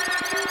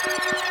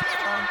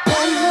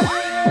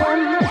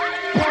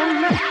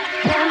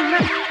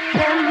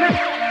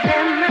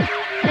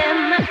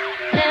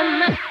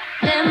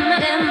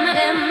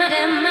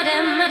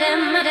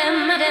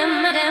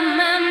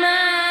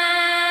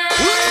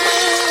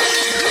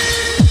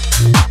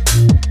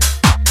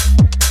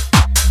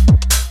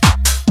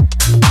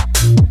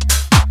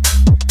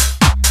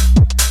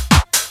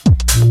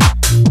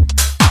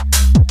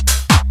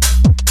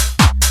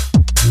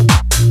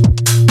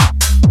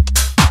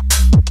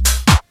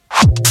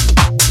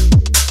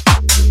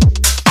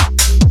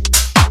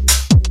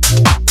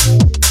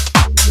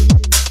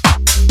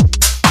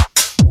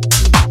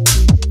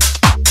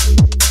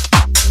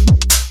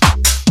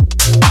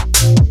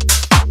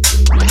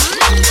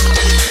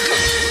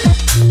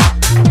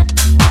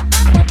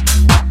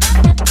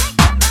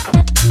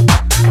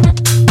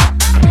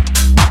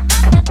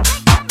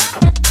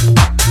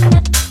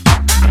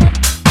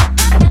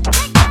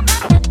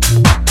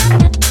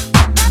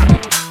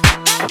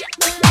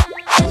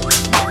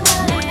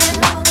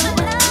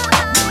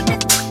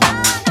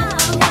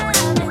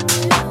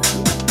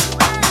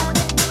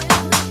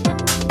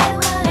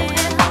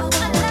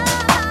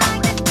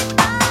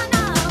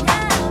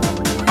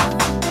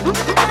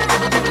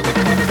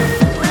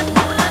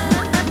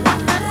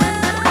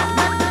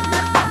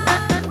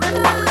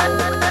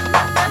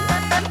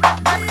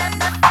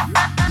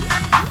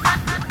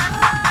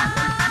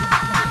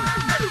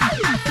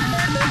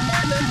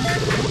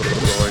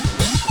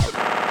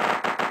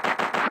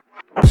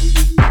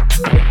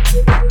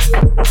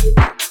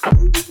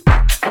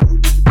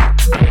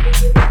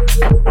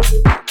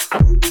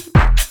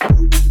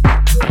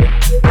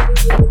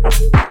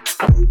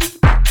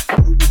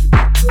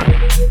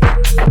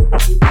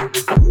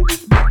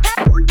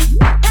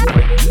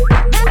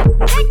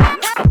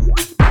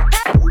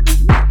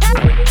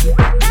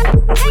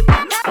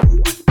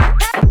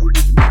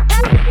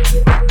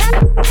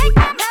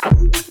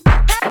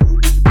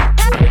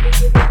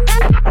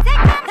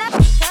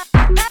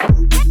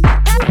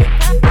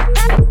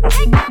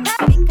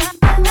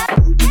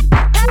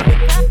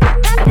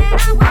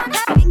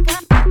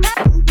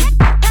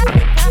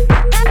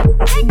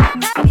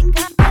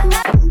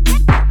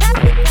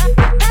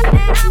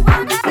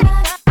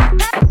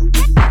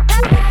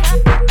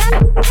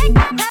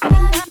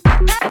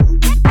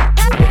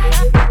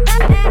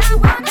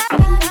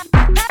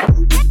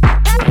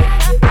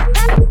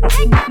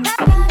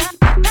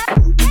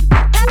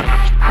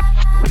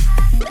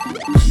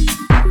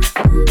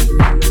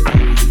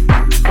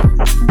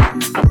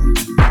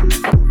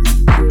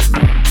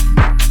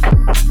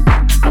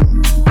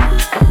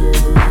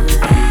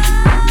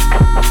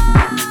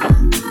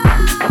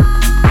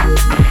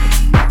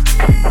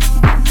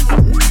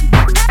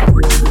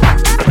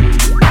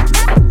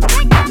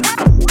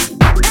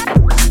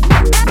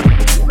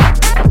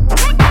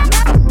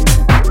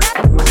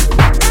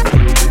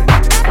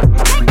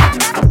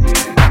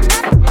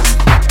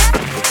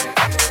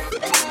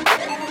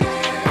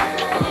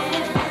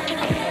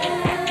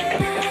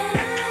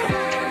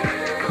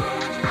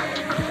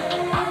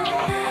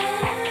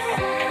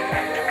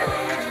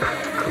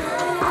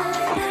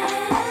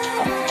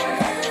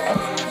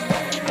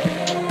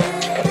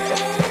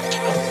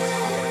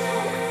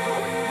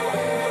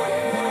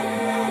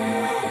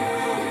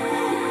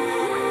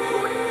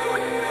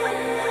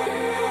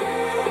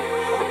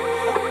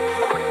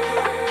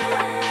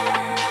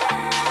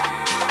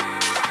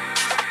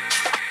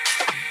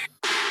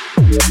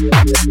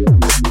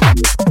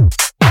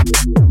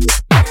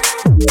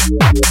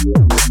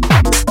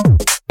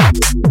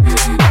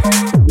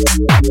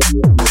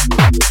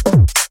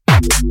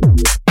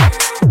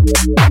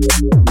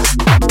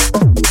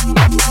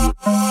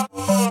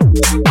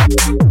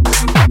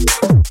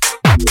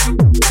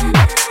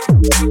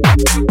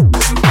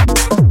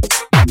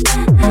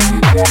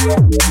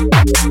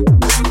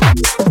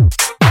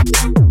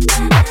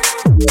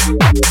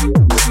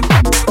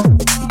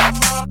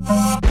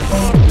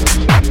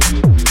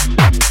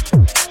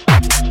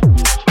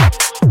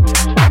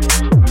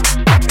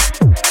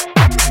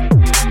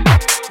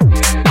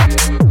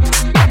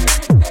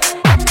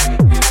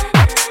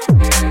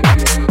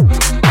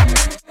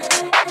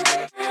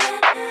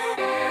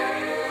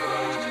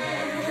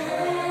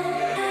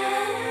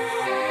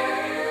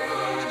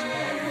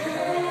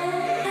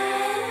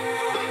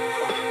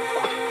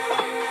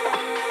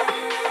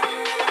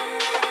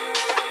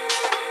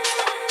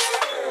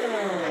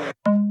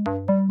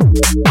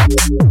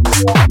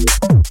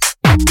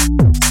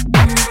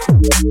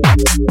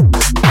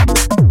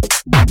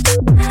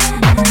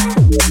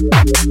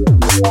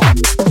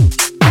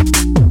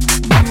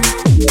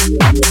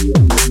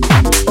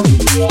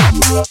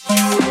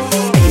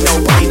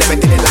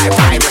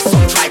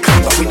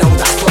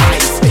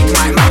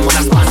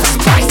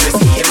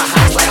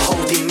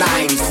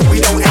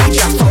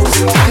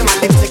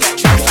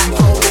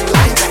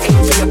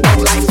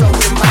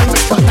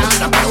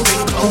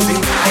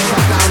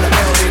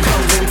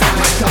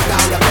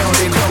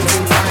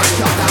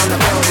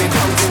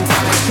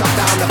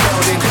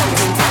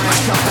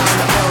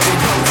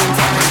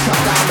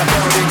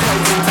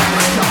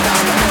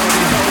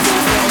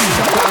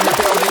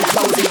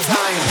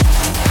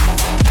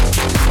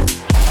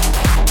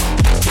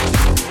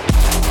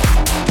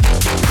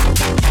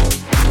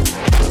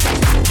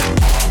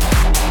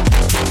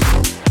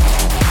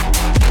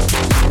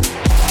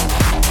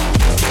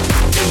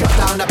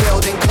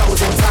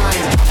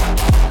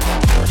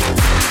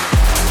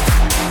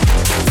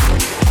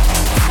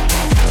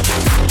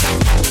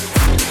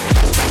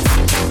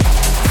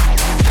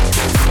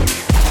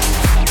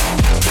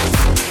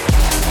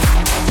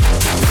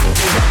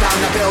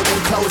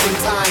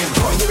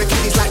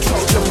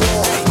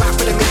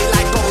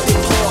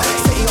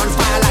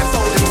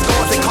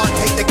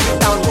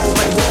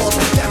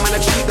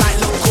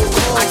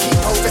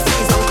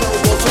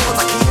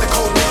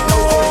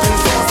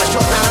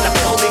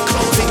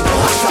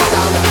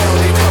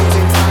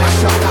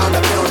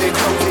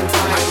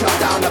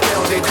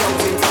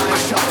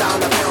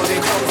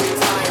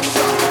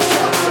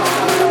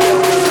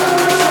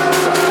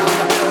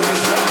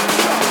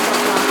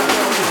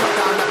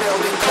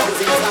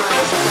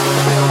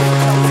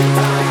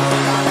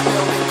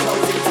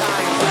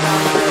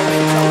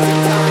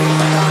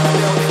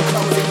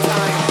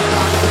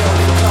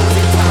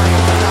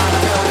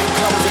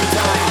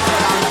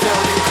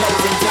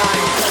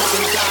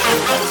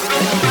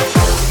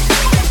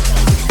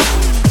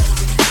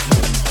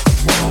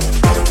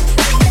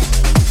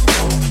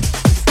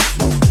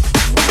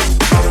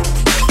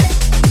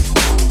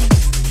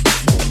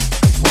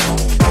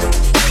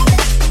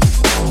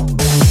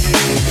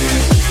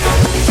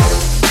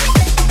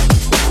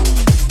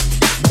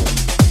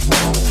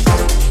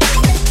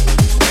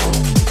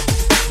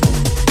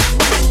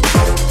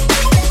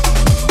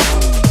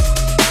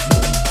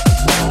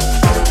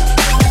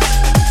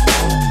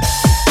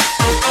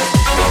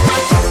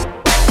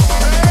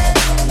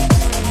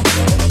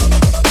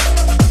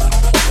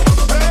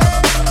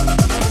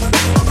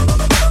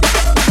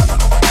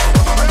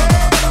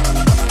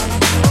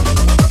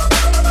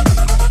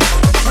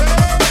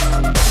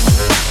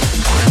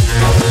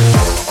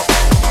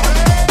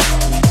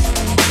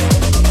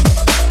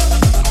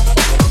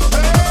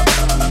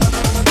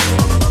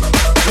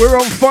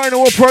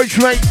 final approach,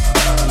 mate.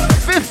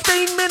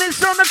 15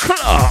 minutes on the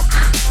clock.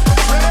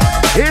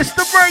 It's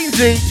the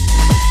BrainZ.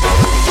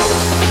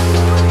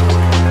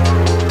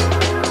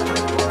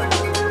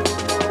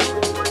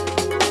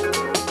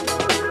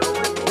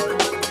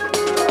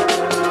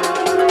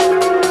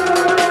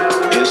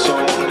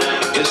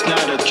 It's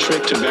not a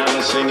trick to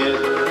balancing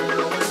it.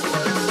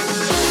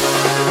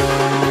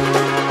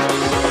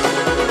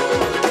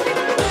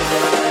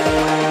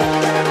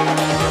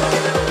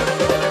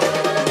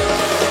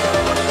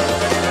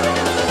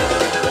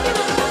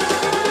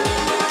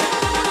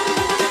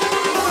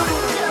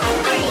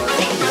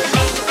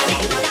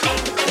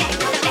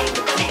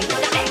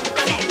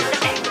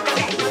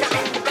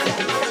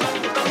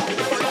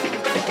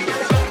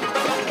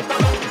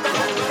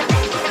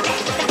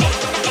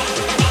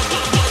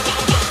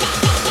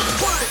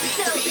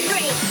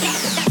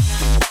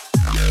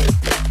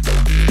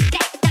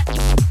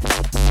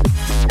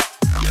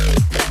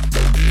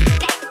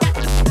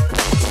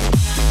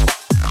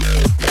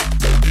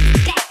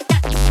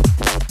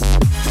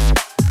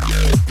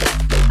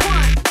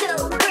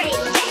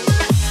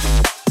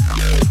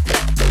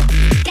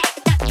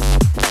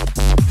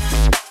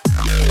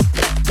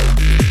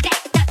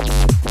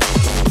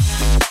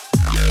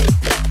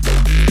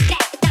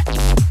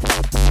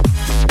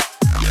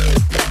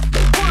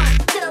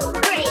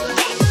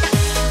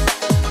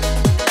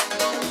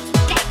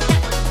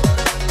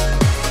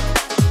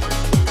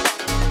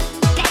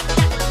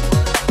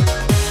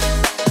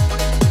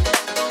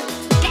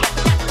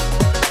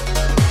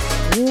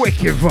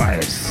 Wicked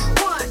vibes.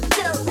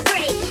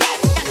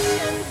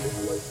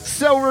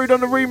 So rude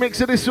on the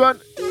remix of this one.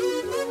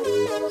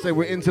 So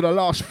we're into the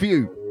last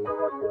few.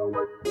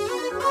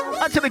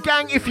 And to the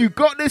gang, if you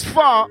got this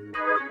far,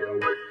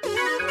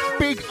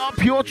 big up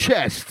your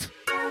chest.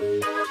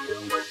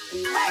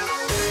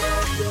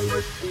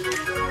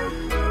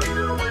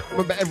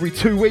 Remember, every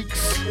 2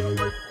 weeks.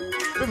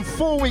 Been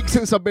 4 weeks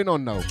since I've been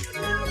on now.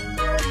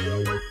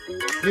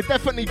 You're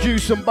definitely due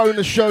some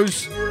bonus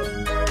shows.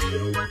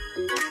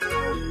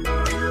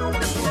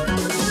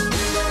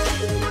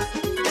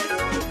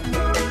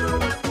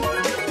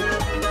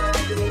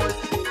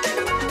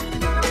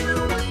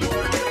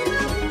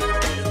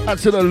 Out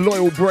to the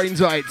loyal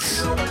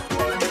BrainZites,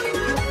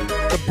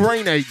 the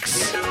brain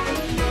aches.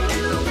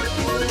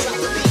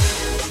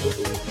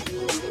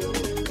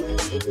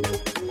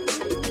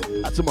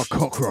 Out to my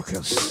cock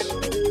rockers.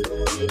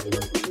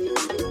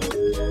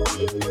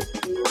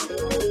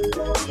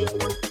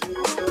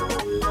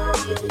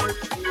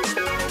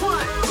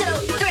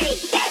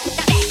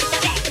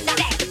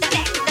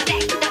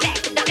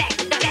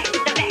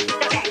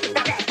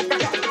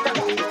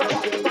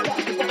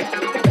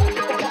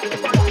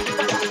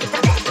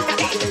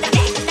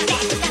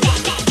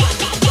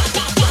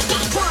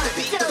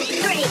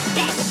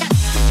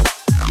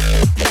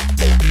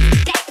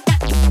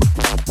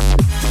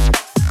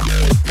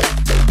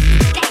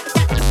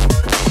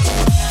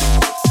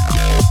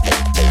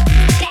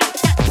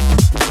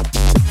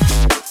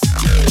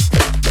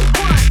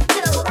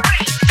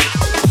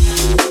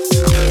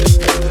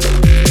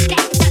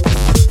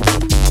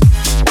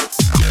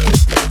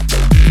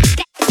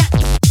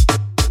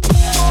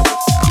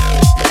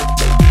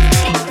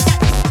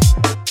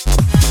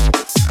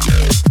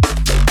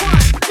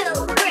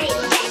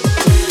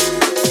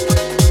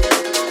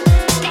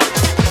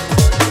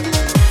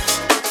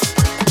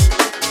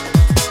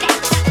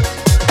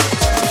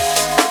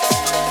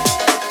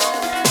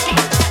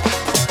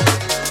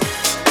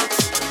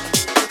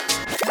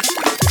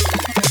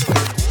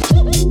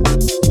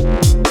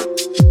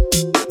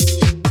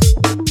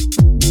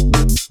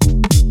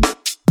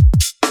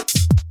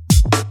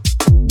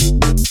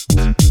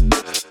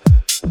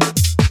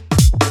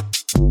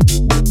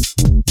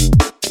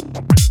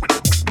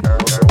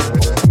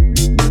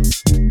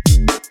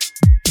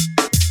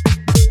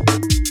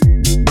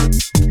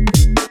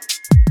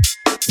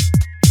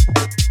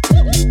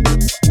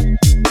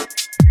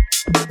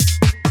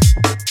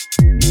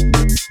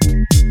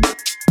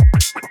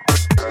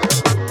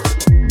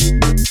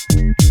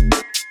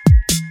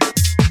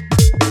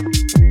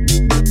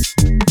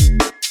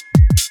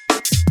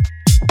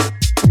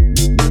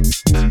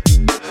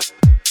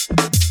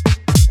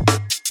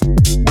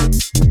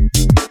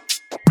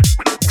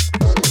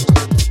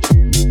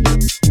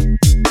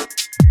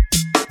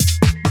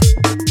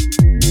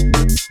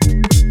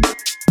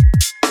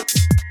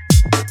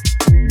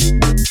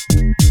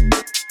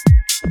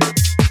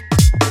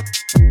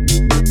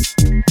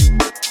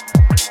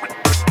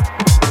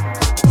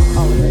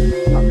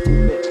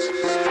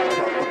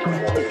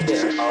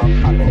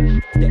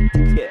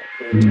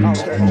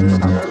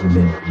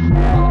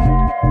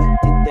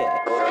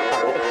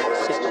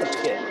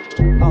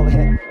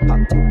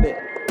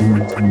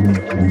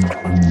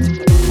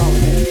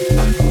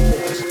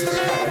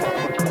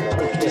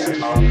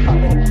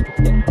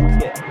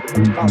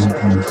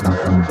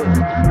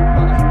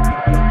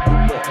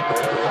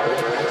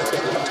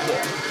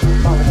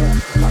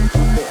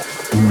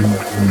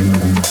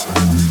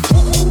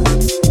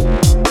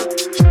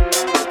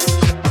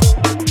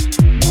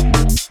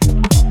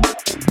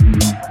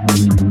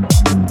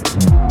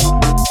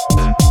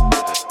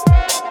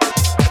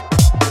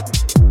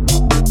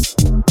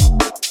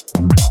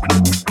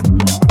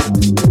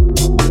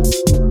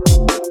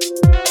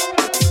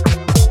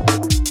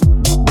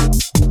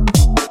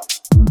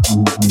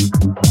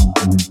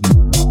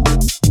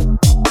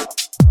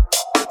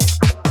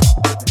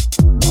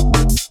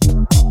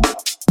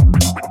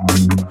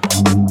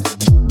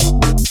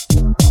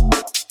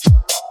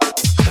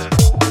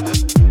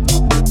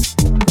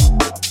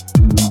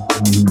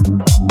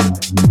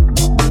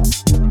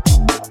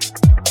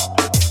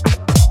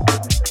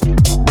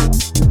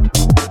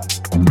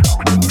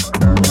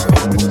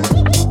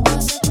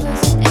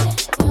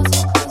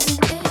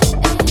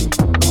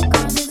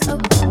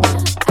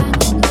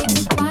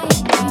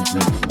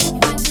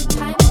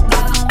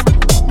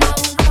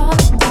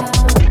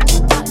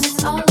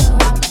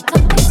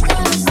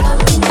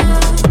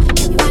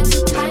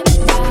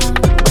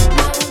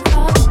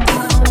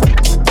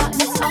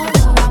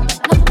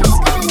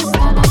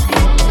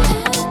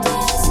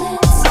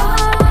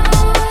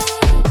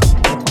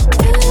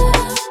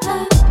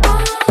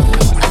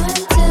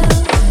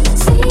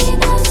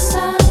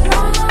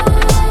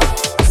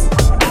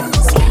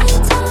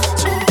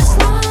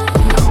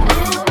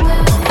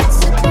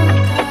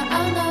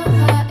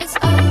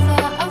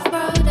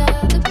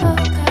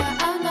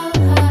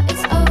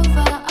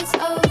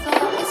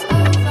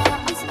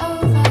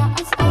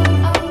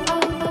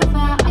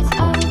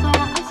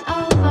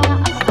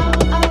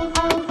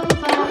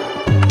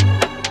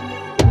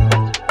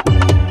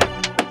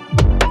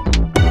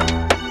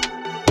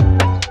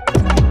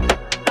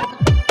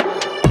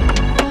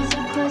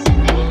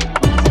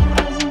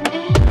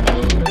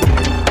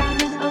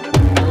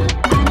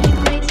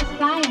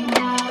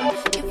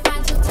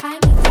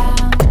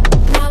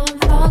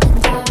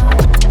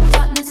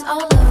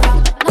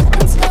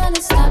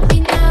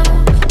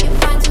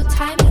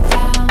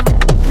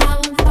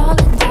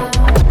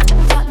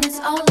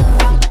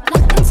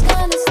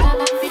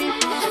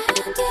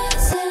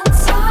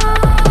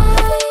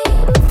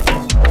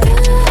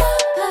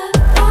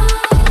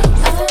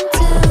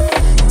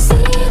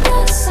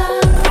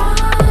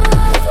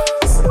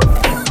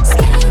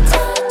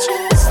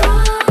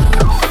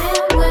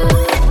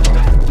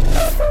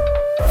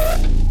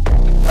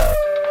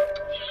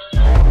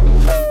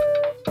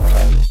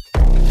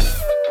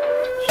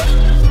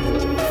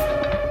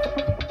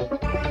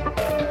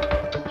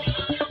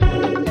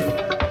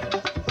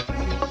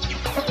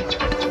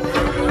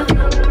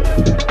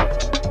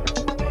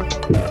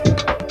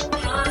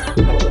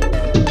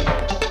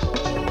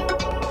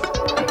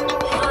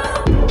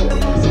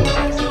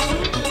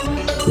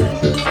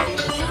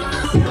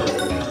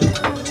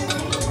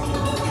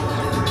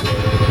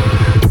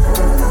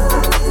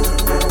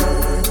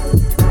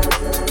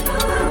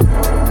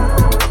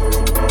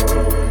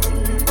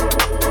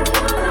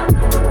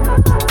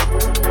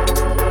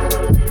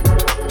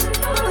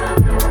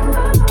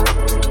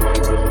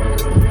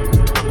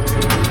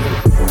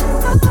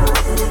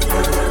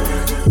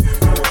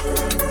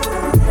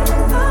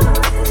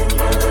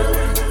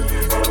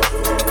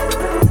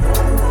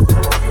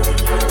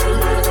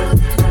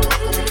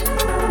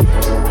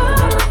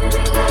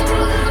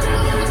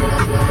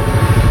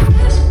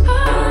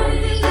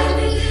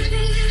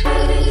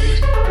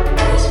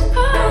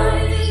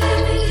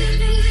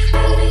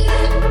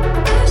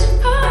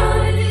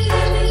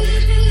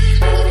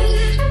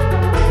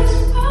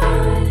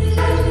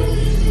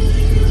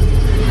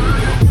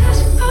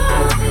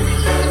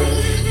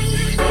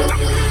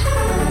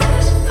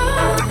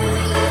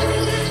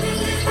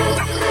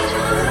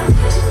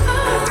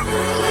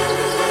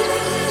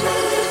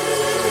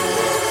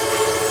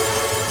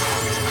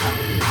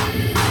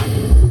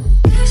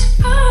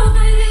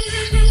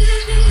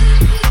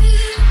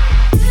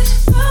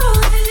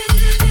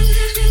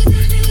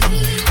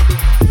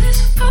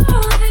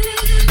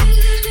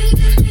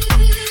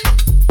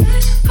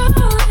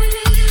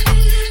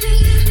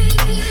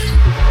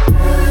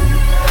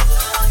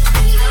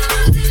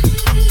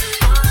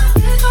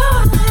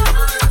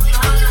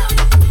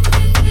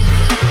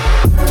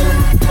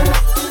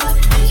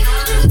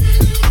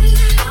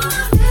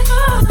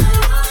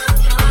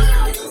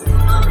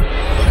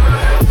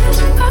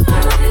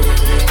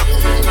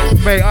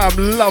 Mate,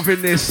 I'm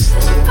loving this.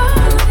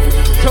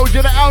 Told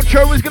you the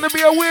outro was gonna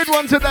be a weird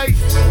one today.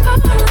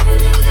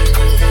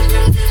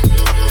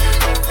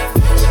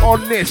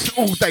 On this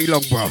all day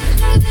long, bro.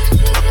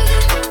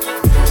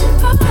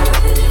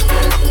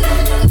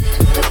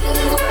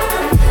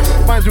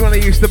 Reminds me when I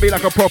used to be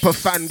like a proper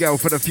fangirl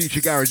for the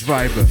Future Garage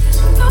vibe.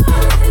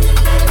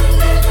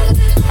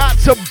 Out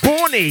to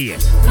Borny.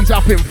 He's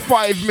up in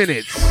 5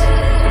 minutes.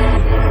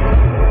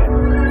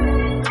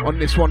 On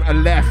this one,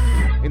 Aleph,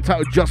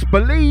 entitled Just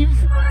Believe.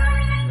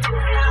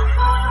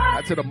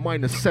 Out to the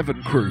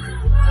 -7 crew.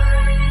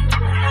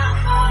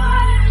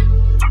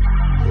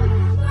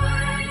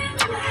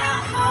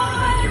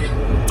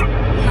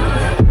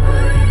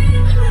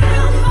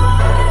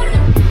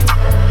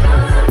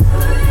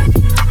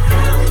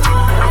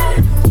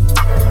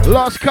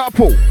 Last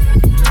couple.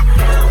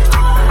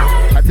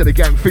 Out to the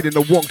gang feeling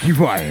the wonky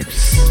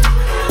vibes.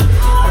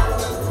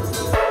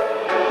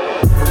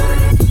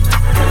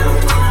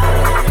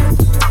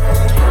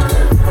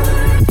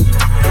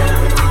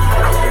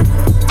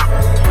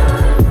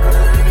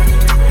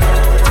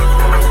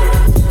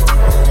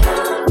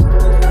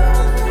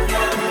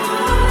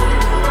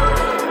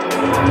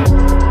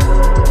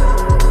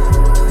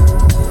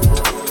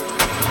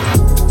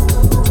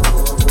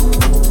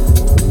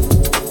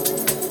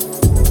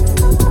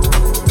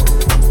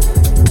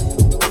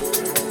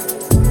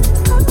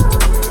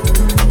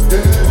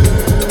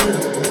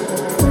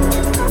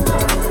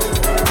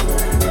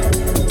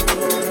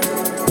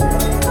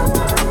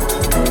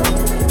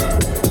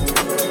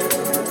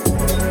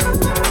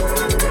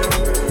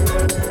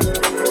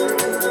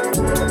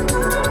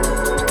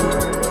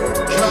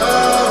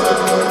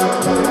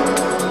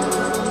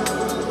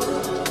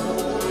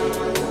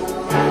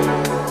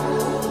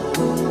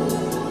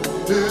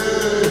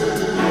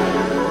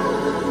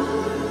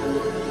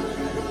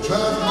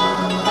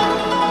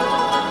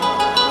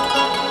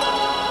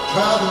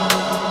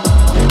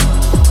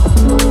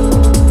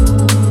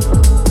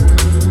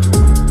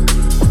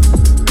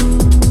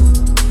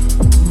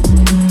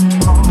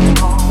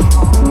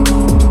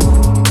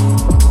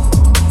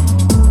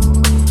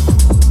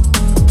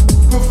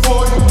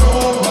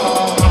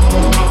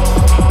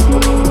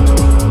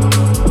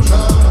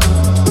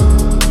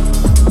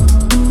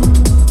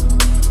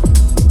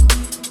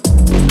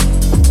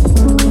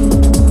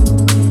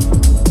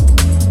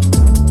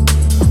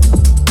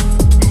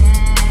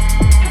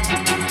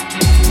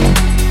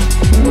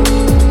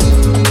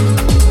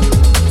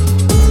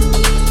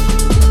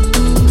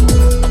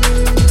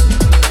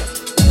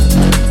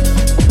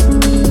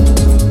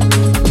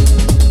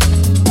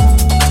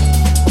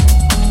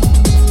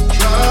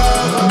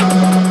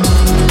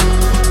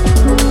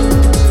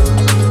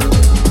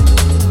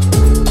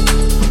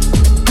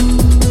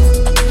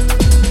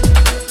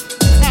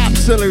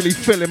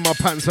 Filling my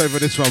pants over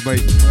this one,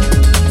 mate.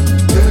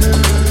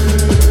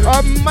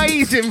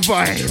 Amazing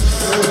vibes.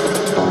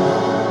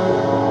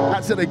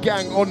 That's to the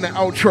gang on the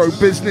outro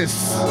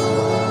business.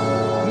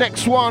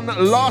 Next one,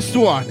 last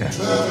one.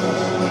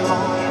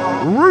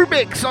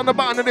 Rubik's on the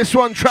button of this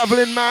one,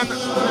 traveling man.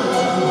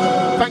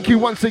 Thank you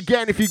once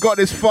again if you got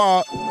this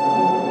far.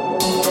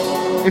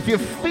 If you're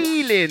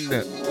feeling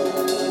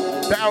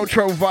the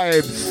outro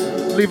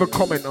vibes, leave a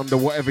comment under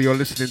whatever you're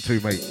listening to,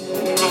 mate.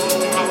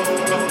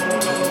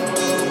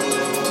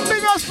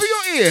 For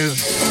your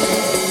ears.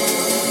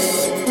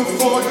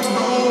 Before you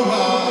know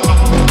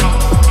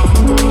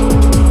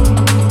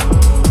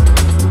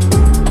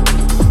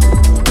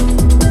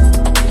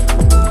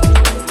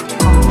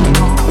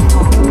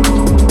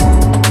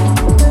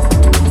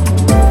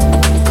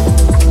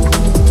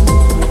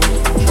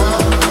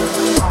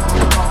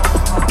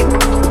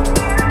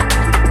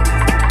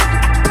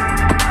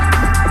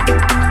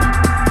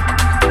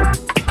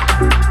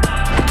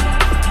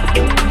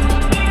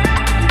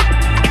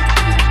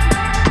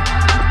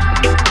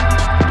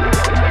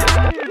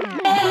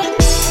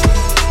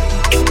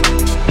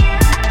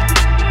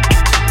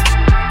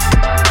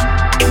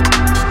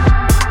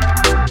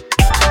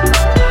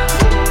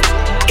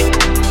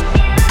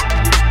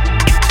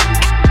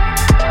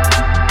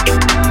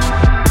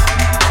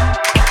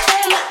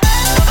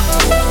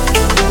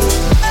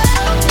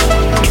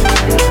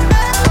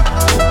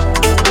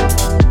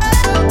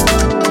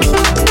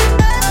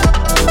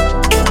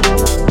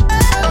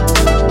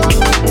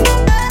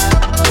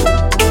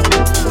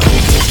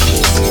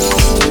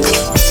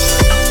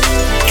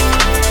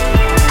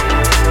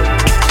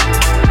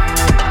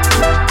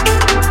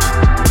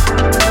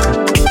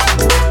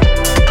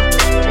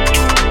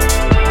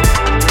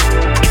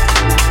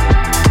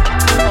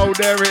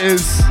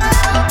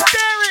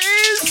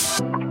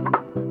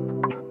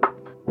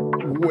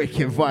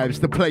vibes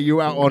to play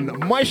you out on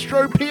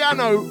Maestro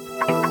Piano,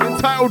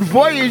 entitled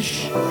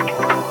Voyage.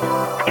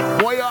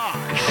 Voyage.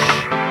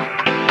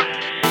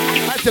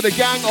 Back to the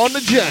gang on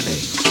the journey.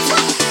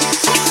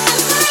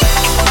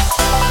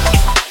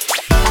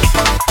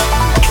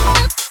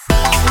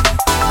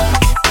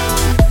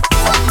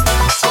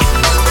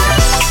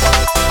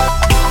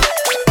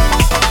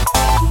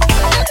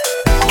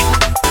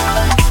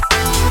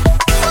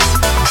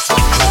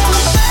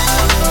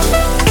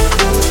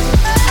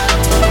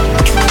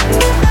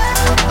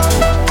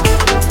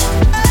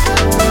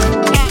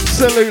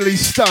 Absolutely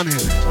stunning.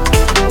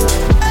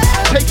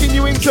 Taking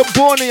you into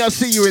Borneo, I'll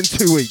see you in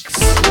 2 weeks.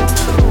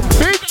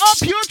 Big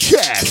up your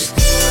chest.